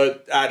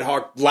into ad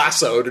hoc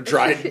lasso to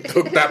try and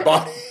hook that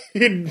body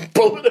and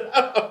pull it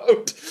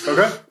out.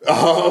 Okay.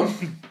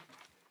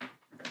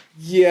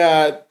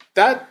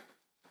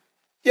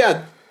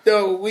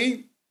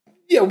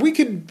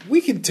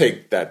 We could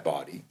take that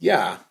body.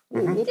 Yeah.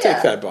 We'll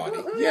take that body.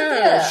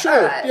 Yeah, sure.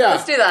 All right, yeah.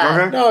 let's do that.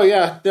 Okay.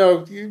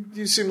 No,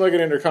 you seem like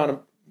an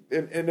interdimensional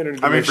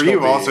I mean, for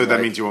you being, also,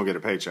 that means you won't get a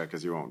paycheck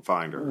because you won't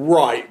find her.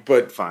 Right,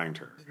 but Find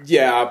her.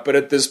 yeah, but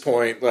at this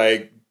point, Go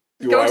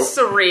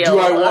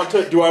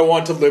surreal. Do I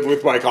want to live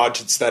with my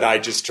conscience that I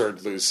just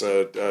turned loose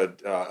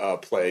a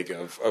plague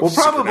of Well,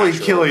 probably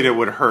supernatural- killing it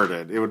would hurt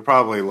it. It would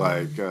probably but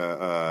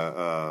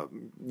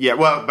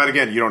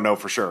again, you don't know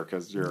for sure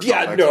because you're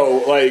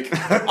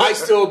I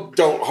still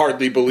don't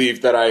hardly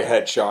believe that I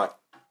headshot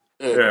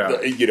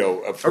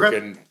a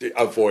freaking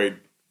avoid.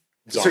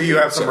 So you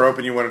have some rope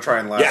and you want to try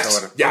and lasso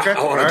Yes, it. yeah, Okay.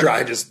 I want to All try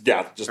right. just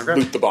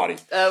loot the body.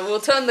 We'll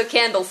turn the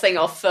candle thing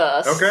off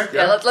first. Okay,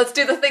 Yeah, yeah. let's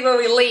do the thing where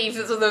we leave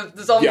so the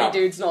zombie Yeah.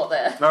 dude's not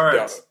there. All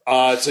right.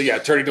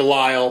 Turning to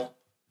Lyle,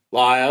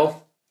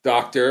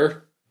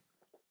 Doctor,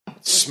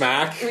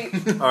 smack. We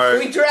All right.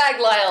 we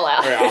drag Lyle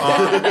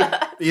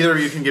out. Either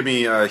you can give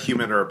me a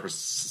human or a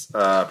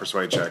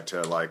persuade check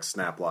to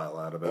snap Lyle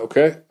out of it.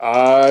 Okay,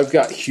 I've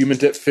got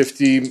human at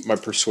 50. My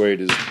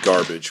persuade is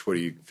garbage. What do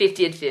you?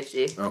 50 and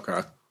 50.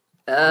 Okay.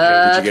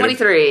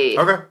 23.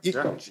 Okay.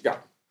 Yeah.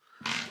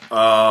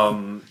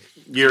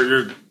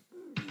 You're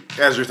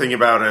as you're thinking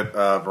about it,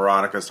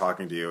 Veronica's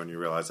talking to you, and you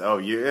realize,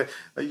 you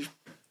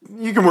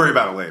can worry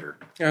about it later.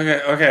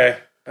 Okay.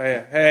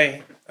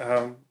 Hey,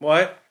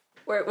 what?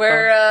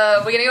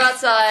 We're gonna go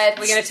outside.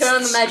 We're gonna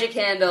turn the magic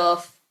hand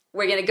off.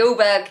 We're gonna go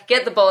back,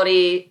 get the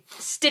body,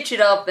 stitch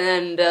it up,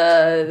 and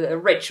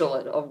ritual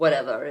it or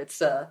whatever.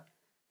 It's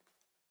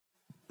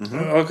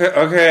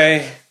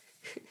Okay.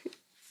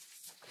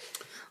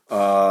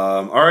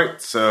 All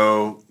right,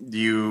 so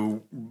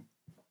you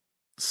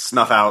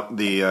snuff out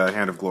the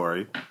Hand of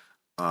Glory.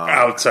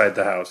 Outside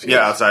the house.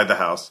 Yeah, outside the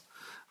house.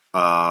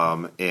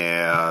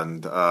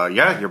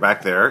 You're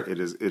back there. It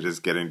is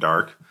getting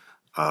dark.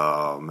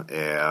 Go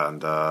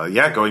and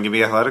give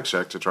me an athletics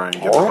check to try and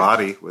get the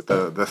body with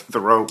the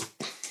rope.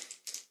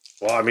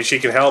 Well, I mean, she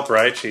can help,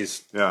 right? She's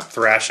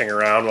thrashing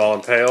around while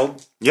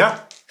impaled. Yeah.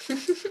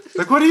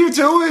 What are you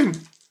doing?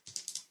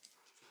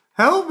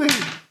 Help me.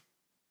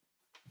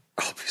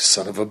 Oh, you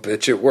son of a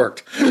bitch! It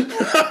worked.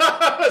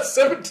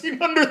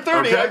 17 under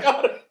 30. Okay. I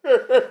got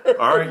it.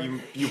 All right,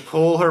 you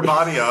pull her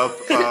body up.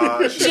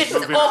 She's just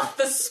moving. off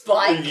the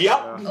spike.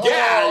 Yep.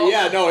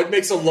 Yeah. No, it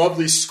makes a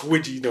lovely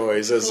squidgy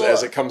noise as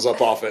it comes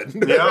up off it.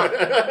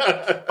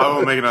 Yeah. I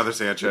won't make another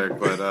sand check,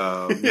 but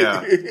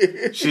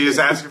she is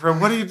asking for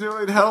him. What are you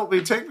doing? Help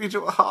me! Take me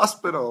to a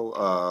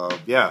hospital.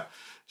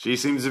 She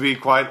seems to be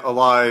quite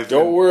alive.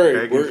 Don't worry,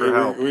 begging for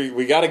help.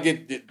 we got to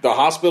get the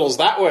hospital's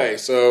that way.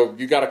 So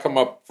you got to come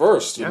up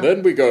first, and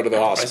then we go to the I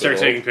hospital. start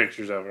taking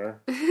pictures of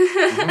her.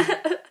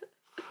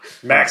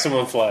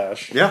 Maximum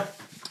flash. Yeah.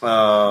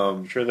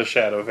 I'm sure the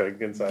shadow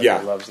head inside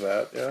her loves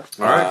that. Yeah.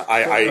 All right.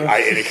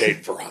 I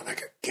indicate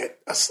Veronica, get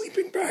a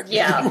sleeping bag.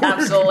 Yeah,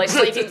 absolutely.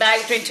 Sleeping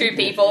bag between two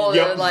people,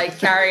 Yep.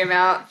 carry him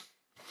out.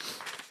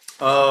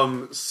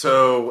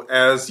 So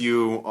as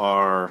you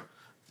are,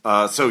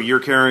 so you're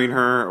carrying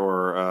her,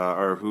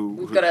 or who?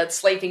 We've got a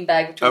sleeping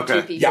bag between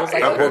two people. Yeah, It's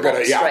like we're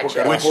gonna stretch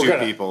it. Which we're two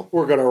gonna- people?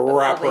 We're gonna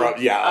wrap her up.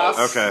 Probably Yeah,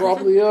 us. Okay.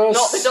 probably us.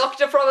 Not the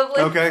doctor,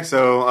 probably. Okay,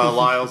 so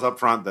Lyle's up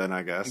front then,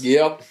 I guess.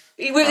 Yep.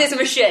 With his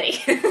machete.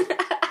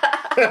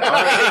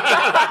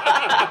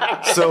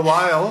 So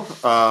Lyle,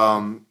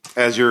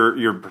 as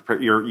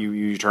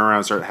you turn around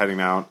and start heading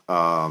out,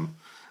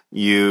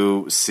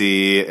 you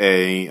see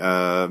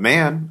a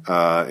man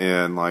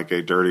in a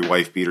dirty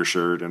wife beater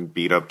shirt and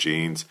beat up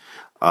jeans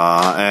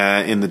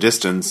in the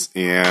distance,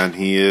 and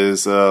he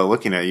is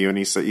looking at you, and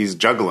he's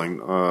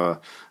juggling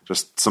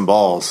just some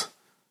balls.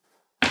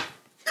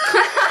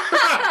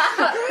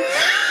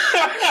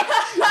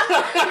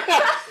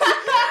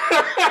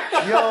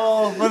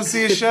 Want to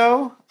see a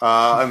show?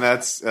 And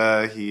that's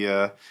he.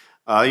 You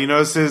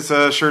notice his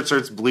shirt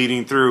starts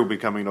bleeding through,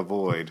 becoming a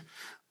void.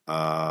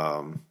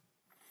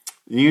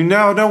 You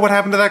know what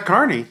happened to that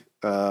carny?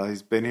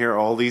 He's been here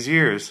all these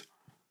years.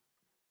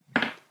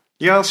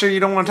 You all sure you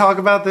don't want to talk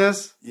about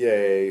this?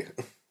 Yay.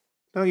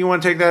 No, you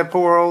want to take that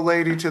poor old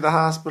lady to the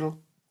hospital?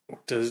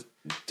 Does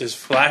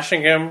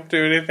flashing him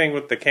do anything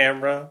with the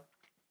camera?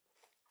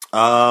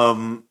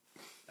 How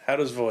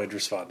does Void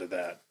respond to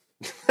that?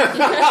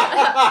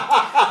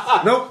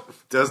 Nope,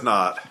 does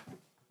not.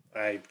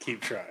 I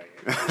keep trying.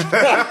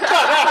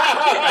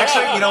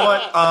 Actually, you know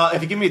what?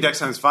 If you give me a Dex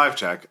times 5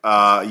 check,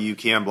 you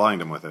can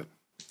blind him with it.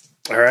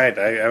 All right,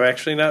 I'm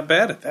actually not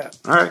bad at that.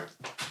 All right.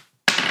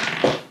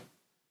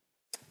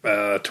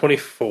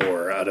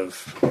 24 out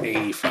of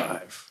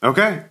 85.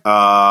 Okay.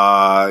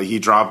 He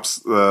drops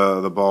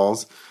the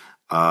balls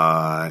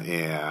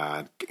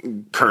and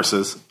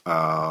curses.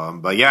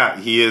 But yeah,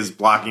 he is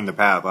blocking the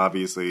path.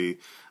 Obviously,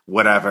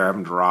 whatever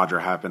happened to Roger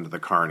happened to the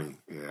carny.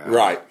 Yeah.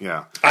 Right.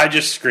 Yeah. I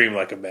just scream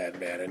like a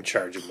madman and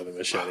charge him with a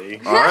machete.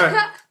 All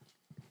right.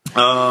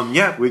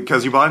 Yeah,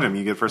 because you blind him,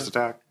 you get first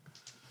attack.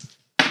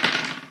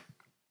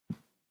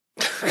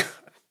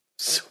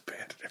 So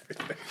bad at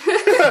everything.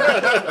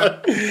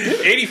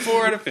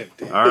 84 out of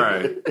 50. All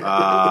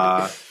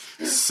right.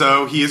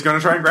 So he is going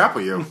to try and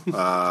grapple you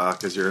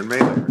because you're in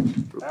melee.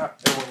 It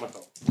went my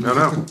phone.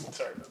 No.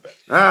 Sorry about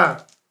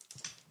that.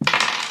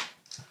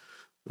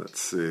 Let's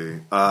see.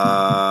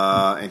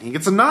 And he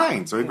gets a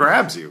 9, so he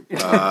grabs you.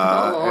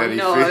 And he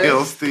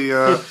feels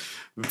the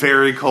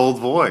very cold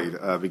void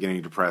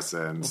beginning to press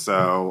in.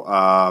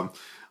 So,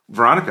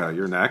 Veronica,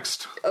 you're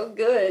next. Oh,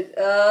 good.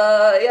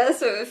 Yeah,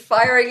 so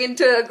firing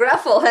into a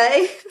grapple,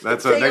 hey?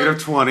 That's a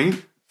negative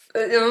 20.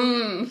 I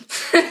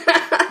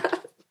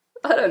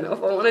don't know if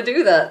I want to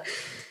do that.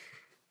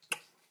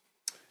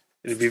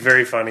 It'd be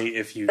very funny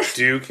if you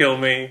do kill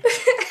me,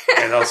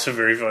 and also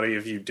very funny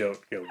if you don't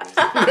kill me.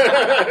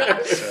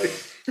 So.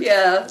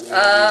 Yeah,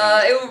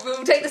 it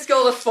will take the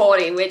score to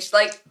 40, which,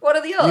 like, what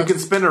are the odds? You can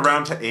spin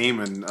around to aim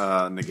and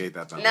negate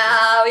that penalty.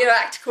 Nah, we don't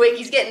act quick,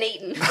 he's getting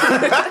eaten.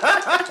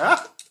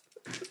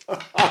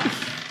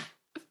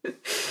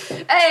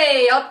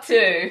 Hey, up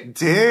to.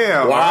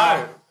 Damn.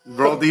 Wow.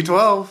 Roll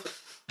D12.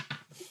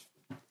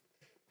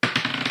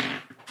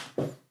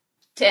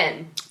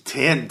 10.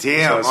 10. So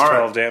Damn. that's All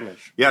 12 right.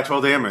 damage. Yeah,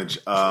 12 damage.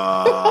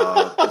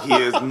 He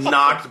is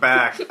knocked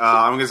back.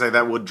 I'm going to say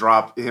that would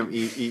drop him.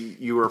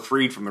 You are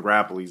freed from the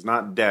grapple. He's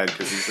not dead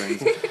because these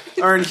things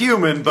are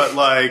inhuman, but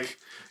like,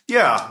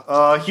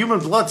 yeah, human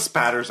blood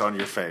spatters on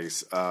your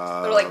face.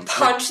 Or, like,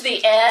 punch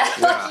the air.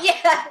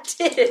 Yeah, it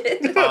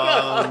did.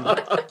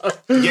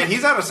 Yeah,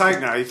 he's out of sight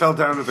now. He fell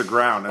down to the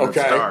ground and it's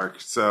dark.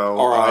 So,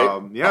 all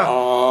right. Yeah.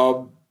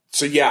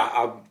 So, yeah,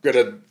 I'm going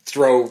to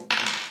throw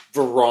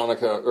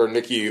Veronica or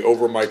Nikki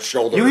over my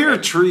shoulder. You hear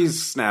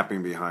trees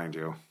snapping behind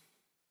you.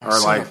 Or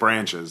like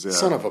branches, yeah.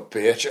 Son of a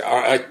bitch.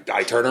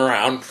 I turn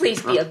around.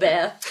 Please be a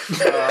bear.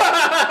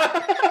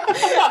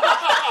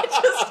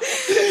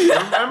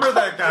 Remember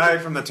that guy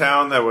from the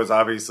town that was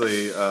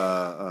obviously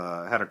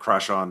had a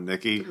crush on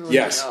Nikki?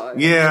 Yes.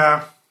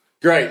 Yeah.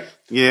 Great.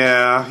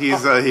 Yeah,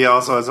 he's he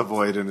also has a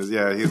void in his.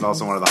 Yeah, he's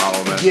also one of the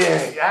hollow men.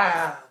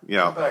 Yeah.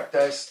 Yeah. Back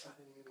dice. I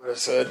didn't know what I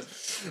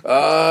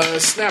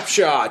said.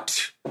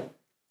 Snapshot.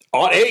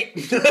 On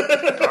 8. All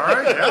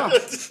right. Yeah.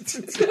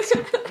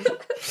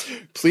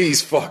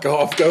 Please fuck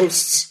off,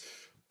 ghosts.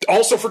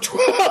 Also for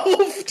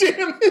 12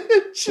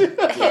 damage.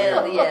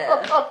 Hell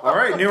yeah. All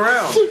right. New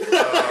round. He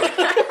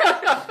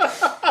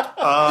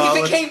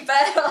became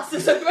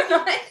badasses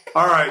overnight.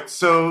 All right.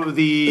 So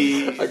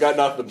I got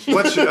nothing.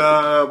 what's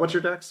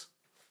your dex?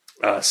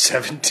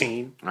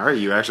 17. All right.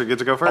 You actually get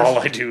to go first. All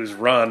I do is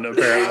run,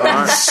 apparently.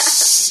 All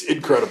right.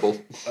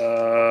 Incredible.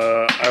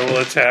 I will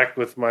attack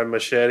with my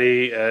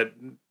machete at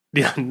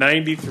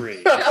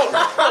 93. The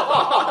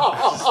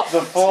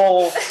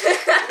full.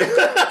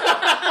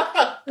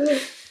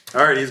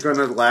 All right. He's going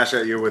to lash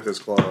at you with his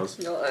claws.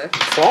 No.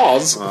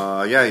 Claws?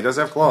 Yeah, he does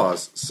have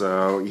claws.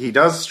 So he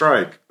does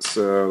strike.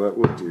 So that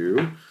would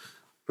do.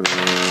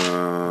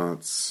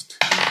 Let's do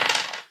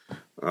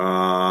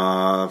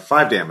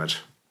 5 damage.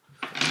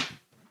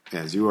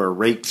 As you are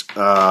raked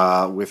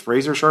with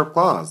razor sharp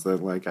claws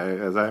that, like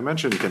as I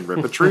mentioned, can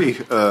rip a tree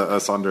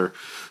asunder.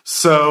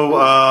 So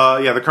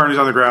yeah, the carnage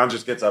on the ground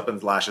just gets up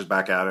and lashes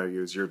back out at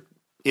you as you're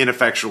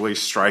ineffectually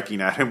striking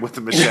at him with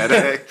the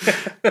machete,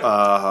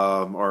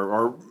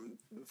 or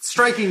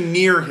striking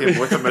near him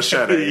with a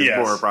machete is Yes.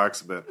 more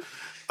approximate.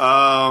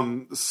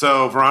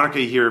 So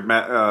Veronica, you hear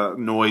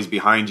noise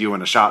behind you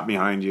and a shot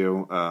behind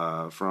you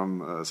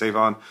from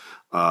Savon.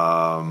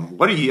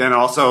 What are you? And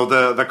also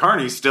the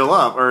carny's still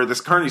up, or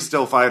this carny's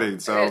still fighting.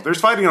 So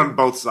there's fighting on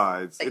both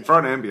sides, in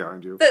front and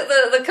behind you.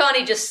 The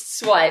carny just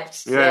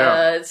swiped.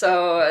 Yeah.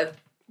 So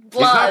He's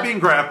blood. not being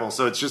grappled,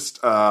 so it's just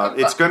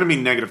it's going to be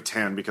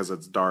 -10 because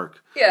it's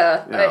dark.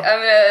 Yeah. Yeah. I'm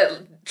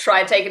gonna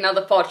try to take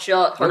another pot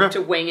shot. Hope Okay.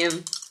 to wing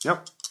him.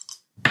 Yep.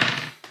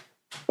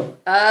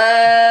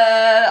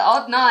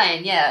 Odd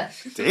 9. Yeah.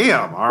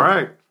 Damn. All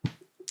right.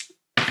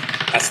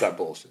 That's that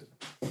bullshit.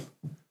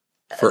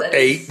 For That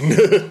 8.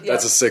 is-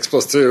 That's a 6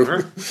 plus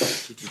 2.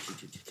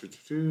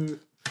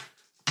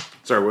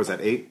 Sorry, what was that?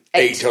 8?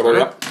 8 total.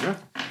 Yep. Yeah.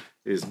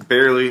 Is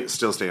barely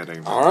still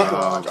standing. All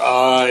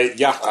right.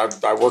 Yeah,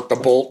 I work the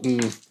bolt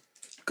and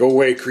go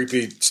away,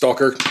 creepy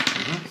stalker.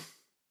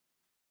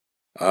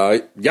 Yeah,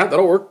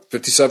 that'll work.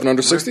 57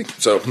 under 60.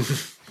 So,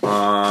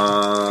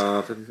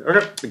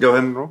 Okay, go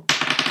ahead and roll.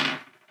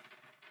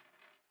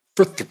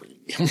 for 3.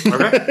 Okay.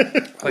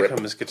 I like how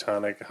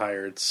Miskatonic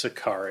hired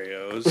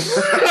Sicarios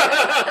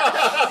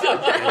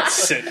and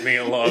sent me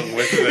along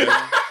with them.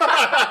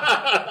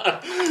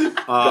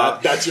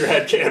 That's your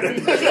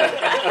headcanon.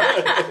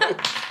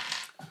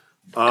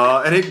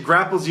 And it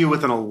grapples you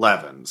with an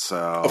 11. So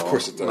Of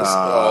course it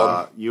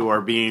does. You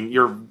are being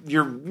you're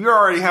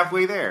already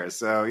halfway there.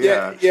 So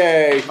yeah.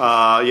 Yay.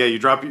 You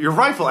drop your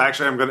rifle.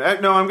 Actually, I'm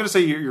gonna say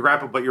you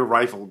grapple, but your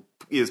rifle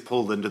is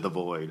pulled into the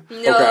void.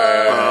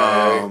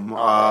 No.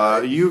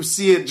 Okay. You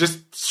see it just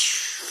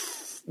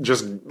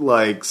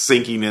like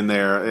sinking in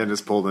there and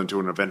is pulled into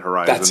an event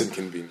horizon. That's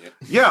inconvenient.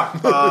 Yeah.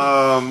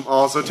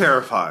 Also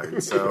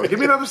terrifying. So give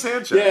me another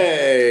sand check.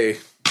 Yay.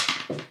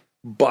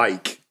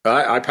 Bike.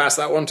 I passed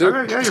that one too.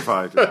 Okay, yeah, you're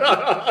fine.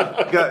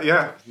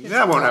 Yeah,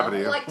 that won't happen to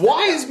you. Like,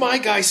 Why is my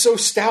guy so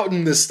stout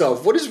in this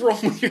stuff? What is wrong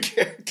with your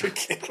character,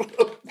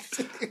 Caleb?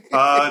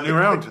 New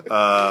round.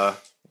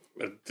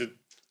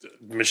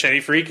 Machete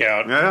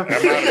freakout. Yeah. I'm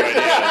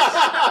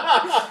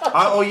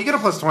out of ideas. You get a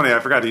plus 20. I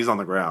forgot he's on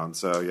the ground.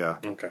 So yeah.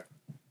 Okay.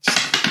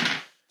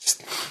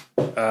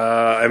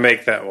 I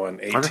make that one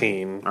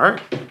 18. All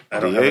right. I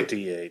don't have a D8.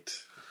 D8.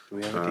 Do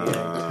we have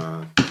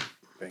a D8?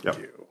 Thank yep.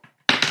 you.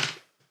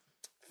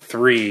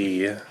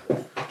 3.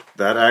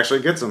 That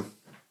actually gets him.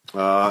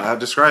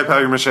 Describe how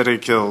your machete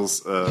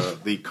kills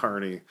the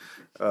Carney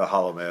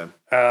Hollow Man.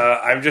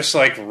 I'm just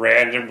like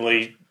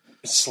randomly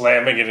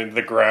slamming it into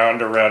the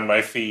ground around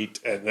my feet,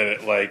 and then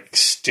it like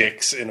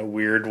sticks in a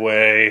weird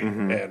way,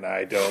 and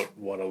I don't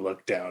want to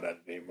look down at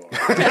it anymore.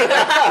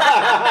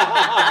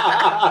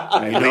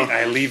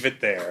 I leave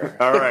it there.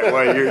 All right.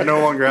 Well, you no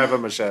longer have a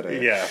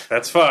machete. Yeah,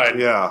 that's fine.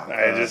 Yeah.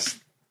 That's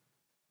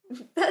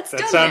That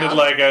done sounded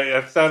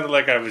now.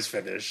 like I was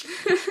finished.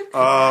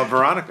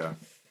 Veronica.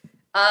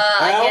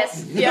 I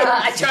guess. Yeah,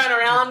 I turn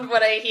around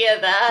when I hear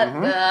that.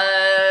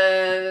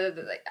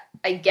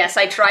 I guess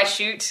I try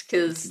shoot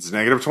because It's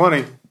negative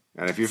 20.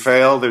 And if you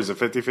fail, there's a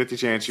 50-50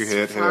 chance you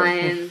hit him.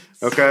 fine.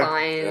 It's Okay.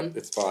 fine. Yep,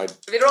 it's fine.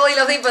 I've been rolling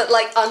nothing but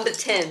like under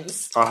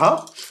 10s.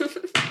 Uh-huh.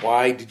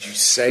 Why did you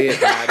say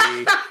it,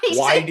 Maddie?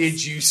 Why Six.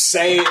 did you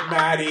say it,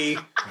 Maddie?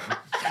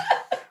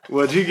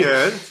 What'd you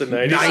get? It's a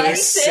 96.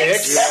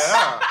 96?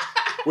 Yeah.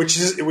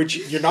 Which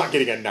you're not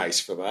getting a nice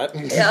for that.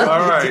 Yeah.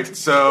 All right.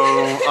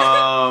 So,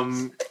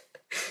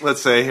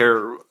 let's say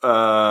here,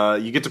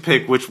 you get to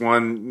pick which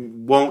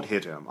one won't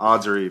hit him,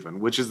 odds or even.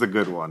 Which is the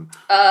good one?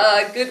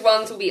 Good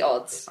ones will be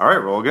odds. All right,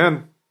 roll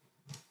again.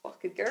 What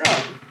could go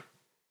wrong?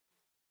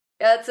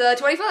 That's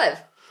 25.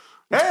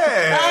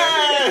 Hey!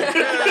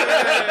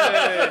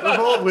 The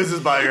bullet whizzes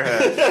by your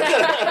head.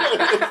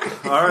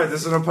 All right,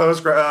 this is an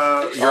opposed. You're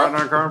on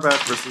our combat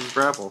versus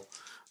grapple.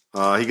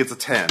 He gets a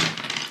 10.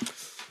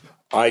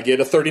 I get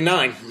a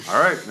 39. All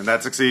right, and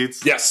that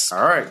succeeds. Yes.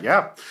 All right,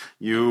 yeah.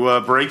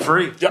 You break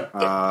free. Yep.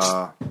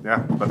 Yeah,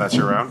 but that's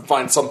your round.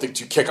 Find something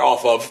to kick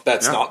off of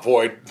that's Yeah. not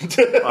void.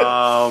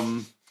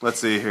 Let's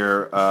see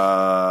here.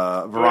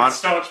 Don't Veronica.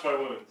 staunch my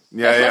wounds.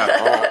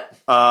 Yeah.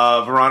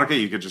 Veronica,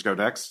 you could just go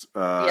next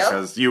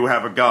because you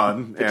have a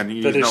gun and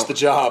you Finish know. the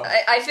job.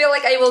 I feel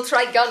like I will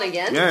try gun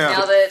again Yeah.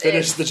 now that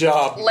Finish it's the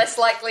job. less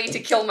likely to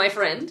kill my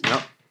friend.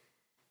 Yep.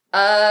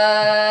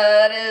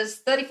 That is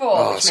 34,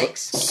 Oh, which so-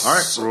 makes... All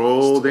right,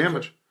 roll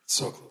damage.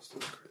 So close to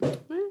the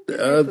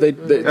crit. They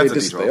That's a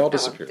D12. they all Oh,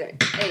 disappear. okay.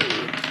 Hey.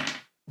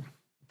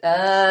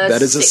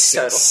 That is a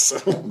 6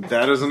 6.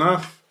 That is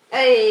enough.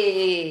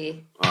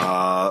 Hey.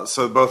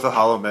 So both the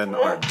hollow men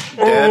are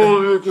dead.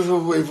 Oh,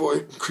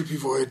 void, creepy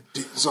void,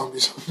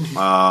 zombies.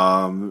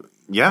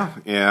 Yeah,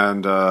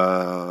 and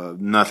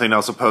nothing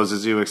else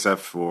opposes you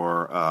except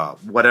for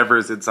whatever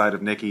is inside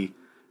of Nikki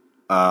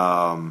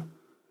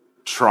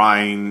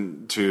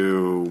trying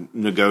to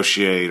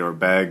negotiate or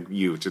beg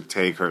you to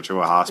take her to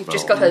a hospital.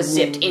 Just got her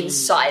zipped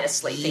inside a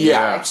sleeping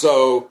Yeah. bag.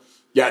 So,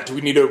 do we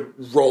need to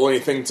roll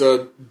anything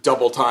to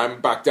double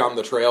time back down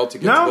the trail to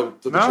get No,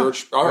 to the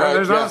church? All right.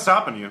 there's yeah. nothing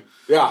stopping you.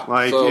 Yeah.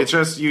 Like so, it's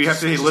just you have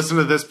to listen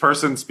to this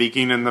person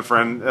speaking in the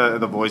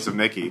voice of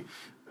Nikki,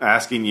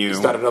 asking you. is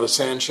that another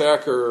sand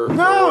check or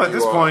No, or at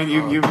this point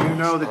you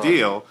know the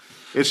deal.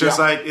 It's just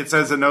Yeah. like it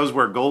says it knows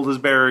where gold is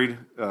buried.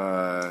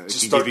 It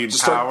Just can give you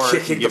power. start It can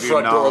kicking the give you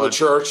front door of the knowledge.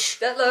 church.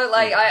 That look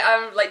like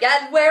I'm like,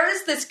 and where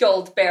is this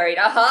gold buried?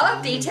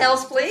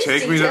 Details, please.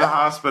 Take me to the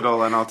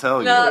hospital and I'll tell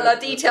you. No,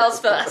 details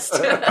first.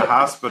 At the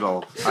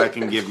hospital, I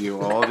can give you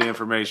all the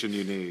information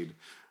you need.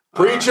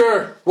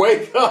 Preacher,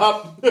 wake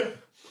up!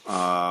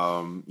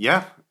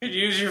 Yeah. Could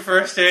use your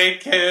first aid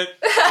kit.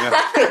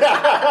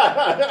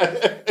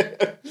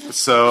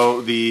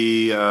 So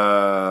the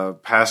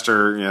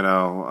pastor,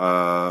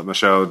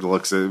 Michaud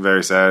looks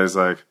very sad. He's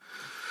like,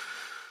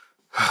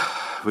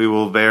 we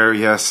will bear.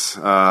 Yes,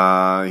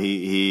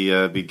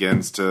 he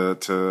begins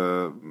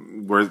to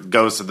where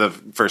goes to the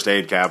first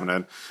aid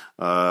cabinet.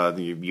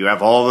 You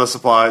have all the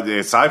supplies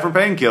aside from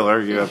painkiller.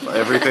 You have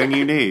everything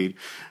you need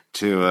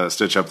to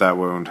stitch up that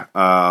wound.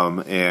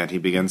 And he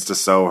begins to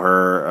sew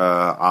her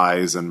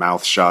eyes and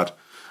mouth shut.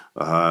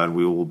 And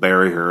we will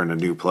bury her in a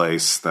new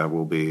place that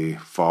will be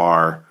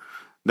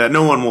that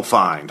no one will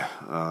find.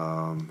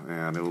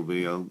 And it will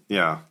be I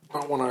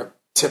want to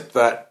tip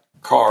that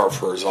car of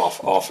hers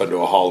off into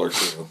a hall or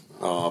two.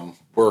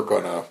 We're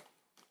going to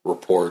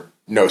report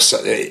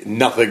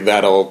nothing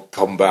that'll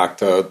come back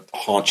to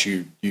haunt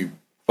you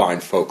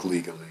fine folk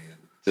legally. And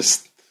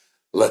just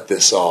let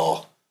this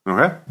all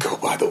go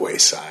by the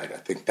wayside. I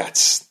think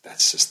that's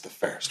just the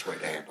fairest way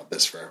to handle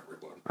this for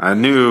everyone. I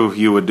knew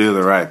you would do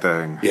the right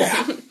thing.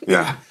 Yeah.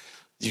 Yeah.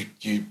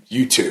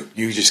 You too.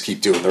 You just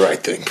keep doing the right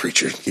thing,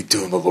 preacher. Keep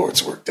doing the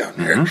Lord's work down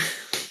here.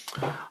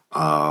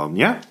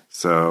 Yeah.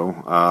 So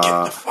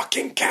get the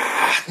fucking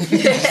car.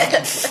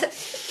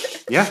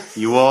 Yeah,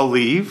 you all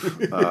leave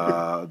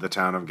the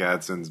town of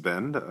Gadsden's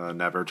Bend,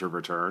 never to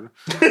return.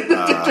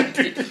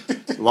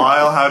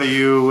 Lyle, how do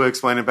you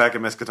explain it back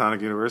at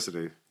Miskatonic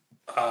University?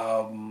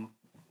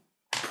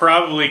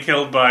 Probably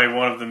killed by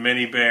one of the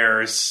mini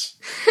bears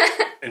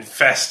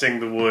infesting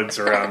the woods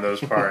around those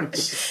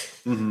parts.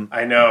 Mm-hmm.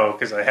 I know,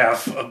 because I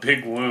have a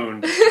big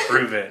wound to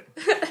prove it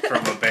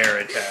from a bear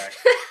attack.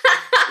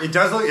 It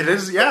does look, it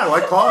is, yeah,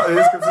 like claw, it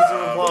is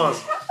consistent with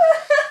claws.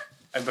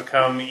 I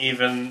become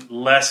even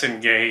less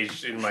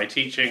engaged in my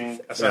teaching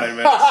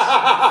assignments,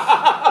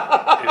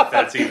 if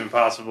that's even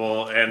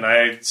possible, and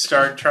I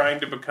start trying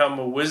to become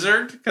a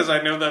wizard, because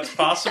I know that's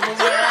possible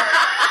now.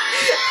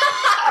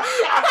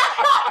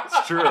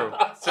 It's true.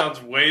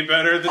 Sounds way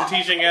better than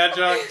teaching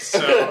adjuncts, so...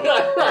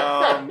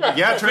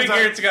 yeah, I figure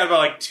it's got about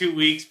like 2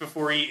 weeks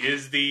before he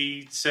is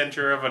the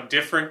center of a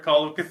different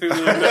Call of Cthulhu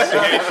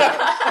investigation.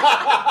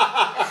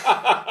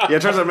 Yeah,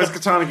 it turns out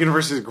Miskatonic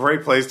University is a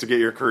great place to get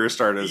your career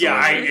started. Yeah,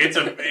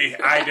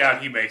 I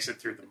doubt he makes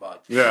it through the mud.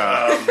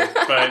 Yeah.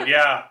 But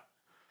yeah,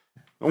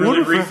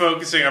 really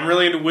refocusing. I'm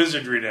really into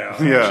wizardry now,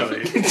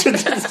 actually.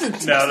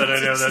 Now that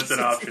I know that's an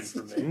option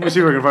for me. Let me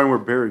see if I can find where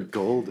buried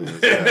gold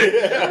is.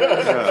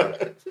 Yeah.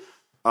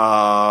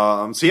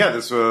 So yeah,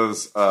 this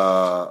was,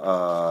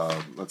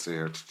 let's see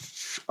here.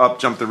 Up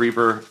Jumped the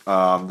Reaper.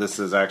 This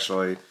is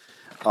actually...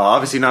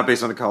 obviously not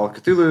based on the Call of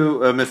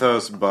Cthulhu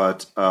mythos,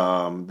 but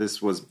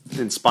this was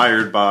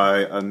inspired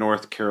by a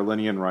North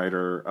Carolinian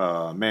writer,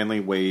 Manly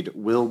Wade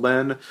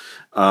Wilben.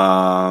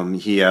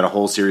 He had a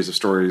whole series of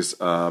stories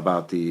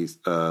about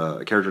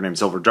a character named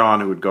Silver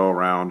John who would go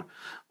around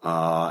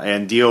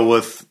and deal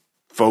with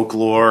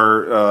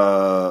folklore,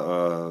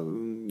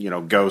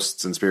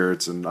 ghosts and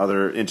spirits and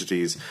other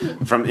entities in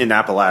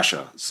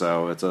Appalachia.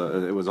 So it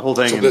was a whole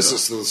thing. So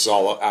this is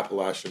all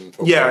Appalachian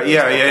folklore.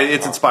 Yeah.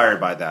 It's inspired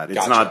by that. It's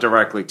Gotcha. not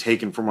directly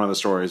taken from one of the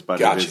stories, but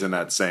Gotcha. it is in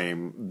that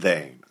same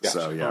vein. Gotcha.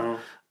 So yeah.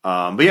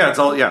 But yeah, it's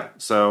all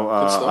So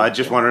I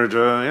just wanted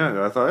to.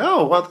 I thought,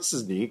 oh well, this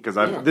is neat because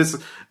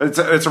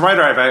it's a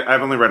writer.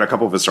 I've only read a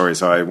couple of his stories,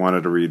 so I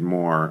wanted to read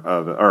more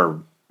of it,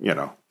 or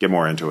get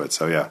more into it.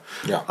 So yeah.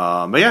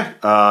 But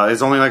yeah,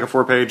 it's only like a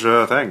 4-page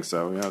thing.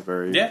 So yeah,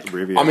 very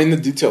abbreviated. I mean, the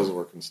details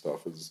work and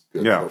stuff is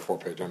good Yeah. for a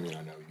 4-page. I mean,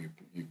 I know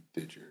you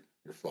did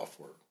your fluff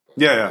work.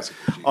 Yeah.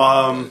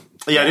 I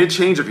did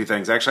change a few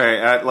things. Actually,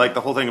 I like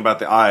the whole thing about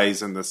the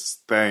eyes and this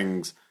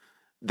things.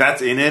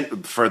 That's in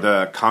it for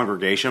the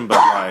congregation, but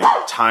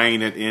like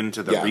tying it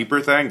into the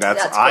Reaper thing,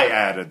 that's I cool.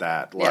 added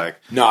that. Yeah. Like,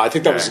 no, I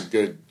think that was a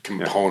good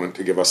component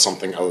to give us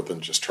something other than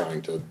just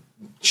trying to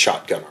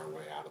shotgun our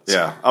way out of this.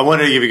 Yeah, I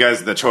wanted to give you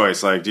guys the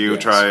choice. Like, do you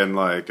try and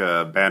like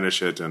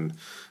banish it and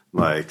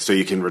like so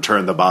you can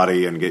return the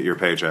body and get your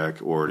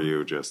paycheck, or do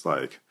you just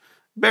like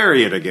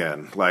bury it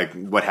again, like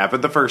what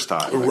happened the first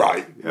time?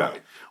 Right.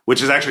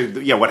 Which is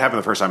actually what happened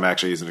the first time.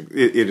 Actually,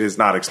 it is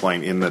not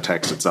explained in the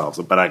text itself,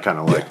 but I kind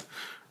of like.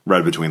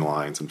 Read between the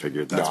lines and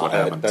figured that's what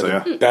happened.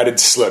 That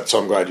had slipped, so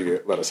I'm glad you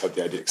let us have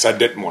the idea. Because I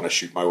didn't want to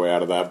shoot my way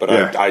out of that, but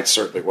I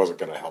certainly wasn't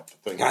going to help the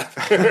thing either.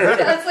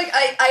 It's like,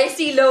 I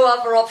see no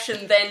other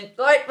option than,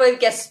 I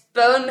guess,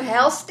 burn the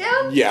house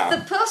down? Yeah.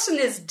 The person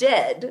is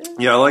dead.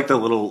 Yeah, I like the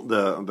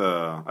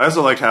I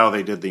also liked how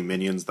they did the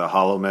minions, the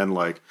Hollow Men,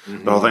 like,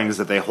 the whole thing is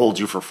that they hold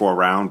you for 4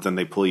 rounds, and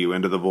they pull you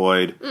into the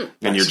void,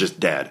 and you're just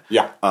dead.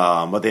 Yeah.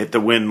 But they have to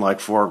win, like,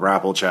 4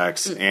 grapple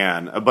checks,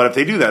 but if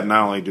they do that,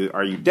 not only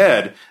are you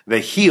dead, they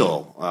heal.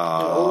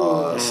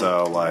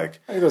 So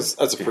like that's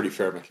a pretty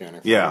fair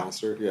mechanic for a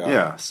monster.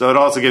 Yeah. So it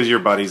also gives your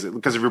buddies,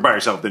 because if you're by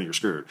yourself, then you're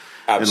screwed.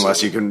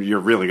 Absolutely. Unless you're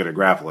really good at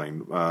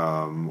grappling,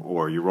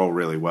 or you roll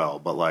really well.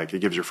 But like it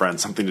gives your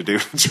friends something to do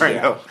to try and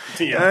help,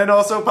 and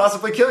also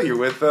possibly kill you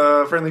with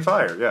friendly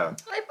fire. Yeah.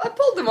 I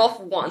pulled them off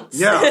once.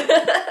 Yeah,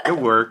 it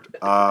worked.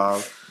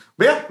 But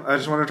yeah, I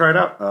just wanted to try it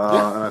out, and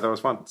I thought it was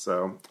fun.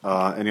 So,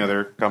 any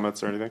other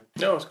comments or anything?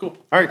 No, it's cool.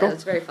 All right, cool. Yeah,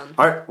 it's very fun.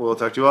 All right, we'll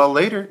talk to you all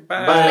later.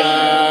 Bye.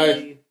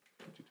 Bye.